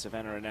midfielder,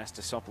 Savannah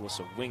Anastasopoulos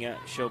a winger,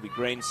 Shelby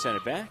Green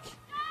centre-back,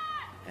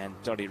 and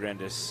Dottie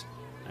Rendis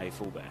a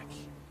fullback.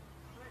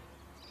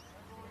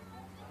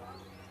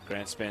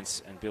 Grant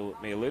Spence and Bill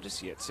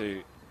Mialutis yet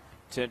to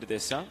turn to their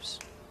subs.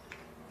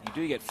 You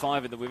do get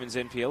 5 in the women's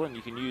NPL, and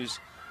you can use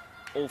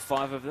all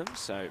 5 of them,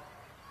 so I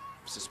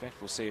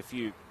suspect we'll see a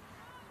few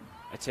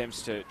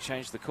attempts to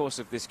change the course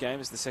of this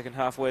game as the second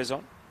half wears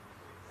on.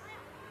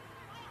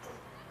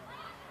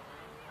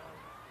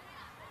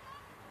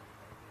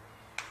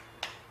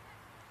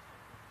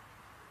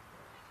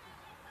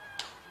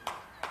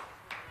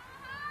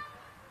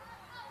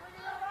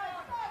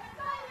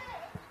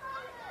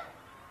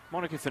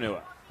 Monica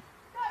Fanua.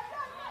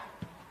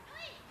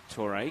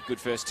 Torre, good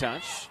first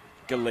touch.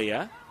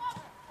 Galea.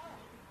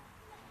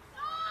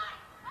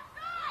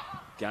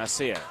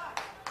 Garcia.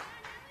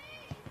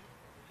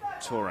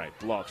 Torre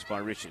blocked by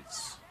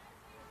Richards.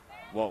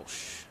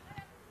 Walsh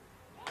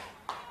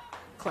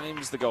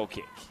claims the goal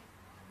kick.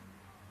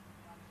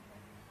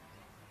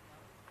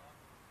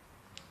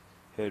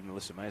 Heard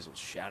Melissa Maisel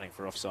shouting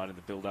for offside in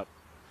the build-up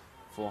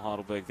for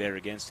Heidelberg there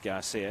against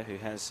Garcia, who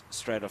has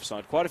strayed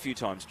offside quite a few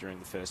times during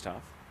the first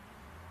half.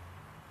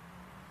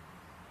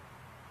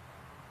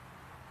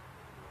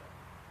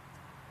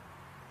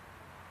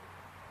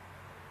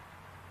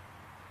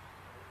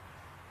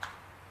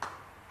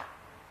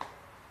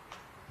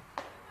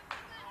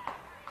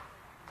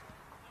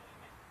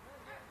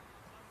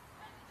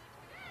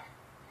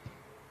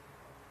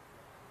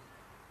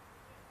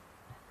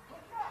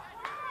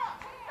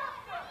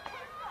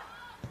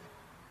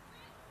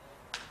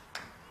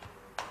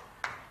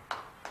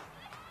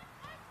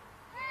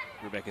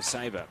 Rebecca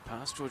Saber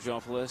past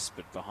Georgopoulos,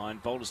 but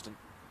behind Balderston.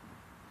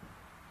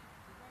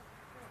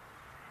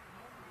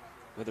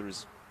 Weather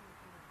has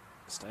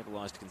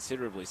stabilised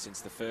considerably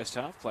since the first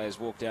half. Players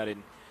walked out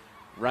in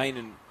rain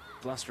and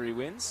blustery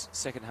winds.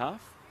 Second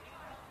half,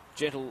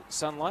 gentle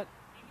sunlight,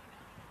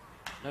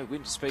 no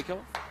wind to speak of.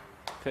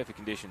 Perfect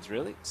conditions,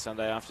 really.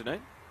 Sunday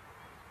afternoon.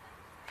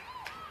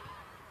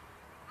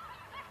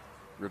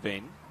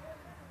 Rabin,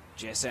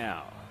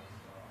 Jessau.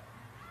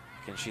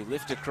 Can she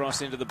lift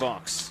across into the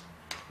box?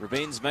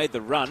 Rabin's made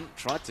the run,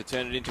 tried to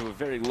turn it into a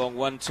very long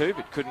 1-2,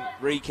 but couldn't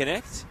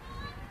reconnect.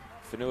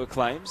 Whenua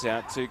claims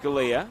out to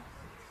Galea,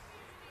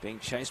 being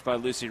chased by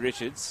Lucy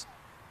Richards.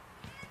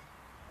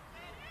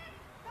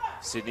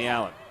 Sydney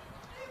Allen,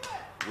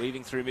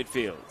 weaving through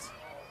midfield.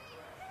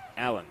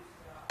 Allen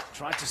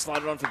tried to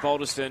slide it on for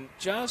Balderston,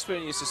 just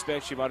when you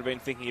suspect she might have been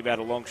thinking about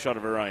a long shot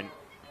of her own.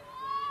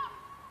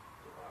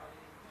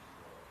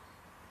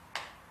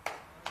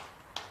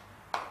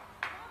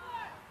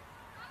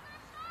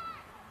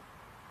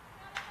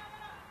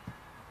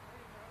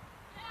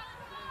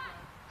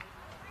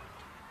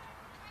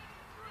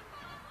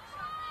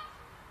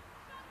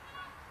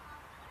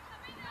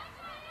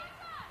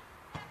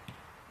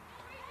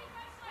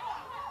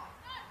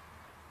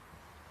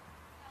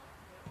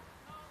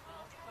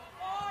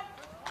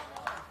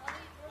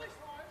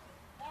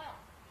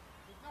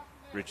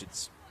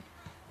 Richards,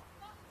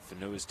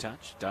 Whenua's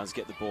touch, does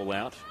get the ball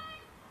out.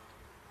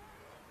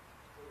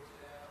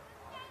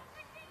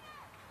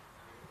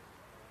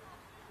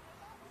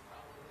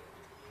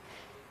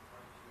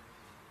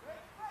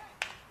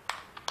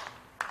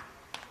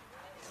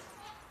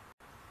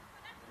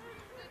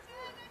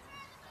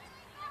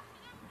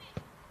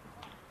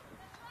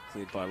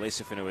 Cleared by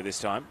Lisa Whenua this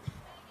time.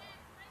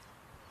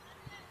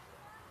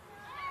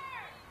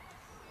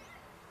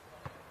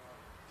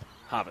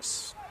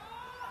 Harvest.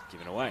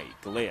 Given away.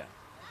 Galea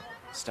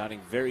starting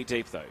very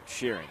deep though.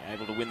 Shearing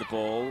able to win the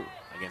ball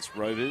against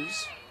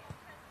Rovers.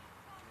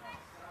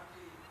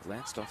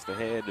 Glanced off the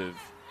head of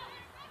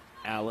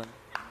Allen.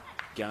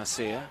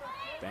 Garcia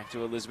back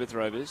to Elizabeth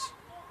Rovers.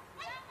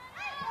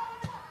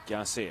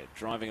 Garcia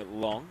driving it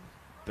long.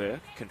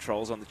 Burke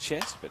controls on the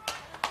chest but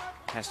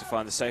has to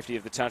find the safety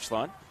of the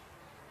touchline.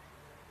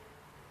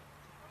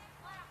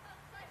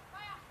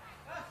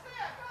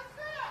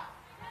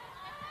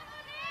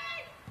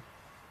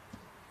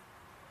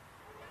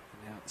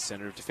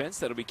 Centre of defence.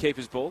 That'll be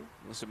keeper's ball.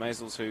 Melissa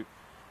Maisels, who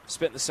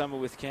spent the summer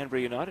with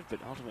Canberra United but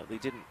ultimately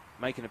didn't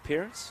make an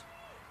appearance.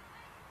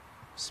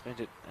 Spent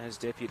it as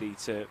deputy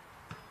to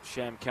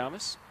Sham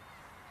Karmas.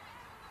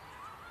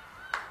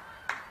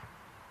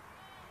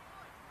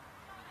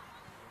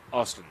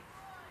 Austin.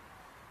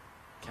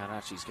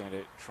 Karachi's going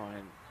to try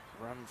and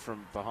run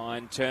from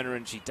behind Turner,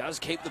 and she does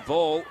keep the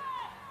ball.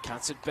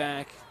 Cuts it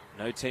back.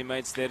 No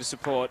teammates there to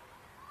support.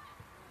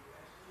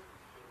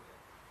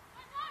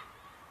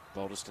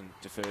 Balderston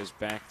defers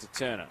back to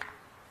Turner.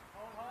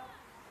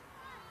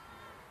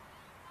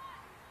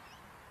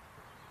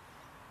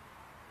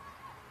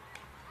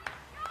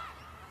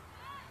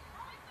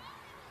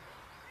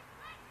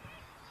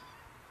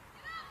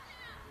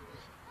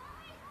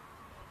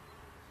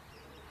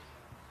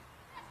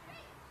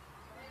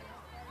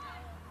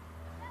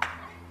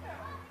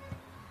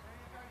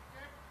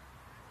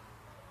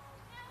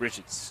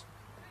 Richards.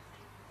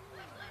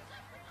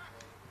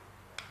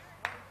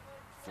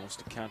 Forced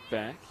to cut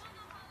back.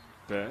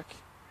 Burke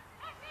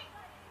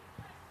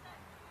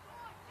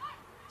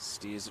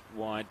steers it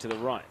wide to the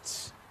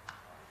right.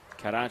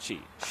 Karachi.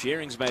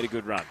 Shearing's made a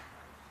good run.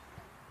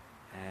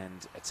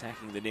 And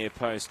attacking the near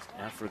post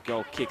now for a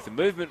goal kick. The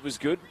movement was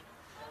good.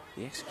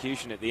 The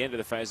execution at the end of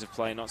the phase of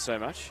play, not so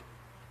much.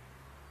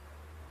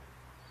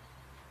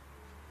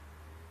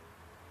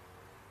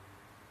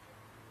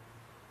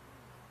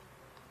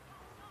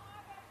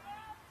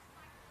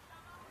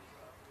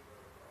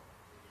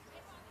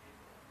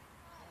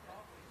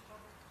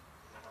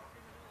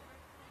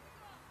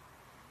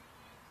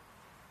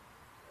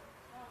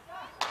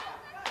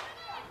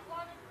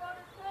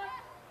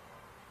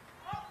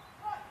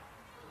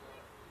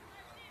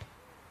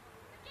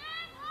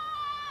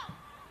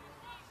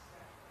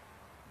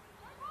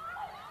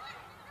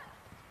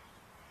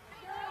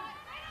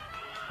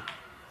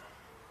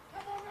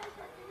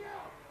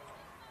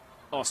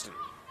 Austin.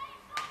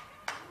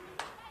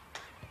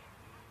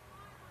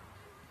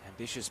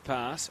 Ambitious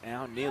pass.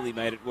 Au nearly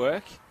made it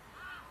work.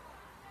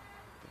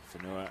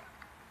 But Whenua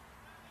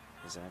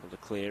is able to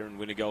clear and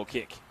win a goal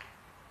kick.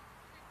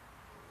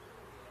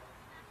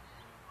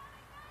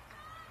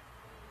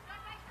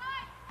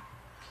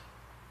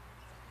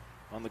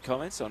 On the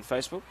comments on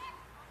Facebook,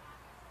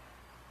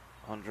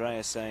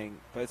 Andrea saying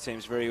both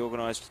teams very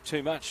organised,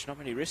 too much, not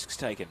many risks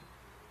taken.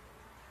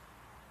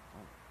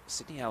 Well,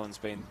 Sydney Allen's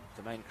been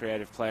the main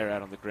creative player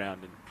out on the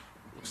ground and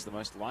looks the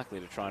most likely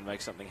to try and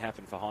make something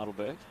happen for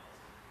Heidelberg.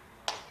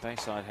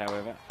 Bayside,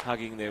 however,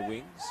 hugging their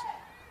wings.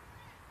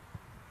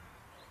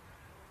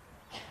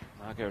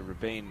 Margot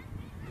Rabin,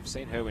 you've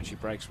seen her when she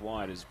breaks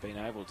wide, has been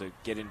able to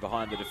get in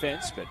behind the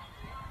defence, but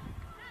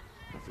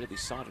not really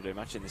sighted her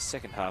much in the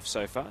second half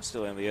so far.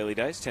 Still in the early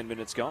days, 10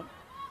 minutes gone.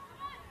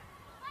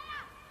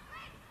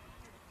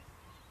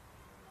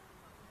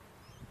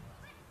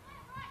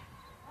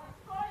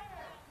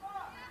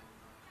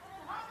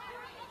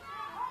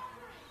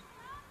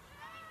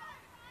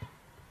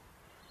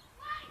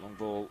 Long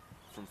ball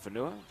from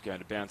Whenua, going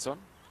to bounce on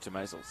to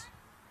Maisels.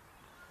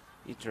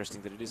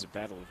 Interesting that it is a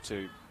battle of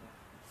two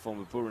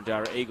former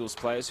Burundara Eagles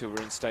players who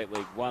were in State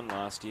League 1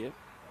 last year.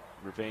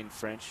 Rabin,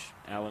 French,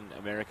 Allen,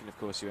 American. Of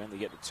course, you only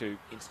get the 2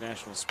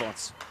 international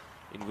spots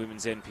in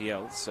women's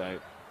NPL, so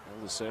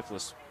all the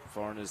surplus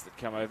foreigners that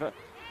come over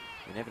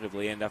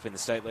inevitably end up in the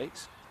state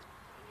leagues,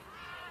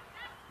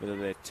 whether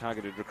they're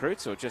targeted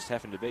recruits or just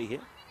happen to be here.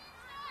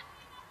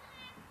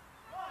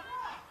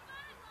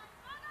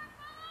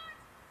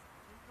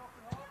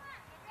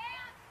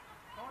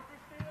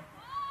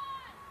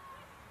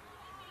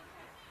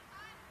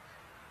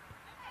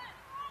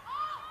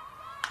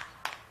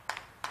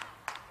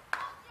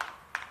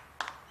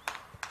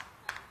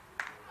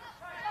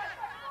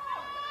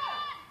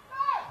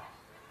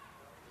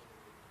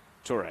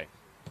 Torre.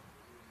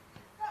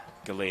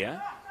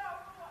 Galea.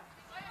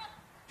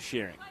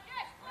 Shearing.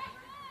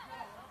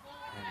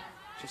 And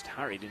just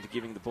hurried into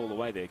giving the ball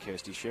away there,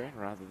 Kirsty Shearing,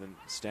 rather than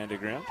stand her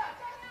ground.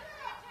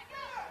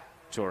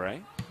 Torre.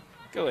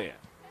 Galea.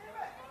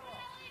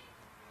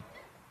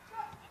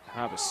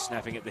 Harbour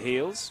snapping at the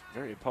heels.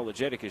 Very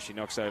apologetic as she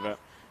knocks over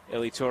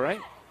Ellie Torre. And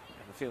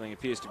the feeling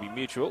appears to be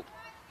mutual.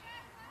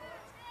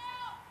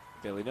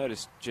 Barely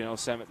noticed Janelle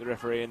Samet, the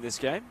referee in this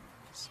game.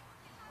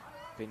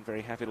 Been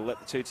very happy to let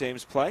the two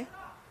teams play.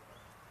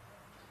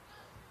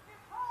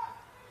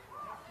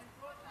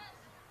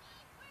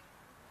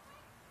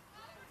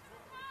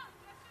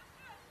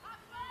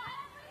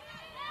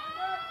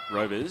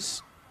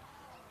 Rovers.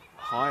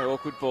 High,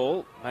 awkward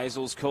ball.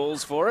 Maisels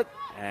calls for it.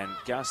 And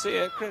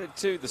Garcia, credit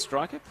to the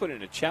striker, put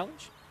in a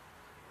challenge.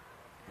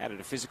 Added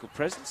a physical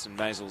presence, and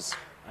Maisels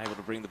able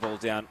to bring the ball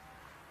down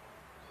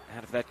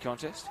out of that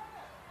contest.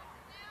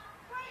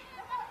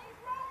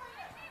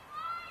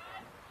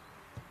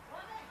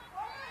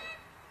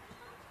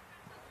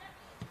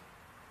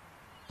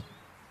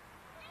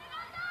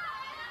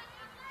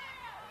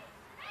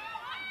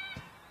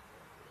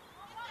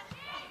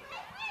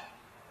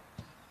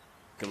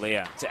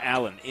 Galea to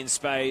Allen, in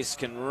space,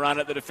 can run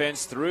at the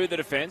defence, through the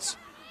defence,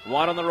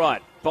 wide on the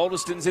right.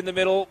 Balderston's in the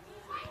middle,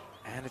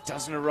 and it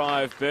doesn't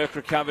arrive. Burke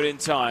recovered in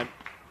time,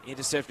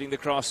 intercepting the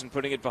cross and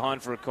putting it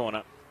behind for a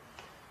corner.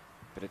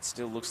 But it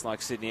still looks like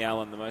Sydney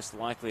Allen the most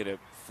likely to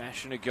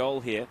fashion a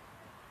goal here.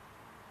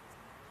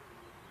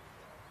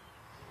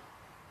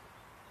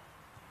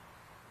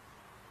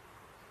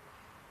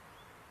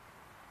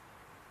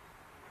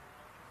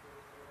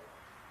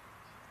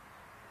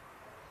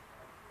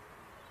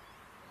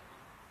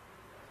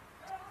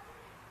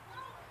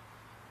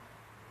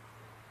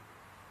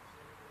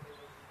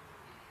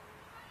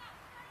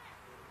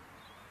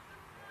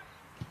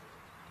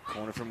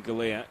 Corner from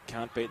Galea,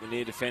 can't beat the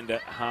near defender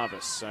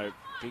Harvest, so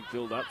big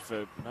build up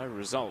for no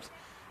result.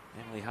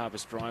 Emily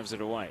Harvest drives it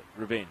away.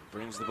 Rabin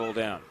brings the ball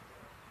down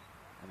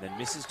and then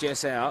misses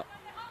Jess out.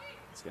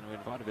 It's going to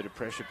invite a bit of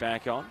pressure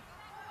back on.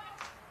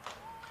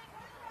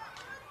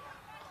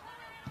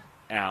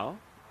 Al.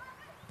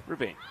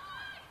 Rabin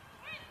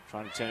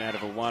trying to turn out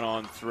of a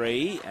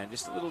 1-on-3 and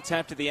just a little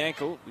tap to the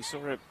ankle. We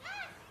saw her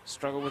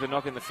struggle with a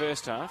knock in the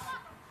first half.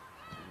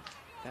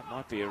 That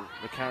might be a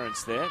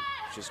recurrence there,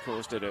 which has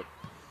caused her to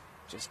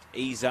just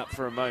ease up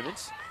for a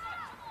moment.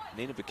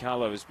 Nina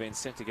Bacalo has been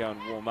sent to go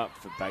and warm up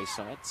for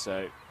Bayside,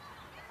 so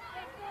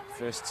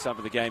first sub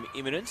of the game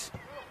imminent.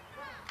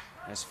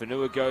 As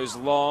Whenua goes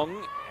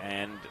long,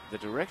 and the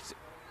direct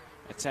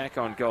attack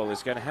on goal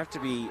is going to have to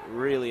be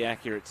really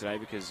accurate today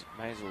because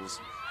Maisels,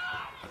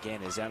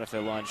 again, is out of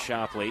her line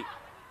sharply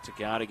to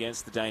guard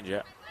against the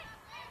danger.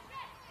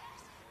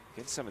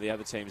 Against some of the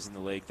other teams in the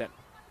league, that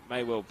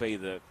may well be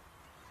the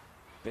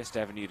best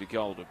avenue to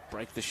goal to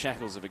break the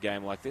shackles of a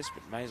game like this,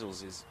 but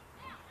Maisels is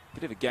a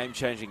bit of a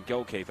game-changing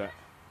goalkeeper.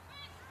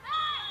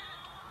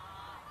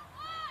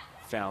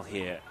 Foul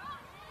here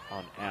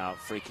on our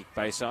free kick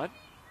Bayside.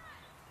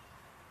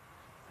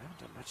 They haven't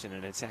done much in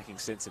an attacking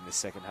sense in this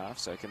second half,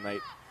 so can they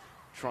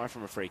try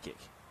from a free kick?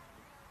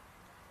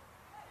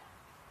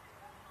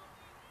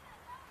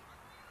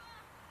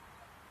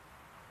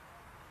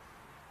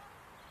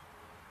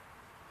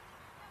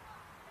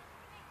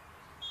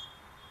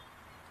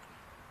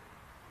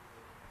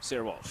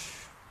 Sarah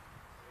Walsh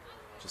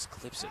just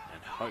clips it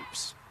and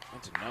hopes.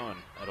 Went to no one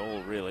at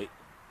all, really.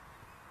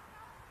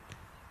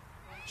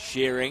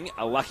 Shearing,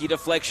 a lucky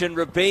deflection.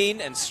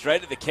 Rabin, and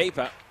straight at the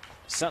keeper.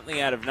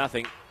 Something out of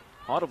nothing.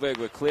 Heidelberg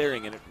were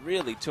clearing, and it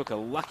really took a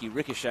lucky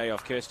ricochet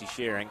off Kirsty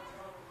Shearing.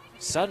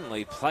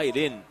 Suddenly played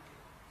in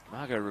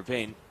Margot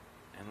Rabin,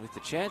 and with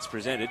the chance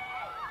presented,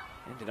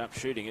 ended up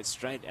shooting it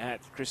straight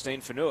at Christine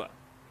Fanua.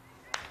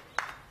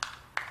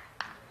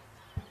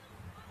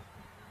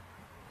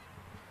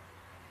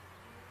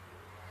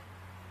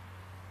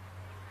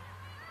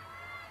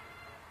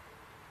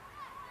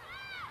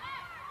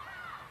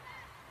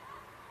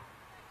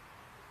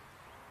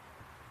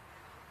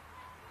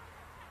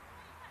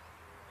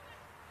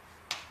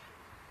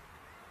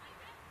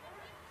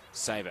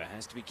 Saber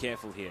has to be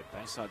careful here.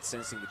 Bayside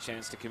sensing the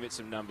chance to commit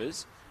some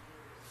numbers.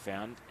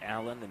 Found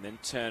Allen and then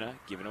Turner,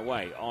 given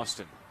away.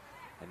 Austin.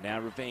 And now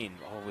Rabin.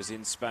 Oh, was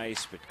in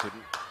space but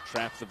couldn't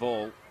trap the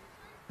ball.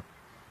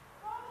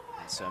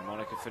 And so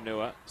Monica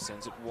Fanua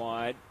sends it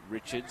wide.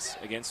 Richards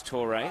against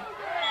Torre. And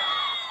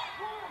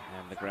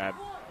the grab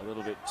a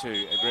little bit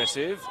too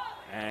aggressive.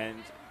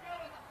 And,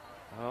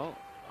 well,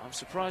 I'm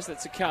surprised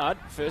that's a card.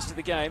 First of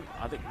the game.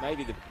 I think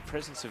maybe the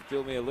presence of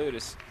Bill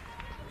Mialudis,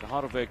 the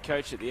Heidelberg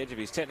coach, at the edge of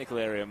his technical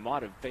area,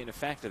 might have been a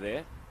factor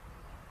there,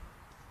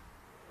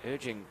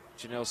 urging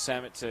Janelle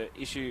Samet to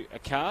issue a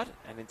card,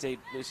 and indeed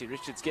Lucy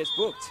Richards gets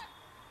booked.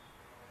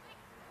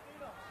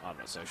 I'm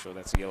not so sure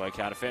that's a yellow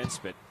card offence,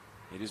 but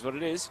it is what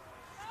it is.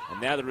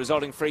 And now the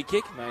resulting free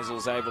kick,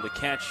 Maisel's able to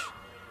catch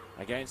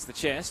against the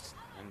chest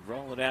and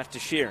roll it out to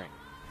Shearing.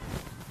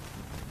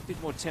 A bit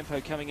more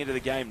tempo coming into the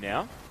game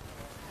now.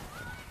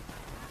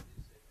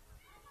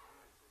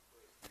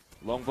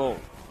 Long ball,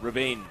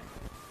 Rabin.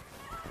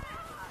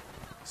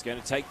 He's going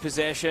to take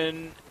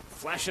possession,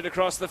 flash it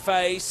across the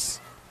face.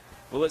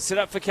 Will it sit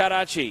up for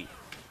Karachi?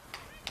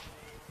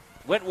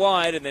 Went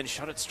wide and then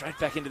shot it straight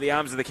back into the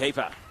arms of the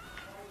keeper.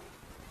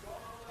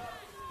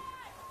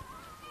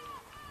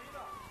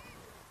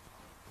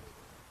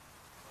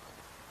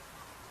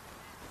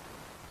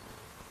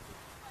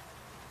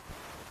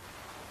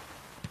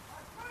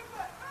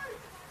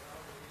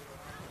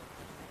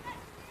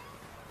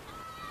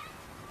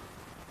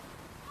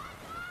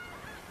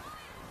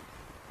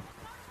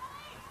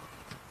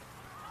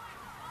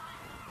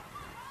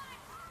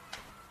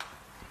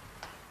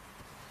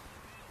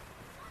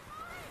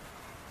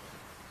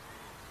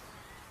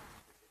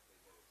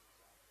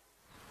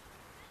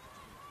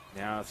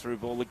 Now through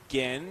ball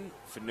again.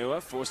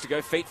 Fanua forced to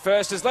go feet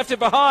first, has left it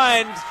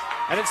behind,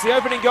 and it's the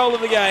opening goal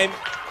of the game.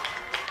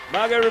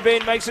 Margot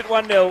Rabin makes it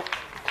 1-0.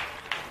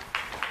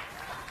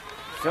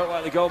 Felt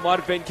like the goal might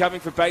have been coming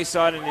for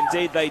Bayside, and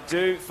indeed they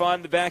do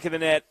find the back of the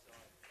net.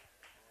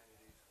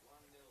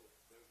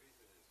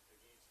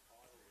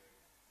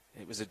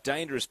 It was a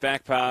dangerous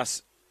back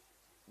pass.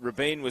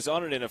 Rabin was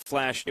on it in a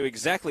flash, knew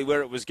exactly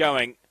where it was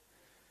going,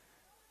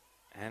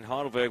 and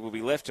Heidelberg will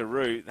be left to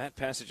rue that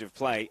passage of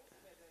play,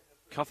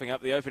 coughing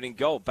up the opening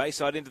goal.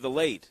 Bayside into the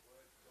lead.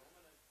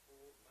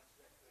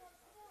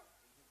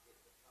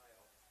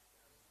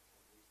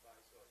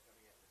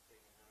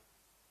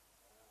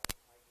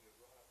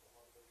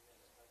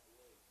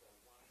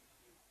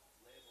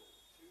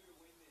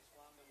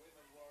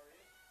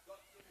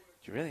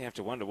 You really have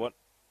to wonder what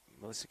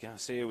Melissa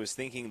Garcia was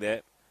thinking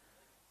there.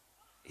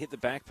 Hit the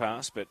back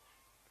pass, but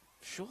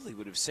surely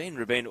would have seen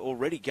Rabin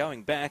already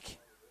going back.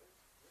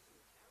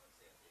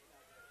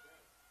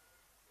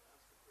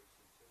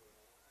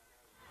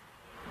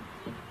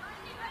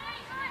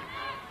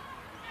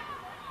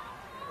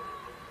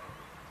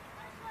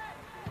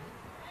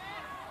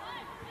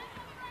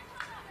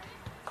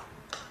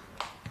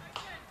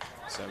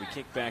 So we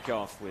kick back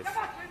off with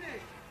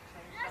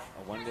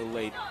a 1-0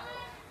 lead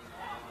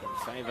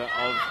in favour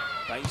of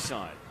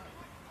Bayside.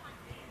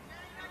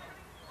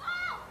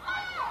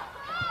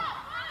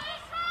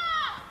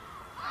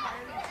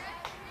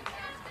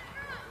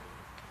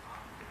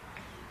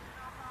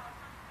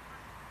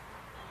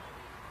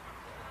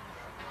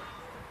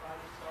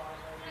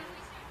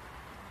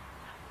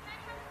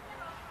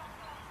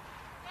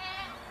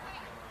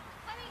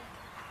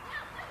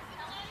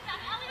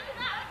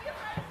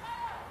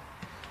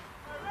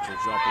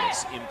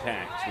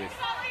 Impact with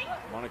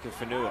Monica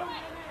Fanua.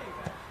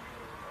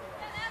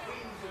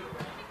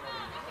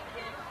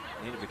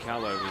 Nina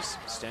Bacallo was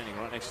standing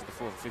right next to the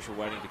fourth official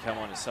waiting to come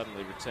on and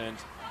suddenly returned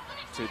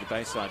to the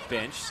Bayside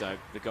bench. So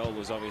the goal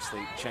was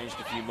obviously changed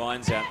a few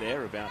minds out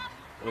there about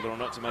whether or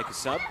not to make a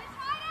sub.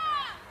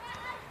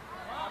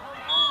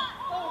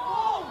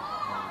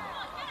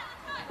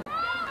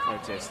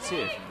 Protests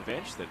here from the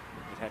bench that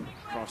it hadn't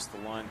crossed the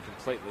line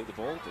completely, the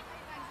ball, but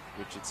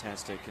Richards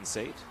has to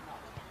concede.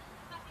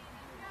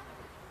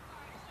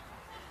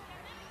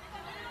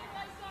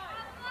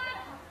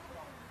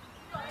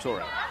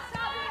 Torre.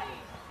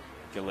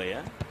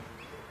 Galea.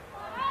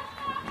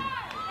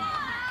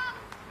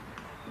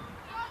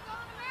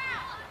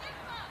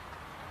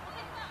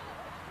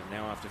 And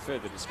now after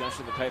further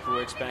discussion, the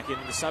paperwork's back in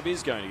and the sub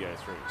is going to go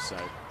through. So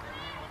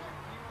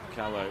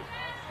Carlo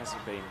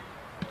hasn't been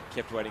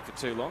kept waiting for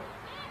too long.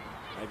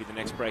 Maybe the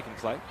next break and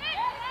play. I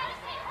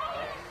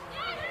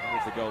wonder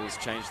if the goal has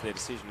changed their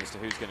decision as to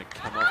who's going to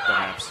come off,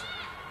 perhaps.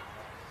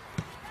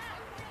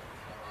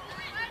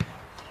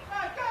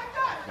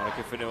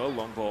 Monica Fanua,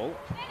 long ball.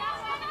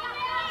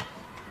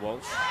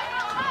 Walsh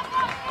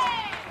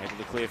able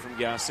to clear from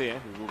Garcia,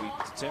 who will be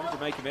determined to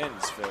make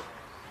amends for the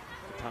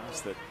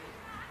pass that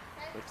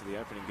led to the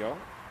opening goal.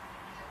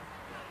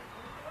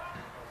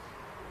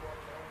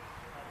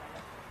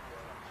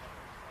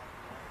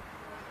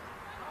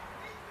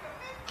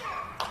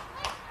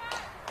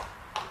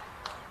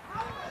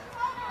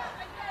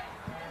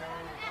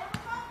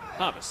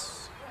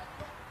 Harvest.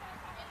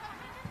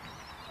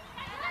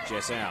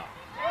 Jess out.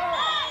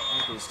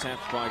 Ankles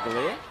tapped by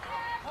Galea.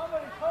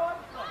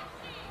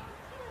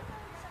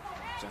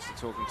 Just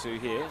talking to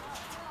here.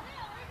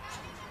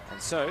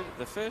 And so,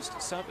 the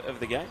first sub of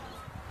the game.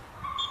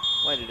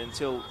 Waited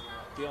until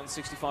beyond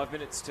 65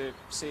 minutes to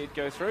see it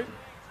go through.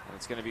 And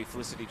it's going to be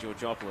Felicity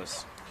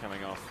Georgopoulos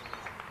coming off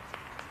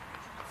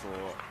for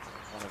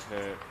one of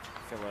her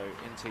fellow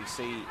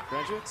NTC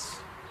graduates,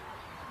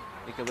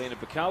 Nicolina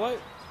Bacalo.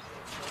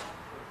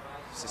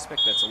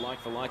 Suspect that's a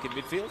like for like in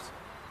midfield.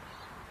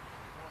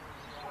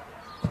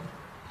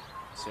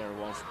 Sarah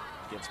Walsh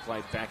gets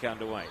play back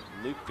underway,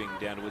 looping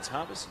down towards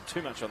Harvest, and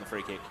too much on the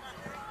free kick.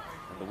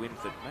 And the wind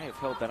that may have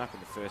held that up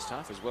in the first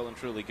half is well and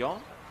truly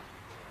gone.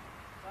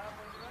 I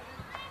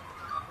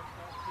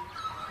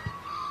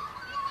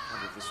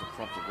wonder if this will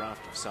prompt a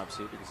raft of subs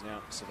here, because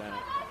now Savannah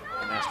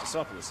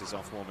Anastasopoulos is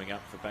off warming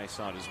up for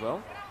Bayside as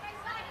well.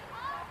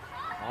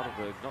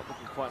 Heidelberg not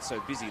looking quite so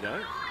busy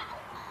though.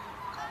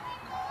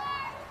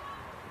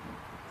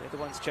 They're the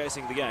ones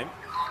chasing the game.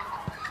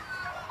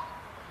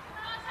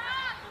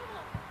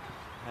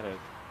 Had a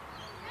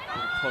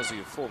posse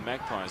of 4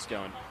 Magpies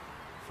go and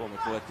form a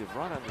collective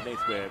right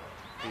underneath where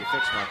the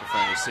effects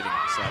microphone is sitting.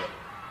 So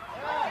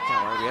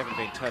don't worry, we haven't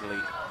been totally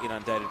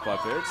inundated by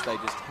birds. They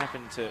just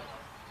happen to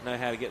know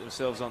how to get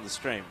themselves on the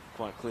stream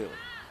quite clearly.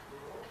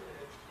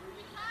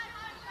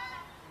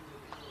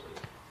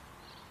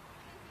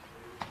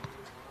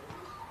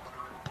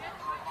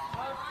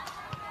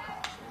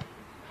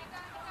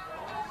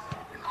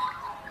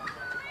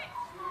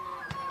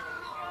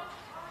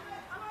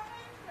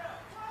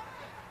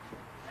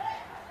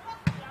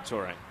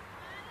 Torre.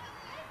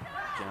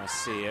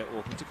 Garcia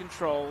walking to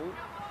control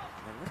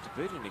and left a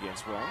boot in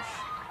against Walsh.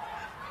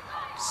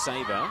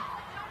 Saber.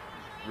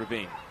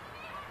 Rubin.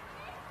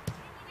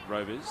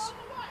 Rovers.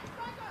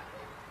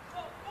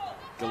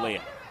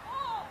 Galea.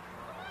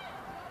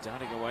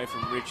 Darting away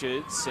from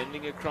Richards,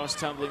 sending across,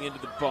 tumbling into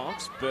the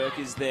box. Burke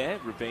is there.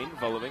 Rubin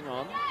following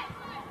on.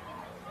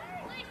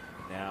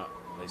 Now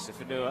Lisa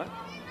Fanua.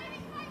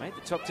 Made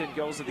the top 10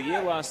 goals of the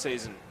year last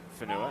season,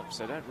 Fanua,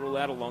 so don't rule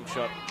out a long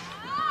shot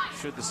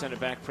should the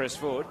centre-back press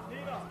forward.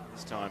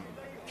 This time,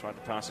 tried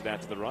to pass it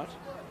out to the right.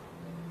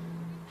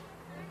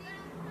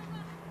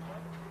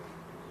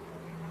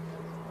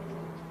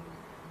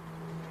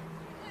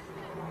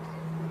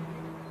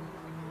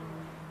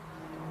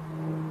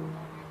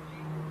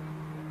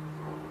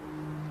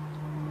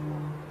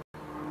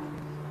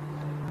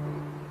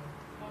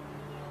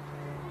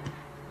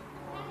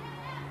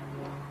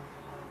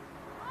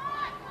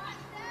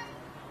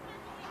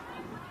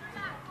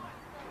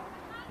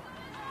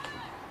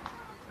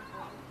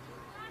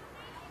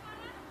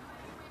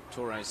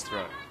 Torres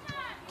throw.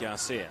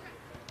 Garcia.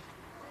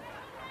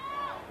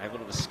 Able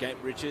to escape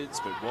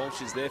Richards, but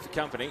Walsh is there for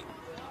company.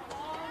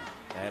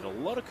 They had a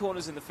lot of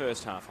corners in the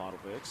first half,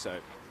 Heidelberg, so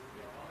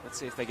let's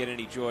see if they get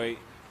any joy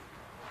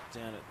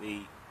down at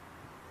the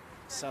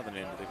southern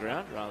end of the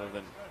ground rather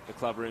than the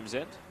club room's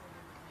end.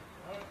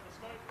 You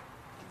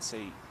can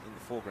see in the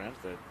foreground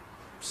the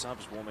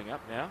subs warming up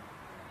now.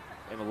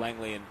 Emma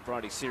Langley and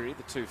Bridie Siri,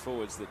 the 2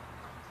 forwards that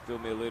Bill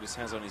Mialutis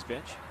has on his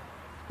bench.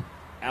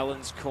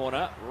 Allen's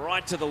corner,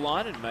 right to the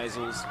line, and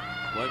Maisels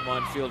won't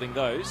mind fielding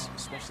those,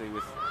 especially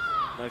with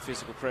no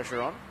physical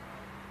pressure on.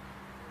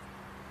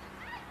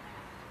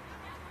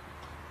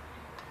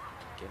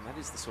 Again, that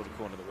is the sort of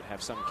corner that would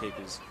have some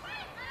keepers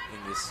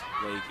in this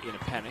league in a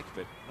panic,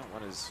 but not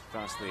one as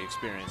vastly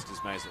experienced as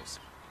Maisels.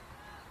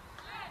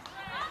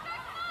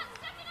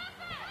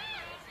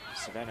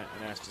 Savannah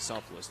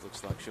Anastasopoulos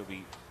looks like she'll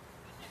be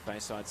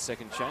Bayside's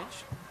second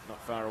change,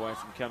 not far away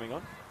from coming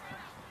on.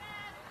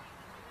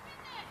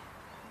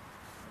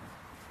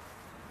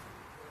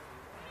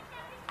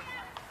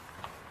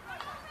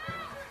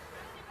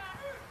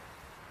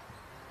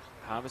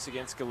 Harvest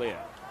against Galea.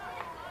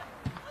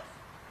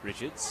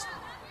 Richards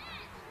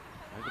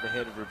over the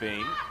head of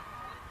Rubin.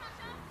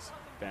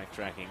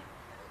 Backtracking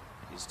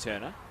is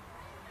Turner.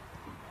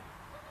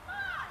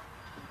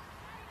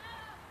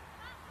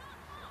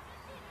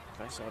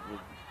 Bayside would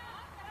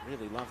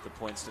really love the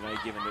points today,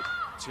 given that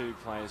 2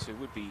 players who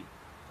would be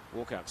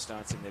walk-up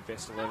starts in their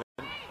best 11,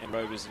 and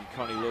Rovers and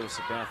Connie Lewis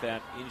are both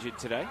out injured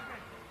today.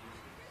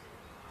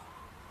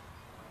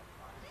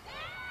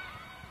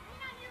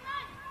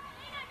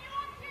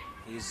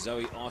 Here's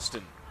Zoe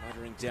Austin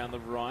motoring down the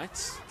right.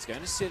 It's going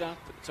to sit up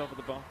at the top of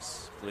the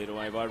box. Cleared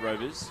away by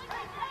Rovers.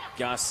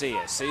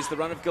 Garcia sees the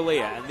run of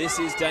Galea, and this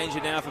is danger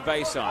now for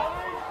Bayside.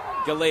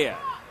 Galea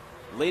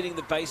leading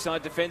the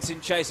Bayside defence in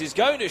chase, is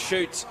going to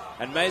shoot,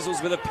 and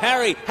Maisels with a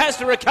parry, has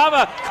to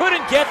recover,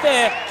 couldn't get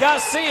there,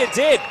 Garcia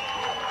did,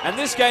 and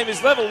this game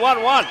is level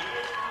 1-1.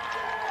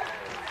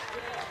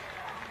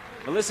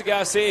 Melissa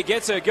Garcia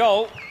gets her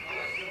goal,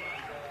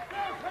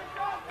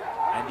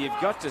 and you've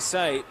got to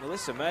say,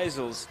 Melissa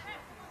Maisels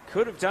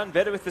could have done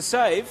better with the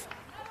save.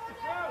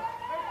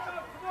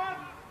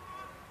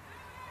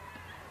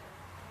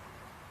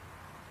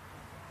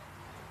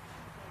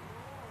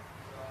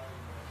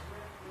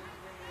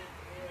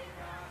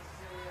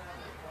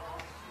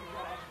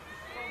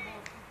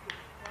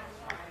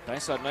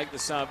 Bayside make the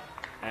sub,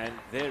 and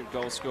their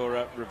goal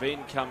scorer,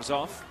 Rabin, comes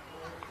off.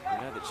 We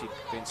know that she'd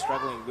been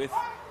struggling with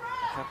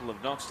a couple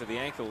of knocks to the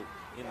ankle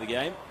in the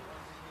game.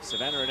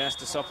 Savannah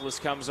Anastasopoulos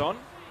comes on.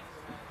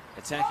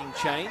 Attacking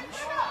change.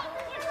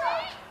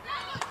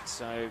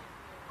 So,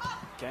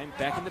 game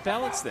back in the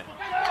balance then.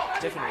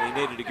 Definitely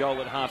needed a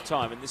goal at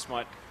half-time, and this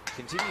might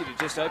continue to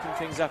just open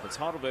things up. It's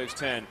Heidelberg's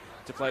turn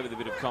to play with a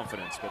bit of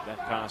confidence, but that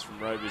pass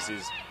from Rovers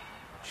is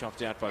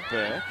chopped out by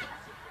Burke.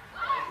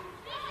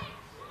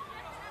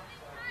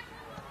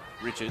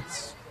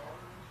 Richards.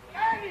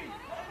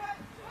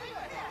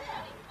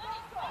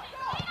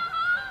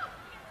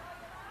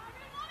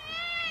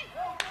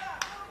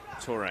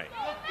 Torre.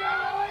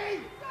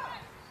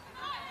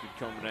 Good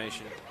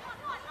combination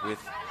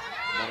with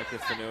Monica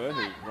Fanua,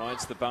 who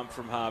rides the bump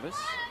from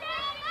Harvest.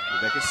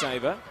 Rebecca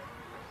Saber.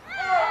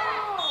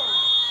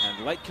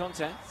 And late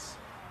contacts.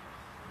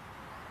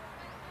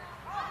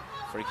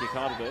 Free kick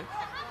Heidelberg.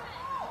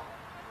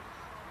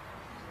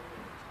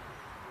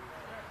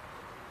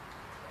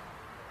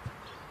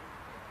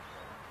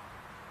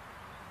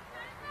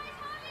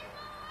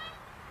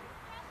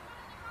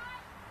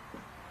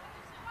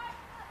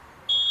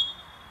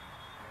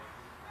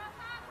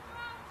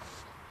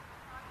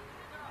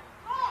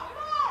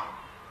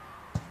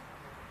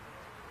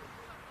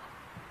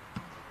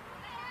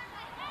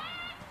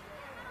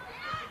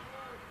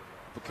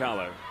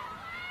 Carlo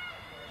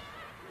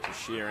to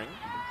Shearing.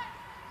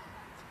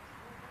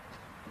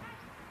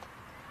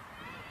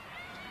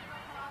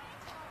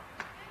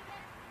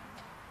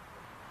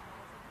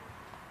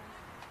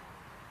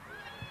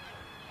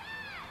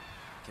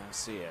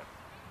 Garcia.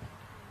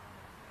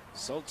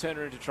 Sol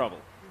Turner into trouble.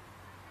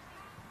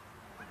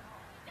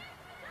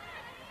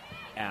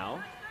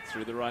 Al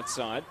through the right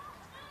side.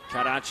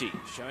 Karachi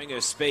showing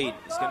her speed.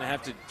 Is going to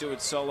have to do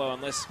it solo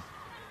unless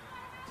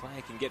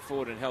player can get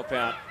forward and help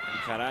out, and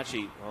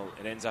Karachi, well,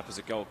 it ends up as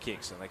a goal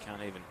kick, so they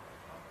can't even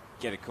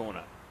get a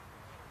corner.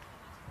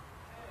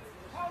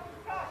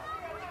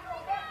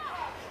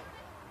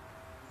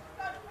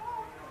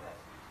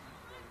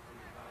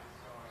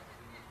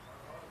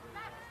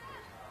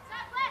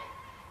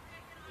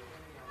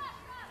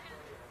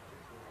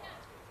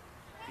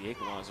 The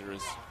equaliser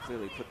has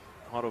clearly put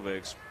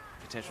Heidelberg's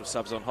potential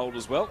subs on hold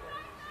as well.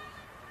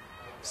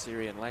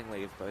 Siri and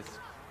Langley have both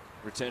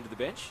returned to the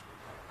bench.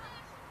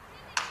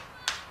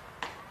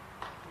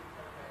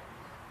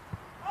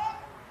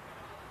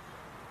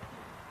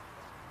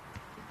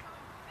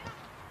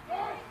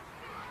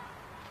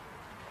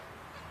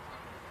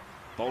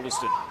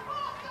 Balderston.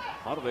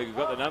 Heidelberg have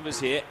got the numbers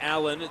here.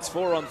 Allen, it's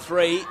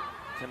 4-on-3.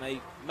 Can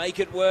they make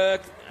it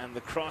work? And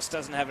the cross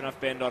doesn't have enough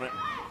bend on it.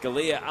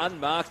 Galea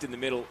unmarked in the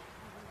middle.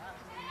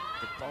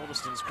 But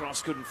Balderston's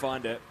cross couldn't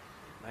find her.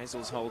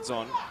 Maisels holds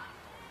on.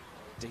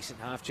 Decent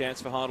half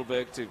chance for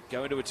Heidelberg to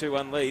go into a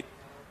 2-1 lead.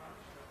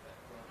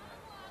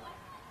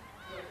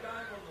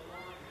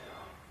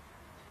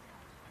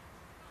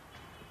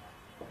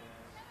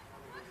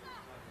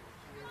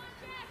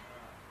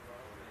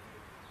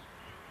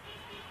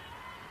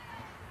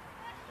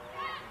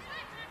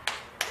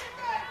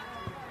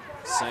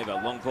 Saber,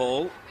 long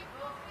ball,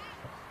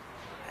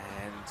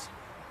 and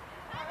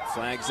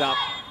flags up,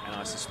 and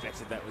I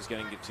suspected that was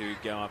going to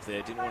go up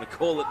there. Didn't want to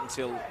call it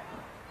until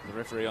the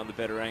referee on the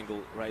better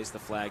angle raised the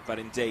flag, but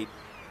indeed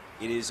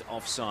it is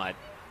offside.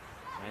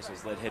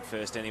 Maisels led head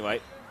first anyway.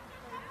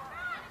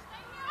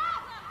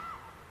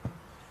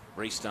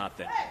 Restart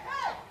then.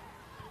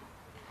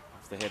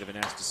 Off the head of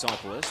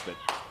Anastasopoulos, but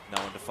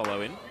no one to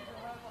follow in.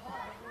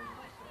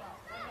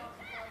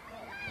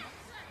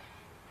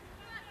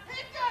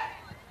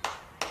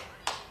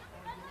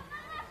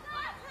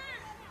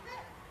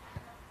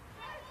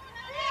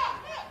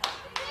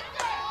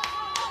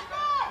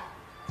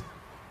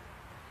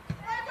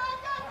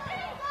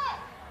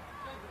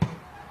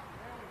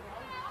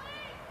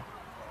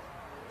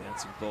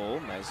 Ball,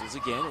 Maisels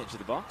again, edge of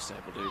the box,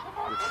 able to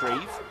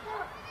retrieve.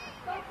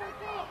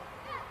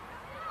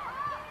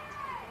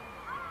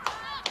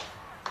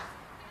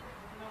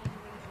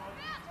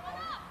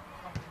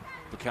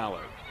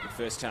 Bacalo, the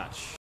first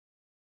touch.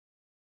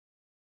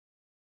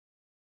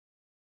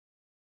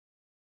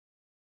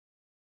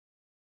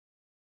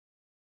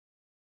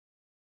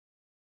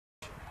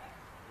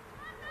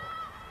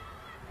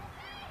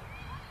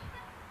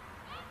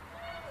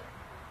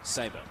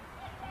 Saber,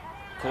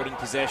 caught in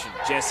possession,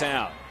 Jess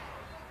out.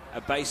 A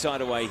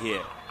Bayside away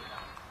here.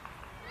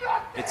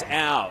 It's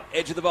Au,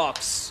 edge of the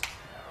box.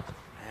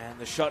 And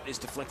the shot is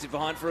deflected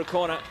behind for a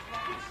corner.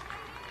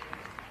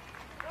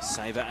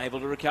 Sabre able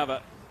to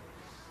recover.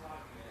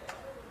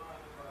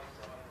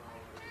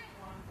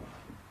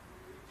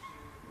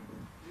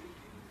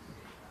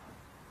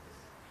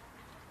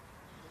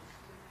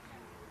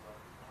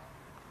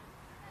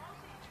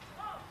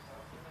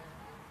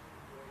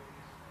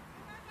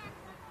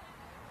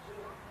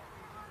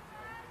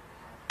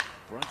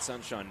 Bright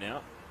sunshine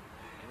now.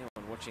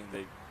 Anyone watching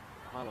the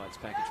highlights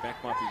package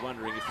back might be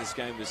wondering if this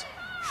game was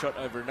shot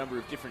over a number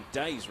of different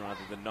days rather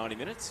than 90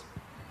 minutes.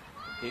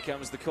 Here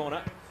comes the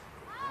corner.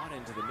 Right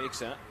into the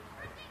mixer.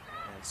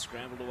 And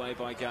scrambled away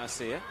by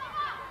Garcia.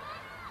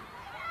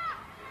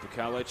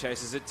 Bucalo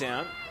chases it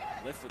down.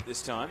 Left foot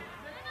this time.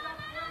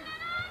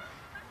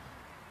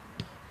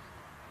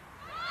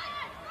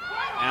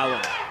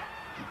 Allen.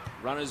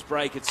 Runners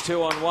break. It's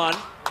 2-on-1.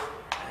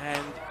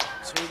 And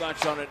too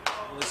much on it.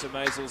 Melissa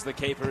Maisels, the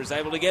keeper, is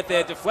able to get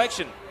there.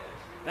 Deflection.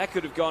 That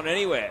could have gone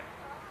anywhere.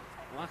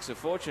 Luck's of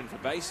fortune for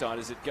Bayside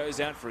as it goes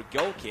out for a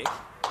goal kick.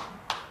 And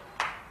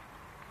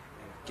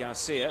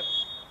Garcia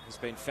has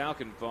been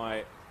falconed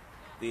by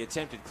the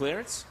attempted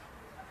clearance.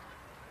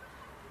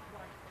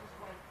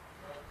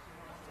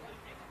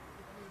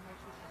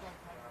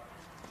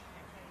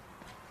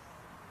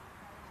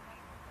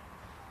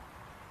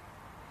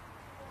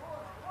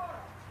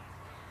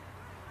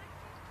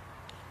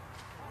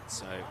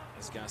 So,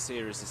 as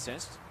Garcia is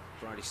assessed,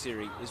 Bridie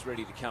Siri is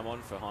ready to come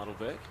on for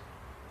Heidelberg.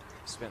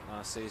 Spent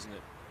last season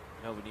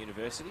at Melbourne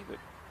University, but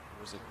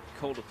was a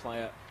Calder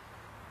player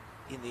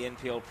in the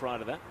NPL prior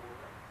to that.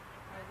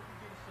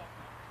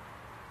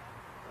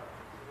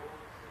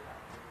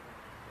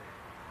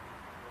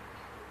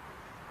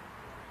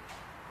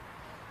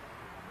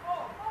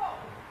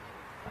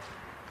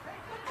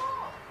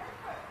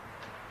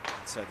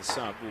 And so the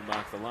sub will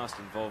mark the last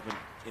involvement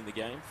in the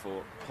game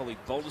for Holly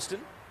Balderston.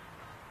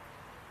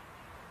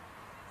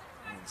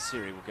 And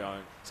Siri will go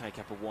and take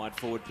up a wide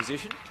forward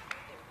position.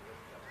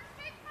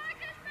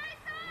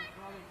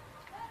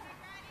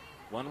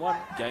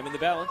 1-1, game in the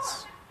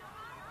balance.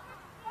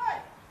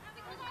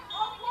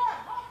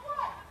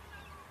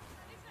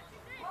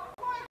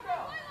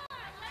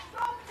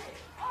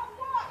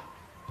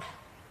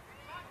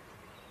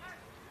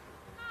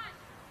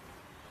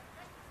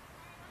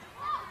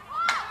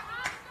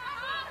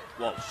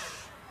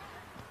 Walsh.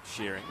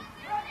 Shearing.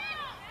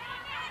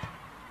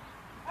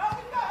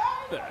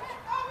 Berg.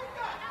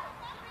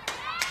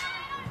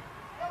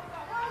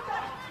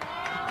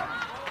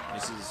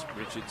 Mrs.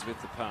 Richards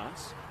with the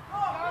pass.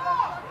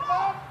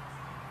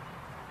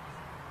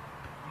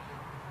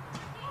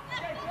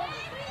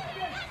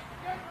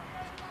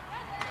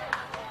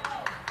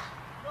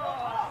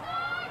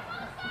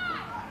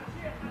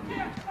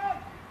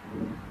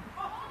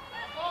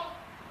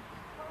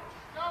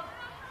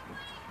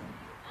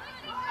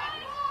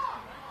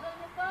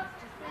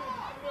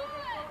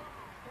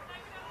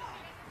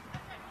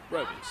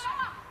 Rovers.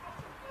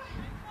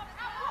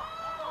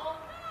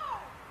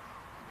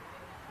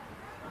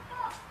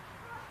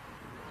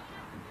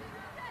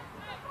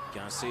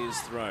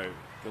 Garcia's throw.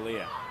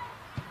 Galea.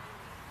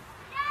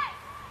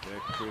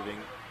 Burke proving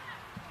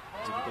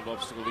a difficult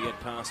obstacle to get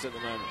past at the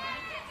moment.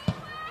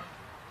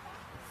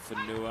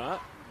 Fanua.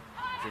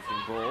 Drifting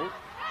ball.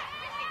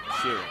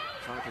 Shearing.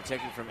 Trying to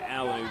protect it from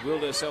Allen, who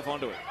willed herself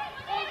onto it.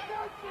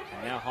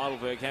 And now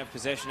Heidelberg have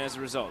possession as a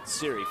result.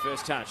 Siri,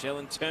 first touch.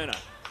 Ellen Turner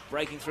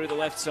breaking through the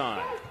left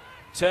side.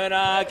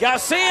 Turner.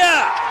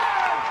 Garcia!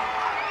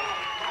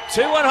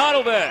 2-1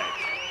 Heidelberg.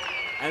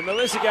 And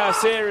Melissa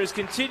Garcia has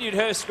continued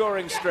her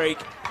scoring streak.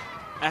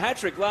 A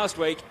hat-trick last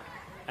week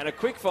and a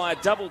quick-fire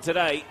double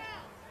today.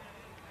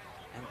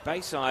 And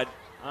Bayside,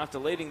 after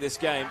leading this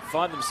game,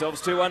 find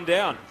themselves 2-1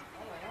 down.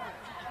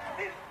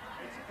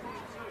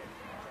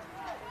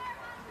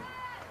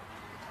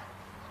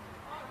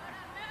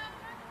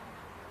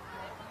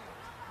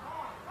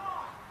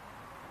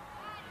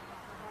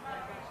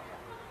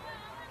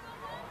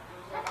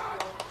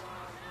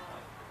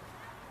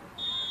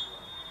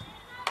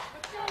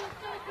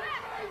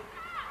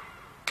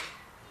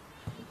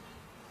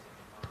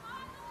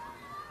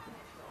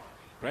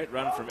 Great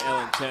run from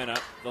Ellen Turner,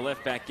 the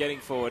left back getting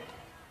forward,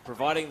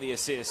 providing the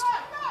assist.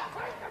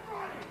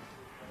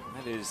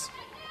 That is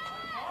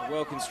a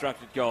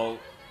well-constructed goal.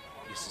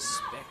 You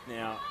suspect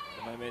now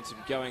the momentum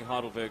going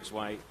Heidelberg's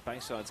way.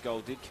 Bayside's goal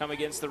did come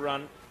against the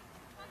run.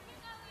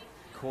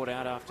 Caught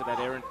out after that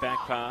errant back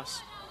pass.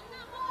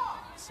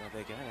 So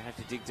they're going to have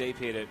to dig deep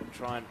here to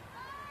try and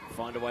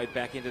find a way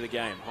back into the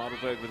game.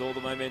 Heidelberg with all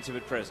the momentum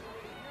at present.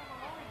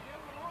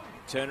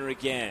 Turner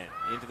again,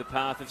 into the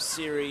path of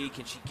Siri.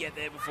 Can she get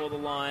there before the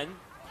line?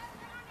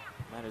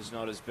 Matters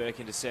not as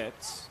Burke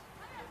intercepts.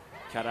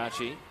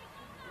 Karachi.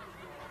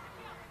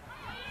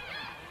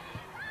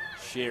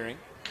 Shearing.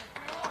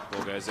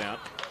 Ball goes out.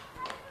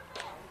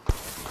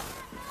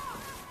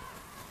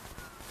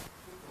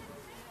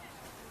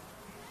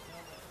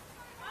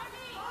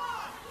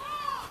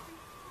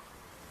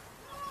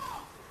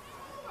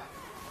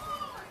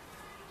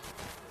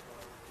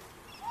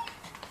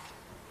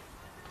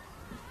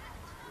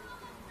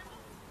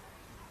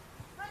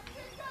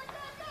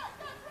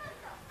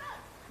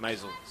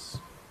 Maisels.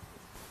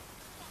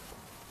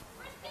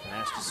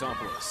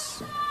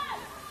 Anastasopoulos.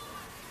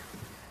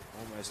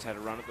 Almost had a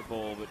run at the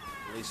ball, but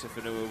Lisa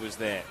Fanua was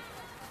there.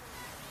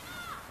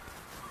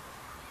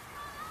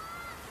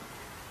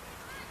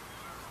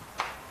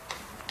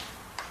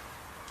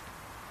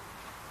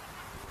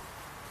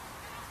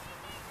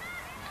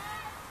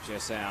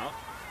 Jess out.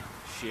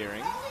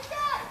 Shearing.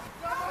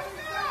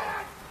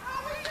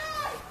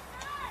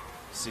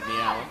 Sydney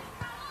Allen.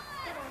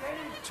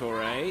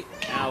 Torre.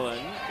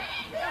 Allen.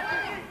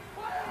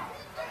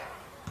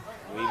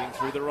 Weaving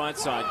through the right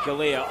side.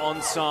 Galea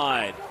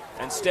onside.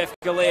 And Steph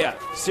Galea.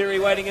 Siri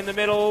waiting in the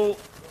middle.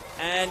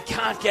 And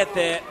can't get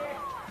there.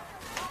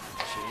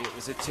 Gee, it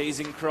was a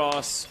teasing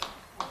cross.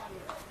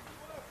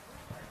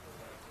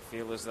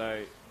 Feel as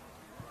though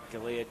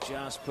Galea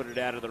just put it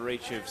out of the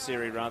reach of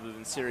Siri rather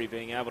than Siri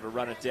being able to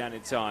run it down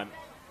in time.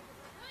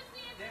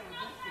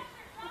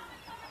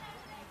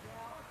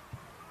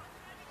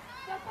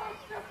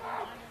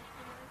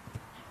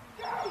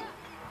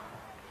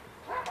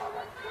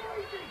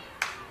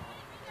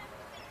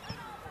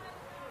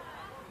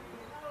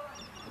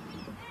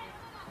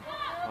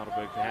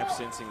 Heidelberg perhaps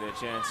sensing their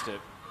chance to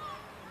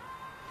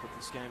put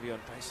this game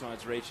beyond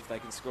Bayside's reach if they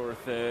can score a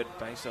third.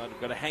 Bayside have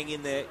got to hang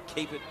in there,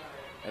 keep it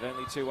at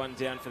only 2-1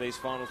 down for these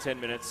final 10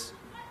 minutes.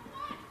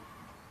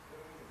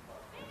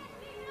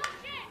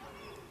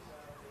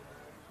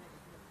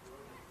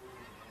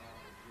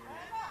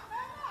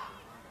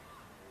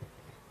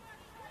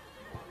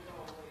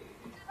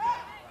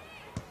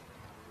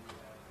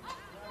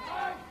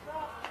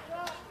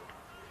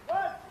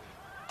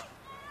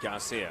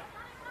 Garcia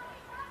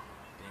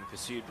being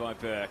pursued by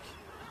Burke.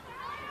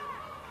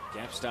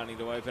 Gap starting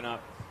to open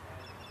up.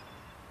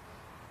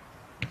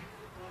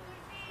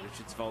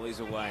 Richards volleys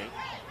away.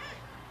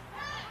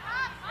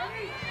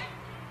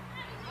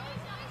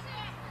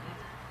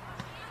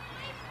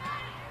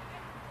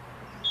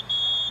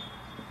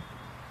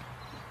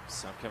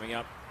 Sub coming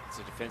up. It's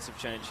a defensive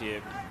change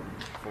here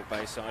for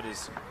Bayside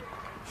as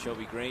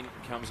Shelby Green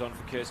comes on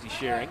for Kirsty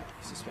Shearing.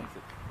 I suspect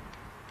that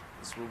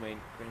this will mean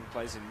Green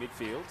plays in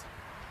midfield.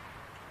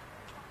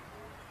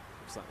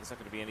 Looks like there's not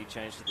going to be any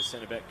change to the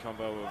centre-back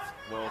combo of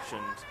Welsh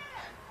and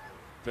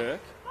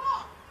Burke.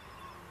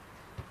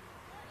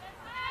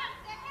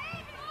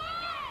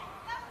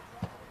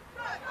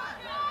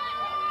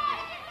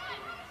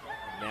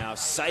 Now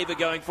Sabre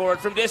going for it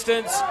from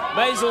distance.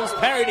 Maisels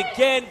parried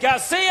again.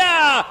 Garcia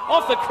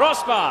off the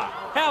crossbar.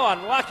 How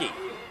unlucky.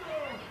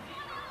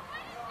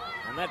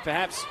 And that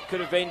perhaps could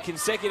have been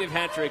consecutive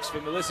hat-tricks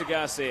for Melissa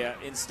Garcia.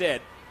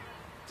 Instead,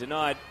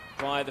 denied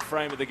by the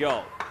frame of the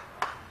goal.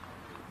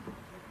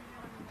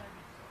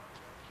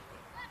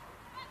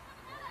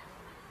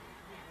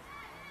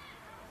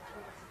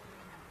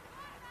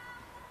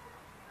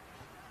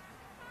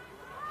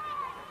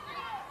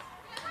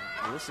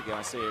 Melissa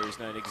Garcia has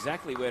known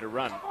exactly where to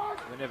run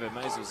whenever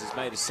Maisels has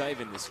made a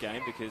save in this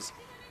game, because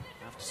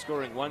after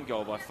scoring one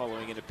goal by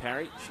following in a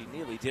parry, she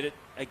nearly did it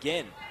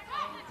again.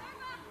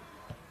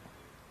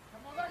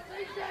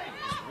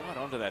 Just right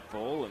onto that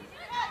ball, and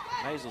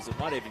Maisels, it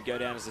might even go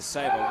down as a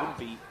save. I wouldn't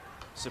be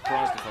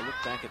surprised if I look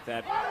back at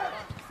that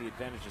with the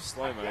advantage of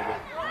slow-mo,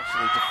 that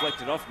actually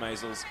deflected off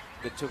Maisels,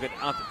 that took it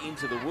up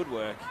into the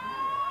woodwork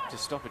to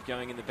stop it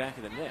going in the back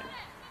of the net.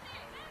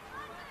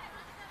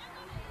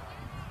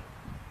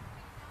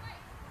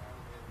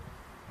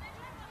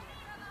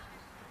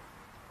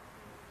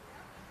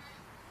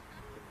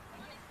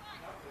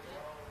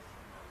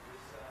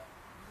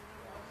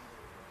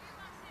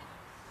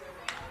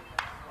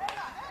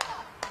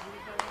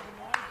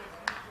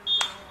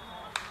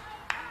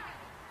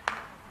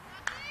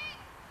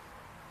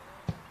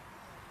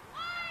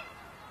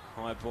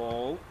 High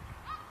ball.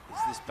 Is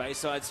this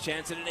Bayside's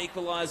chance at an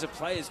equaliser?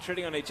 Players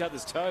treading on each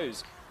other's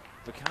toes.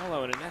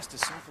 Bacalo and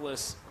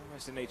Anastasopoulos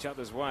almost in each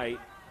other's way.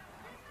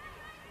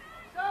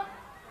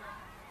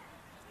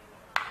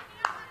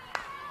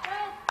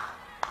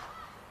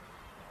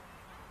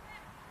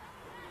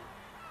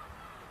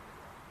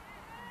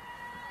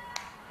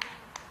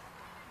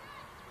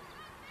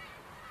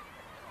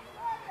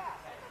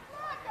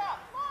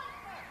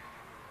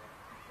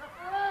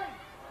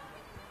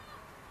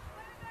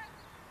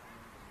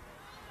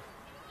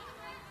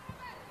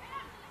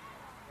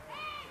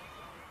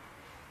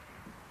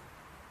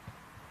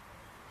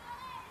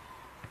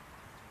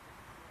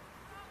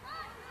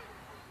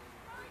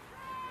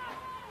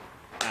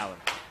 Allen.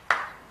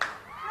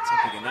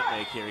 Taking a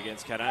nutmeg here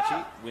against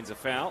Karachi. Wins a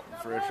foul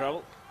for her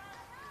trouble.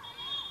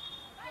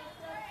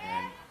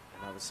 And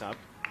another sub.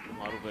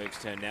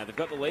 Heidelberg's turn now. They've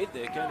got the lead.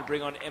 They're going to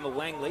bring on Emma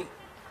Langley.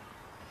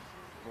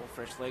 More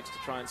fresh legs to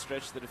try and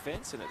stretch the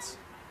defence. And it's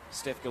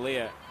Steph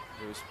Galea,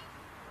 who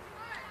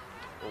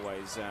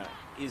always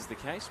is the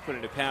case, put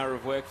in a power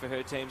of work for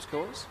her team's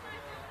cause.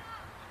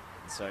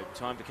 And so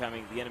time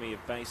becoming the enemy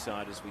of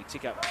Bayside as we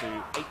tick up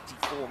to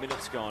 84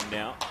 minutes gone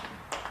now.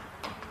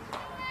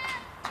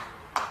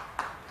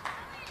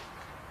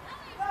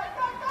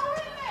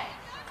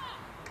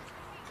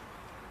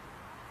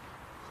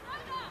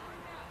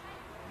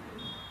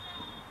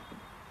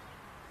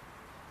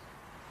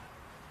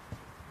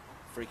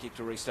 Free kick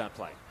to restart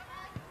play.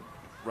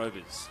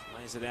 Rovers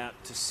lays it out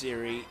to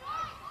Siri.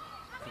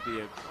 Could be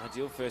an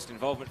ideal first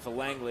involvement for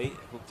Langley.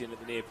 Hooked in at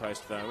the near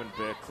post though, and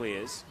Burke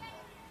clears.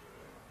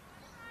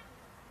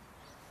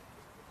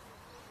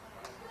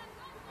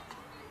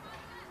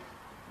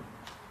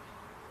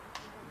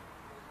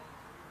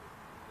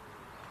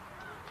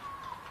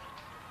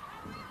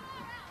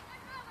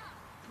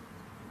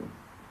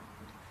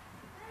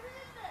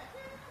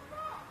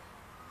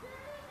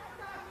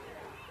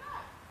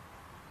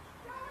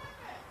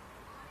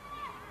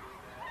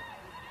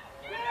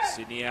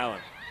 Sydney Allen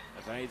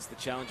evades the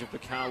challenge of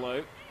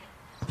Bacalo.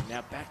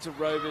 Now back to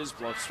Rovers,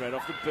 blocked straight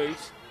off the boot.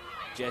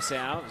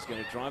 Jessau is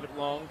going to drive it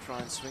long, try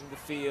and swing the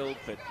field,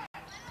 but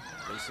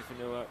Lisa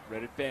Fanua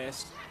read it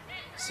best.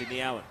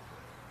 Sydney Allen.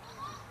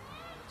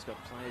 He's got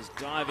players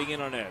diving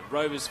in on her.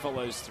 Rovers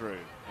follows through.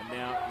 And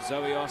now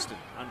Zoe Austin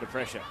under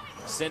pressure.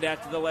 Sent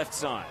out to the left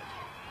side.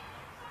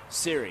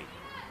 Siri.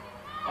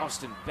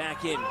 Austin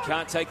back in.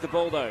 Can't take the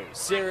ball though.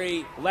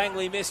 Siri.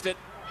 Langley missed it.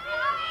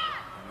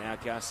 And now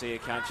Garcia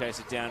can't chase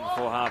it down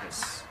before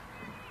Harvest.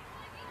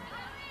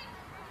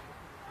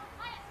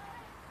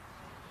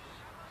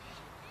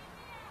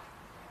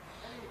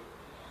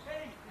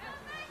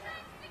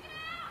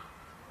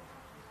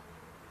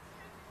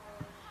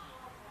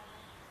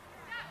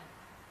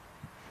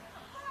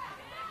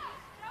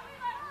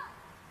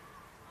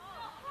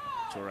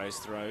 Torre's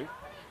throw.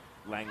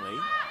 Langley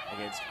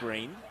against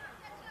Green.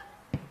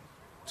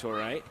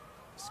 Torre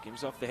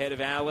skims off the head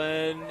of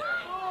Allen.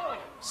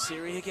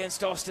 Siri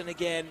against Austin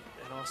again.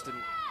 And Austin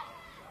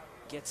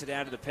gets it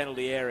out of the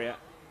penalty area.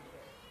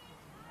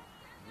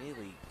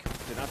 Nearly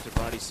cooked enough to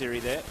Bridie Siri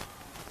there.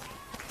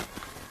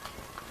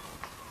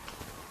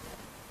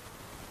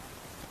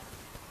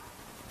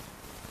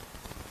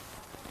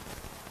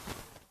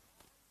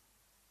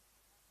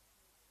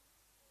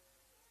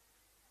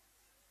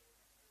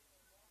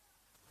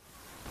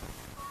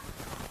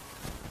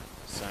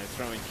 So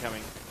throw-in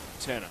coming,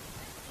 Turner.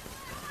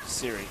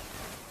 Siri.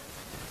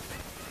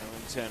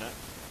 Ellen Turner.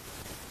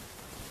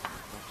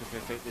 Off to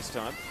her feet this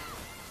time.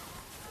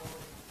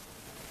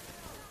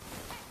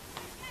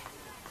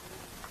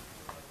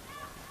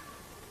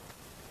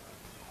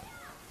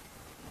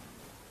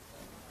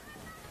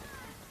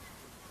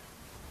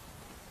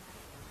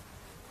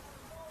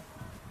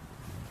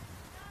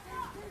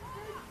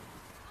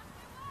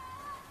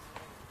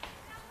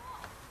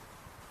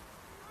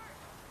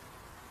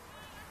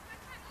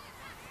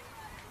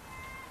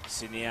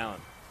 Sydney Allen.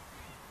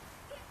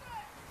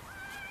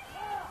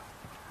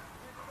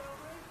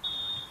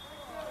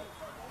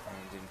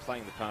 And in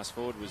playing the pass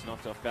forward was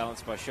knocked off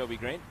balance by Shelby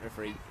Green.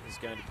 Referee is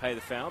going to pay the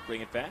foul,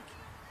 bring it back.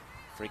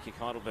 Free kick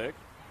Heidelberg.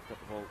 Got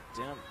the ball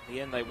down the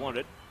end they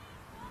wanted.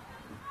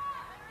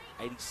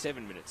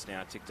 87 minutes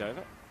now ticked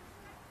over.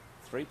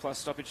 3+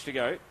 stoppage to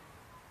go.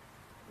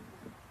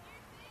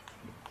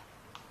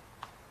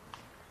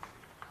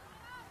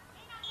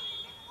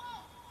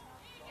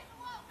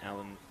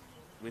 Allen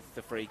with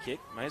the free kick.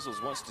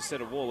 Maisels wants to set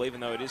a wall,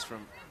 even though it is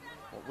from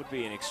what would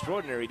be an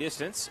extraordinary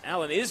distance.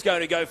 Allen is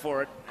going to go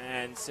for it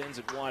and sends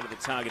it wide of the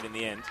target in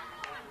the end.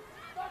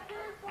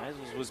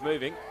 Maisels was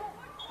moving.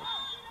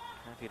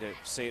 Happy to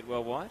see it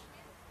well wide.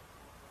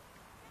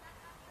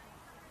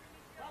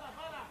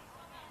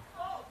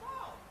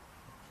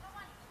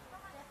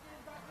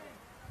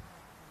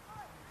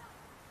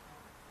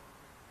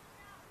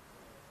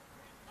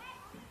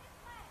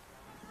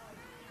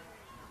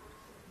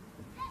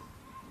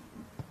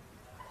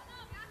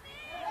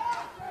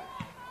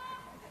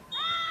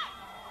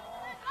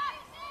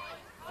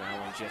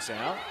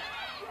 Out.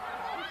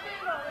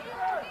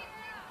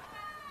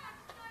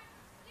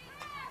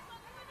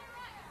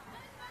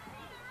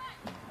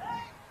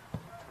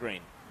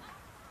 Green.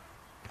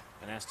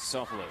 And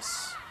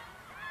Astasopoulos.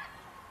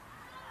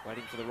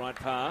 Waiting for the right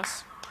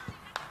pass.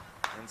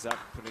 Ends up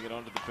putting it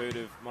onto the boot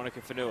of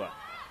Monica Fanua.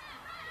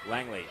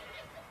 Langley.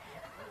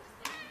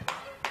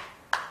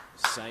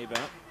 Sabre.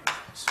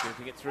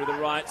 Scooping it through the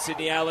right.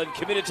 Sydney Allen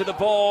committed to the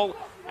ball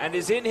and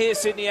is in here.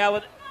 Sydney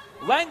Allen.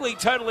 Langley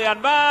totally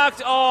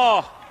unmarked.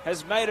 Oh,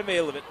 has made a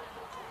meal of it.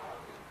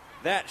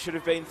 That should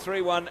have been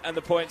 3-1 and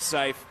the point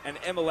safe. And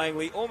Emma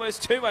Langley,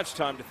 almost too much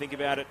time to think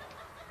about it.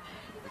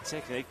 The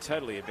technique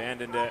totally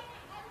abandoned her.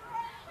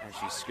 And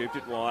she scooped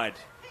it wide.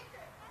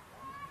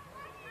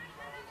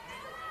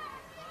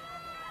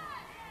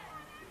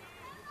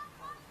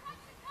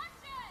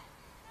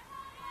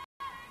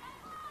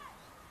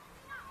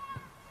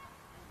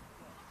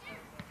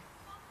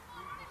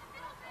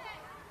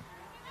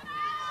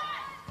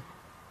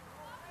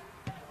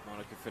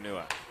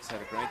 Fanua has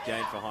had a great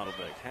game for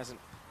Heidelberg. Hasn't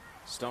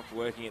stopped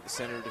working at the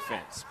centre of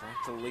defence.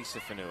 Back to Lisa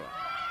Fanua.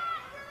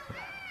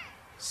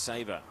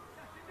 Sabre.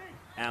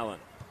 Allen.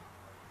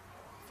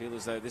 Feel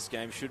as though this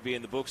game should be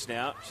in the books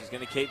now. She's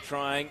going to keep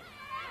trying.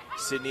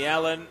 Sydney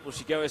Allen. Will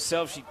she go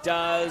herself? She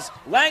does.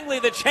 Langley,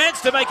 the chance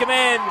to make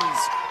amends.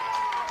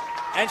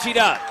 And she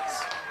does.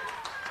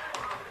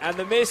 And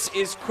the miss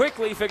is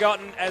quickly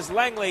forgotten as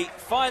Langley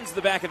finds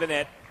the back of the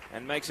net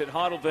and makes it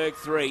Heidelberg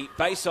 3,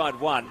 Bayside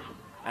 1.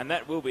 And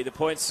that will be the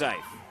point safe.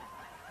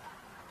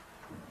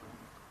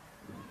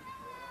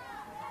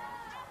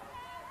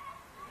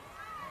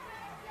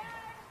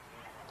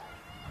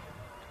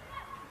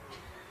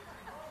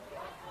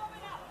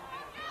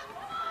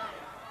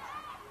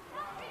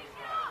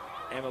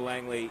 Emma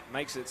Langley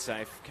makes it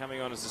safe,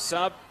 coming on as a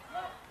sub.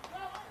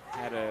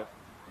 Had a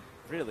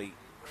really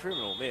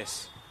criminal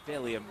miss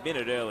barely a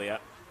minute earlier,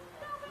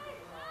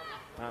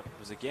 but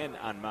was again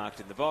unmarked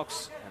in the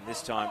box, and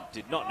this time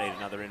did not need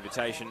another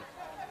invitation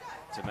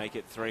to make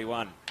it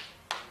 3-1.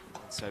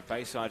 So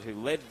Bayside, who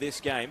led this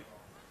game,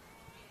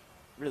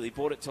 really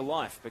brought it to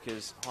life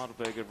because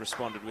Heidelberg have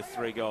responded with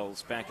 3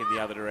 goals back in the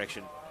other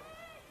direction.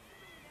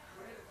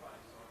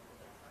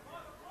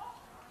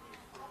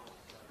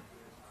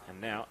 And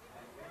now,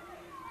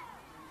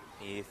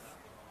 with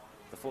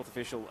the 4th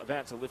official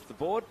about to lift the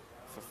board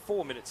for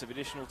 4 minutes of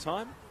additional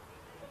time,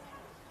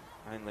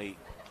 only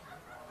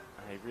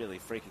a really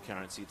freak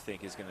occurrence you'd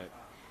think is going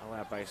to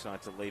allow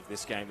Bayside to leave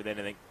this game with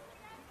anything.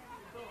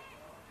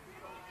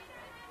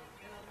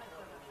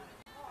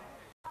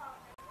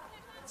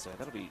 So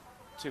that'll be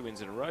 2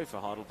 wins in a row for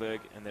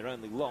Heidelberg, and their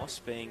only loss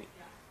being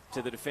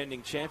to the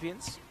defending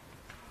champions.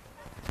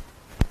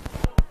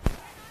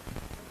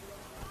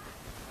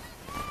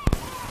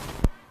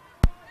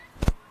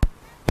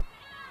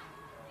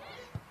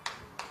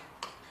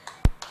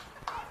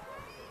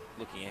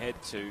 Looking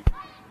ahead to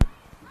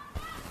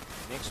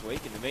next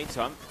week. In the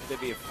meantime,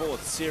 there'll be a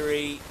 4th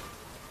series.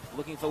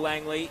 Looking for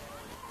Langley.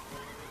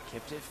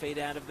 Kept her feet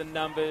out of the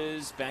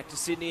numbers. Back to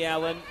Sydney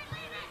Allen.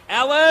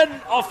 Allen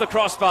off the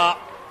crossbar.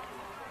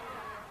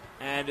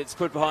 And it's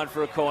put behind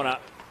for a corner.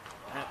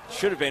 That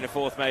should have been a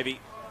 4th maybe.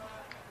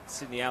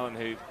 Sydney Allen,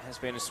 who has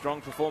been a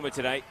strong performer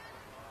today,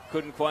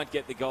 couldn't quite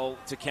get the goal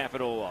to cap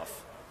it all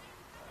off.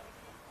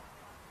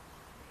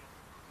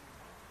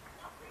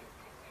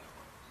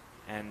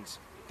 And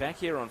back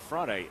here on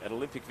Friday at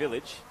Olympic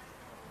Village,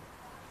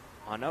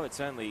 I know it's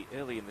only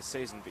early in the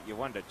season, but you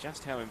wonder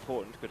just how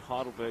important could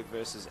Heidelberg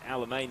versus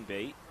Alamein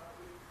be?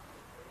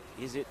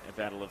 Is it a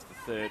battle of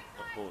the 3rd,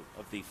 or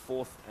of the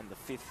 4th and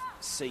the 5th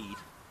seed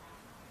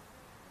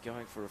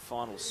going for a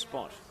final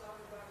spot?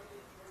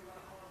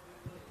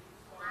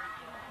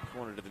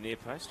 Corner to the near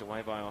post,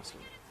 away by Austin.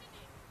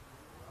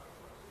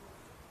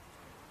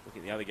 Look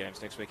at the other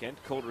games next weekend.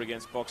 Calder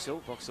against Box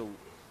Hill. Box Hill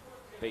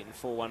beaten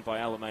 4-1 by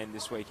Alamein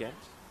this weekend.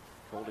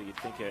 Calder, you'd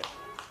think, the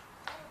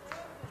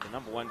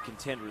 #1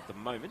 contender at the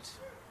moment.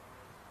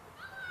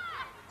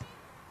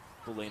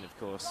 Bulleen, of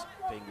course,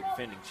 being the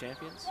defending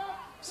champions.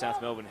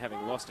 South Melbourne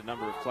having lost a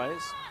number of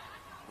players.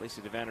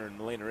 Lisa Devanna and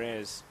Melina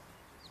Ayres,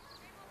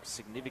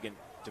 significant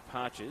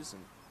departures,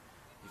 and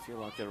you feel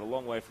like they're a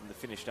long way from the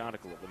finished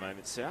article at the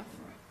moment, South.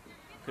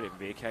 Could even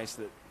be a case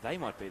that they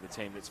might be the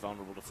team that's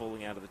vulnerable to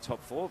falling out of the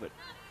top 4, but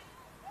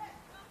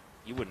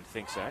you wouldn't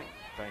think so,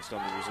 based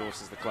on the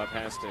resources the club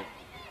has to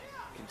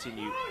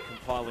continue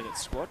compiling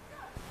its squad.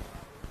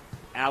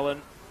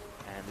 Allen,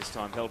 and this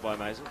time held by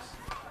Maisels.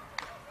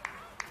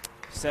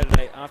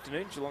 Saturday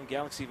afternoon, Geelong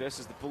Galaxy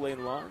versus the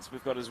Bulleen Lions.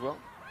 We've got as well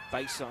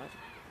Bayside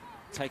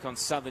take on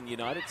Southern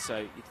United, so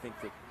you'd think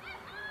that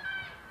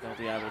they'll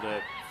be able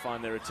to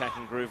find their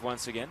attacking groove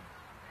once again.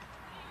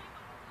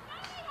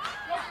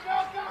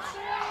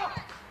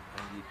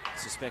 And you'd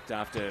suspect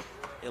after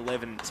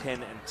 11,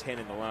 10 and 10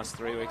 in the last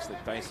 3 weeks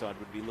that Bayside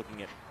would be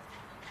looking at,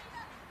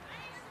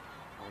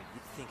 well,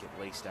 you'd think at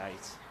least 8.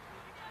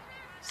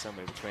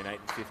 Somewhere between 8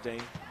 and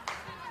 15.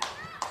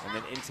 And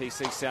then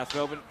NTC South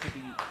Melbourne could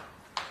be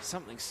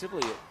something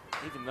similar,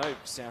 even though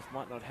South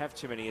might not have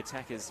too many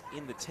attackers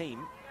in the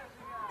team.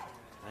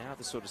 They are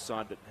the sort of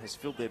side that has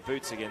filled their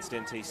boots against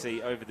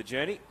NTC over the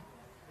journey.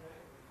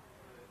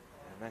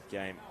 And that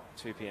game,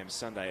 2 p.m.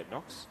 Sunday at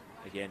Knox.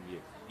 Again,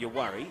 you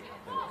worry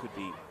that it could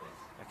be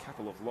a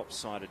couple of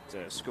lopsided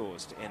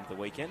scores to end the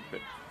weekend.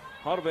 But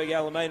Heidelberg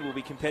Alamein will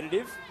be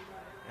competitive,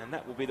 and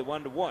that will be the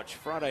one to watch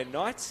Friday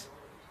night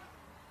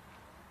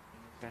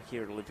back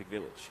here at Olympic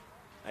Village.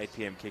 8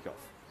 p.m. kickoff.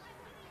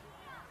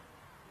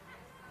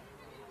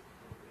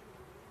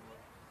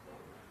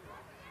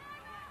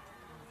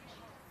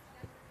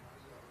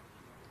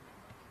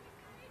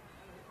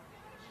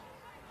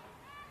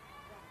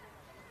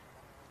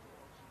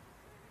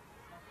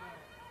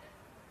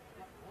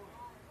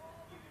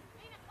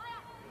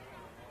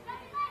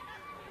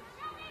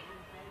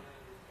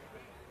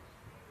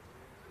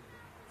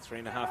 Three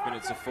and a half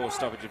minutes of forced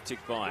stoppage have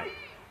ticked by.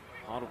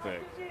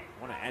 Heidelberg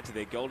want to add to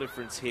their goal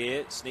difference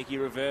here. Sneaky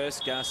reverse.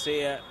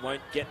 Garcia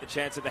won't get the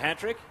chance at the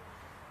hat-trick.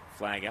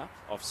 Flag up,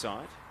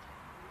 offside.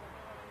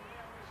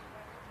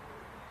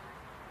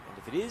 And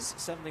if it is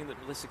something that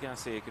Melissa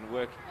Garcia can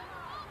work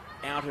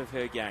out of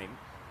her game,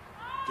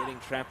 getting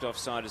trapped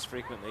offside as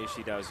frequently as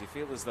she does, you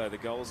feel as though the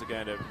goals are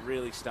going to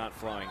really start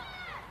flowing.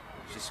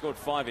 She scored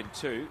 5 in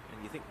 2,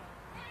 and you think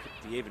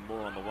could be even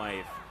more on the way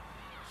if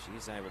she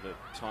is able to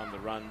time the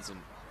runs and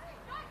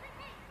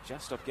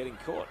just stop getting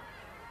caught.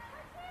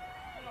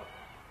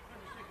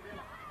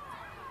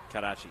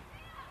 Karachi.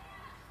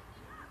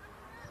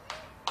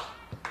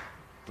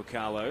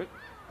 Bucalo.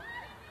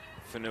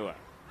 Fanua.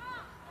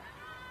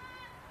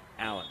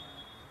 Allen.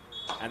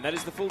 And that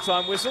is the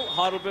full-time whistle.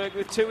 Heidelberg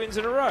with 2 wins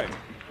in a row.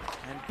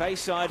 And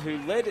Bayside, who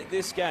led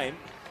this game,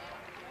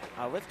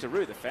 are left to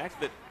rue the fact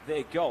that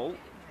their goal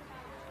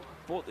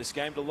brought this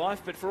game to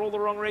life, but for all the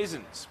wrong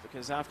reasons.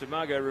 Because after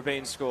Margot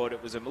Rabin scored,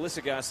 it was a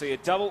Melissa Garcia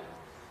double,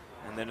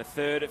 and then a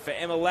third for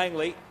Emma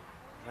Langley.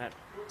 That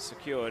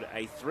secured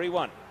a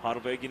 3-1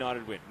 Heidelberg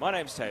United win. My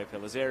name's Teo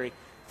Pellizzeri.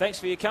 Thanks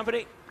for your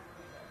company.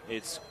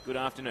 It's good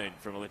afternoon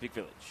from Olympic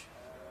Village.